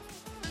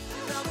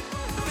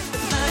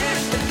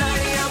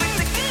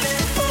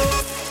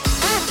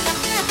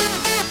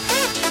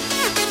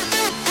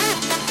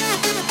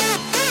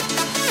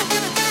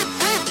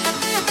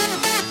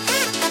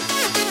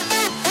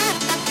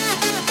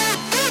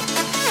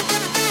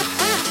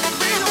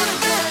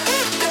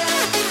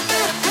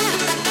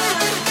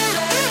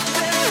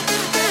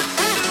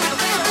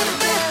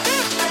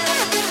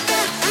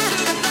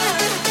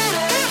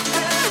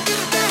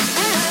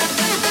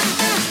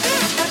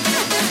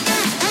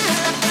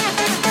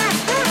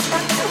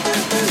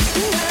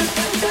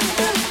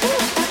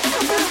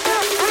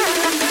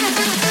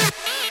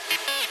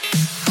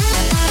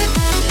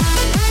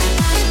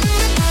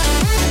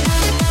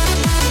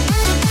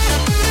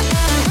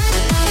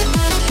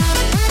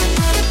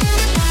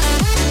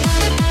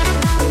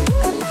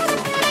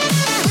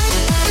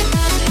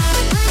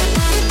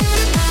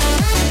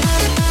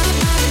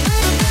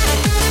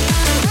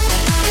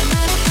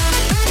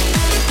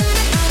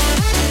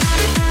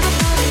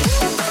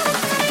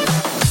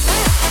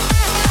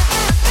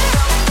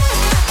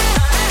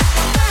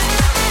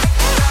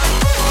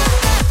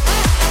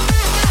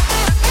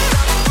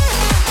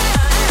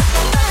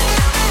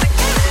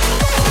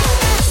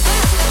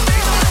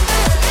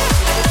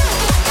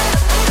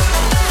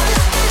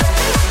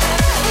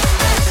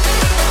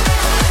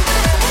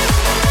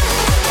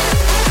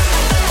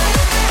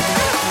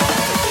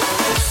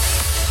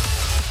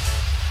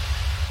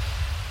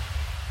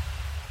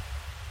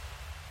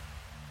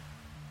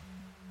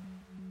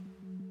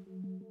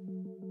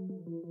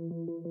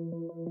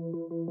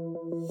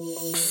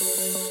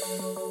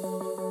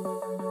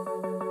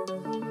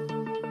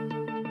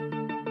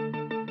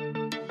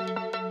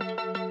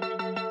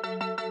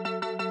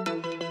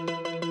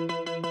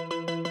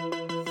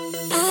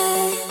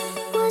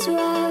 was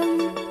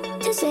wrong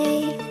to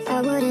say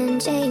I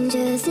wouldn't change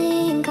a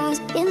thing, 'cause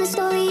in the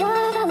story of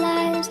our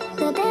lives,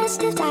 the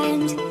best of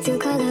times through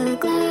color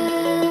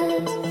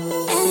glass.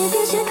 And if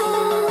you should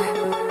call,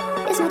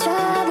 it's no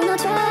trouble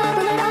at all.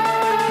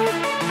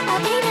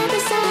 I'll paint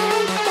every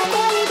sign that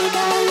where we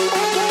begun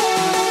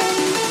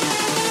again.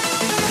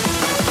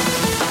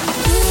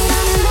 Do it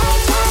on the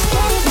right track,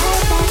 get it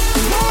right back.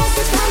 The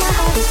message from my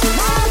heart is too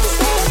loud to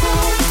stay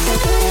apart. So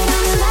put it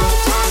on the right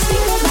track,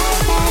 feel it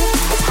right back.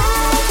 It's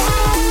high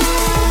time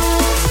now.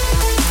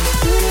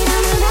 Put it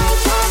on the right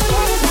track,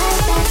 get it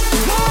right back. The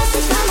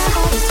message from my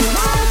heart is too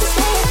loud to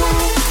stay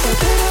apart. So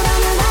put it on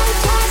the right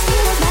track,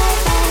 feel it right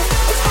back.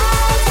 It's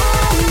high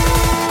time now.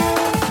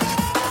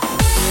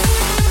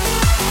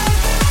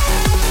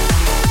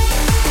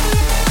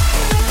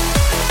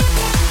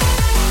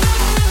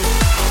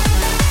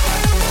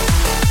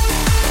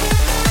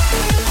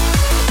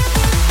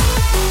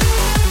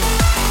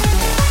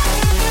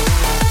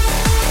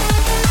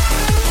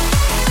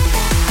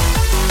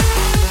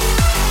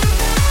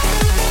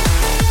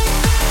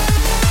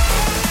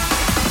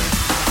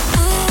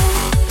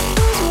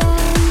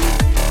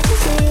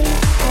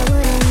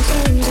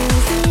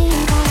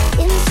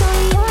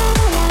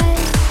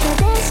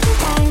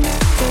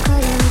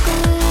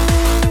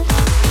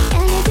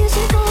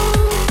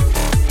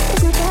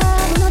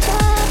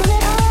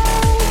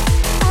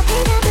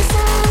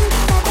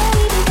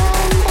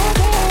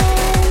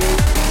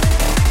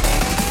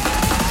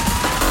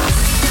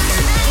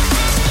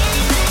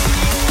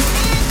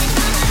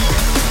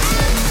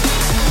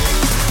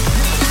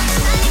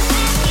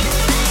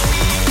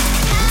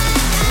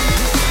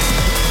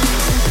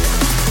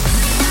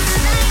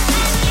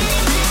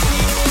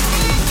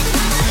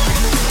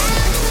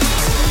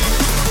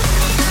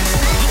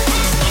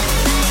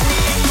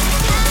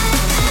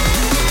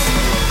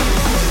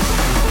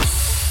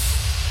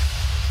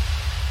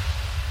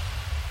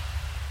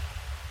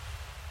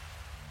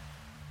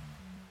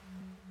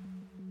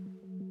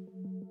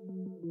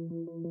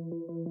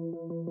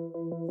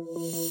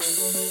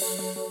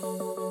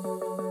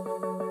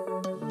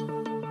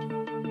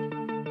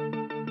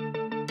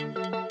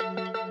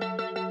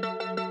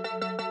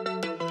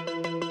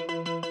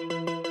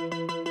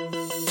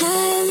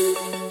 Time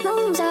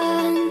rolls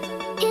on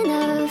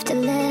enough to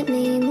let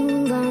me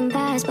move on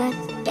past, but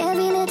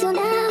every little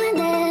now and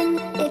then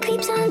it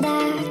creeps on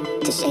back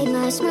to shade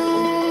my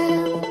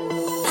smile.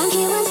 I'm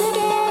here once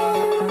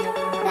again,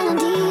 and I'm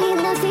dealing,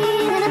 I'm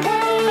feeling a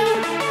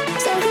pain.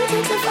 So who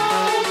takes the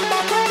fall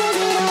that covers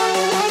it all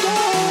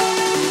again?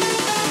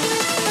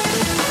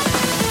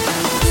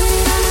 Put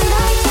it on the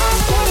right track,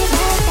 get it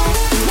right back.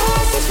 The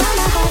message from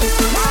my heart is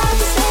too loud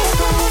to stay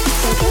apart.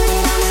 So put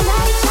it on the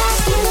right track,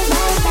 feel it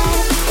right back.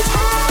 It's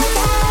high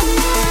time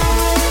now.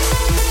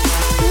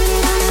 Put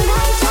it on the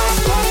right track,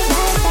 get it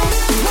right back.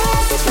 The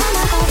message from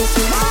my heart is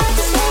too loud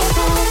to stay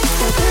apart.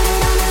 So put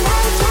it on the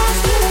right track.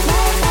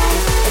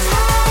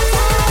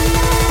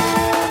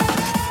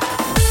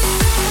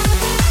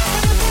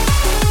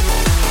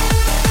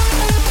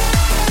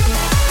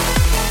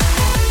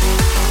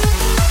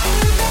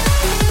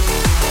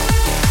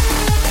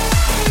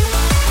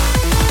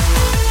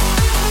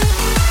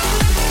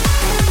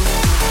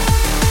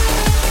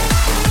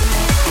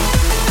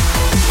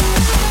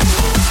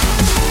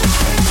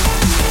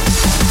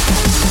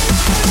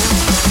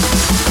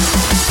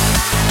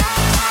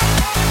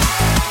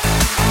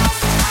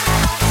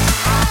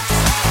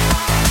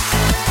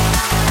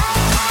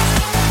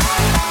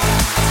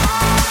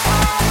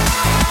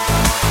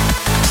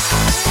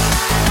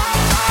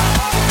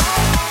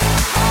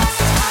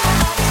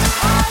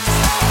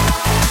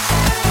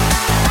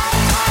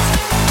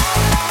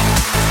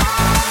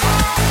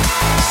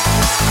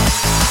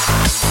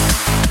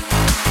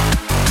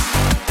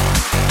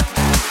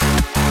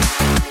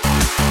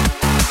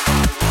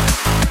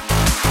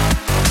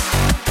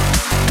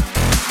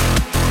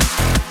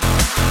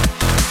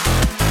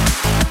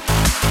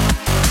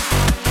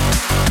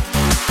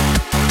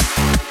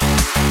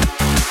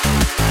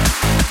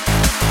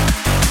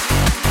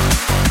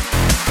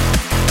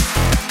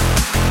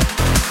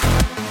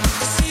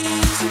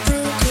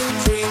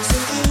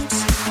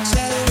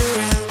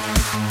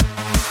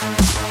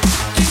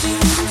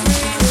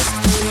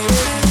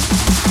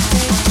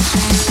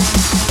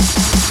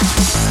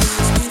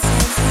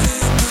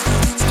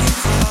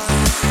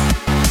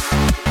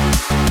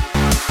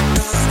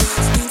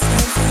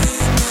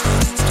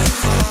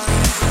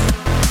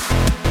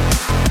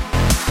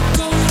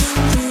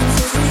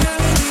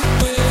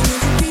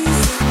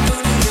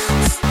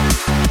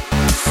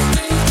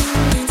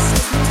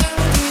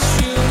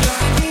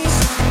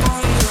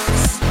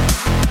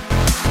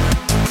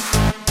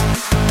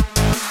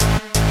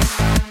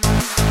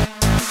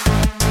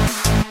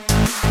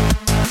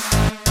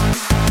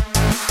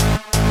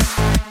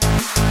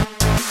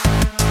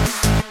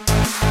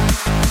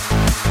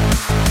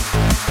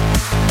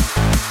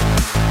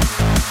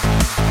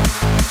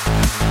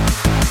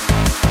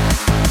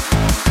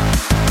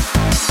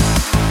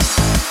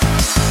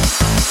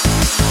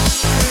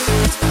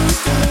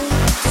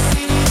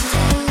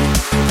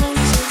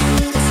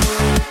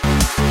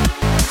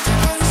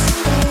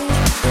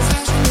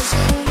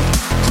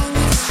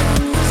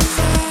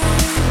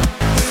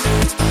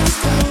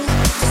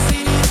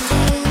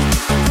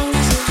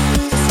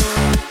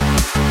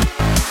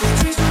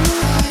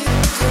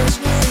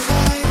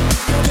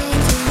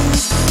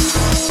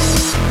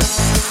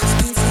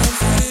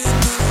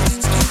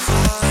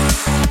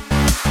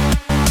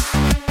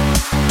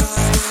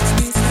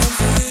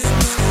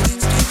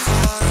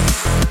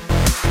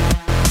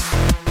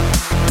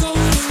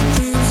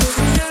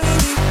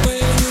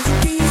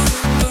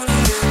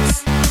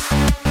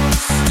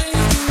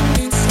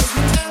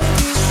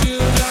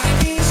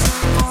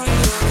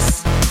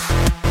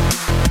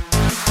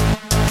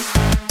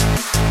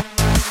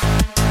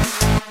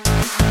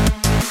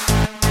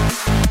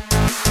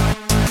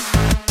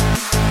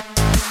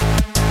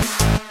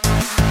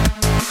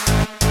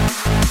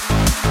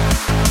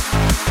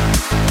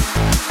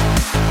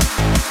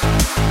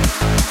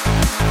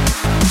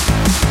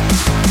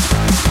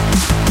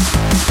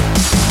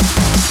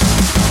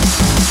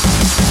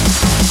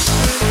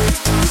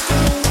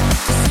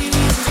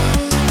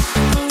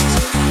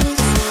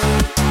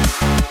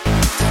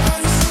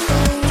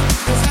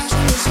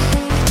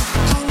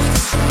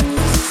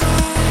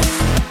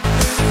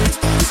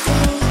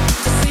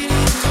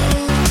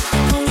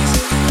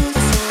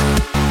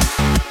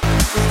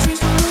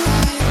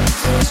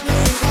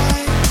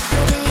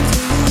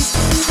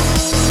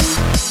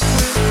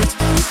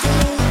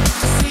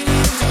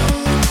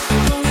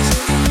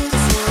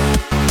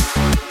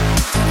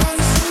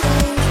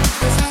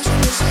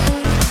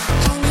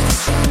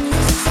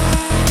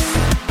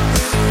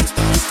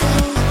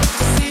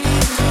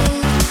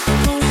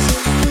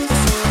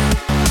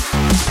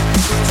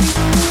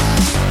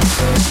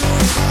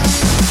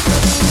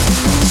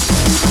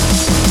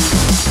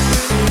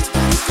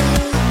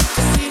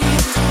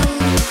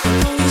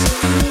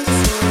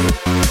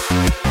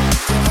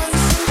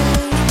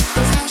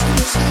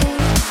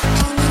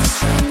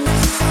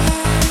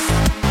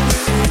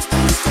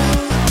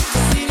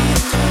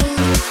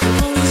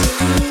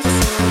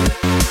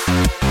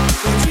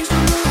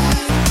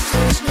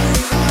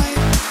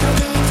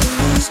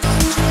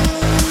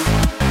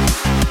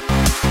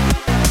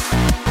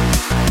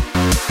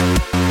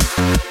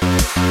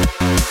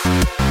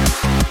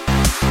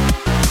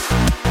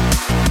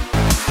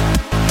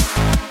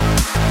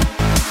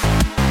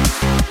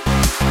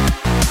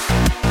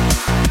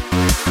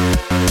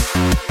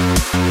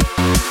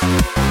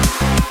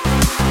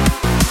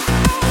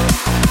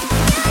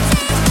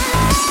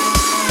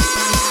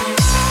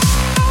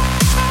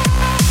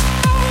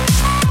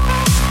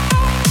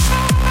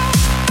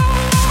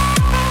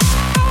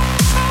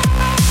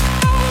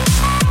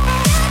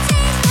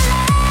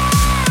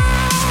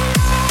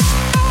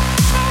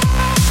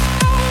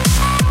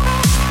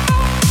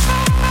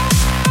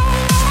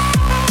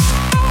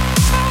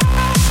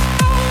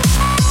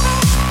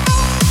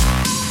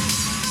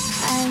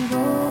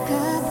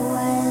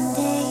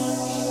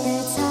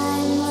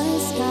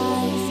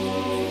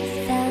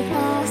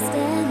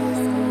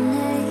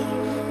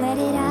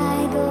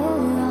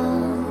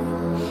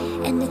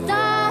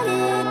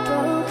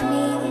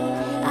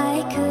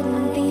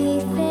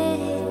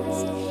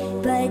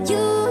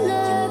 You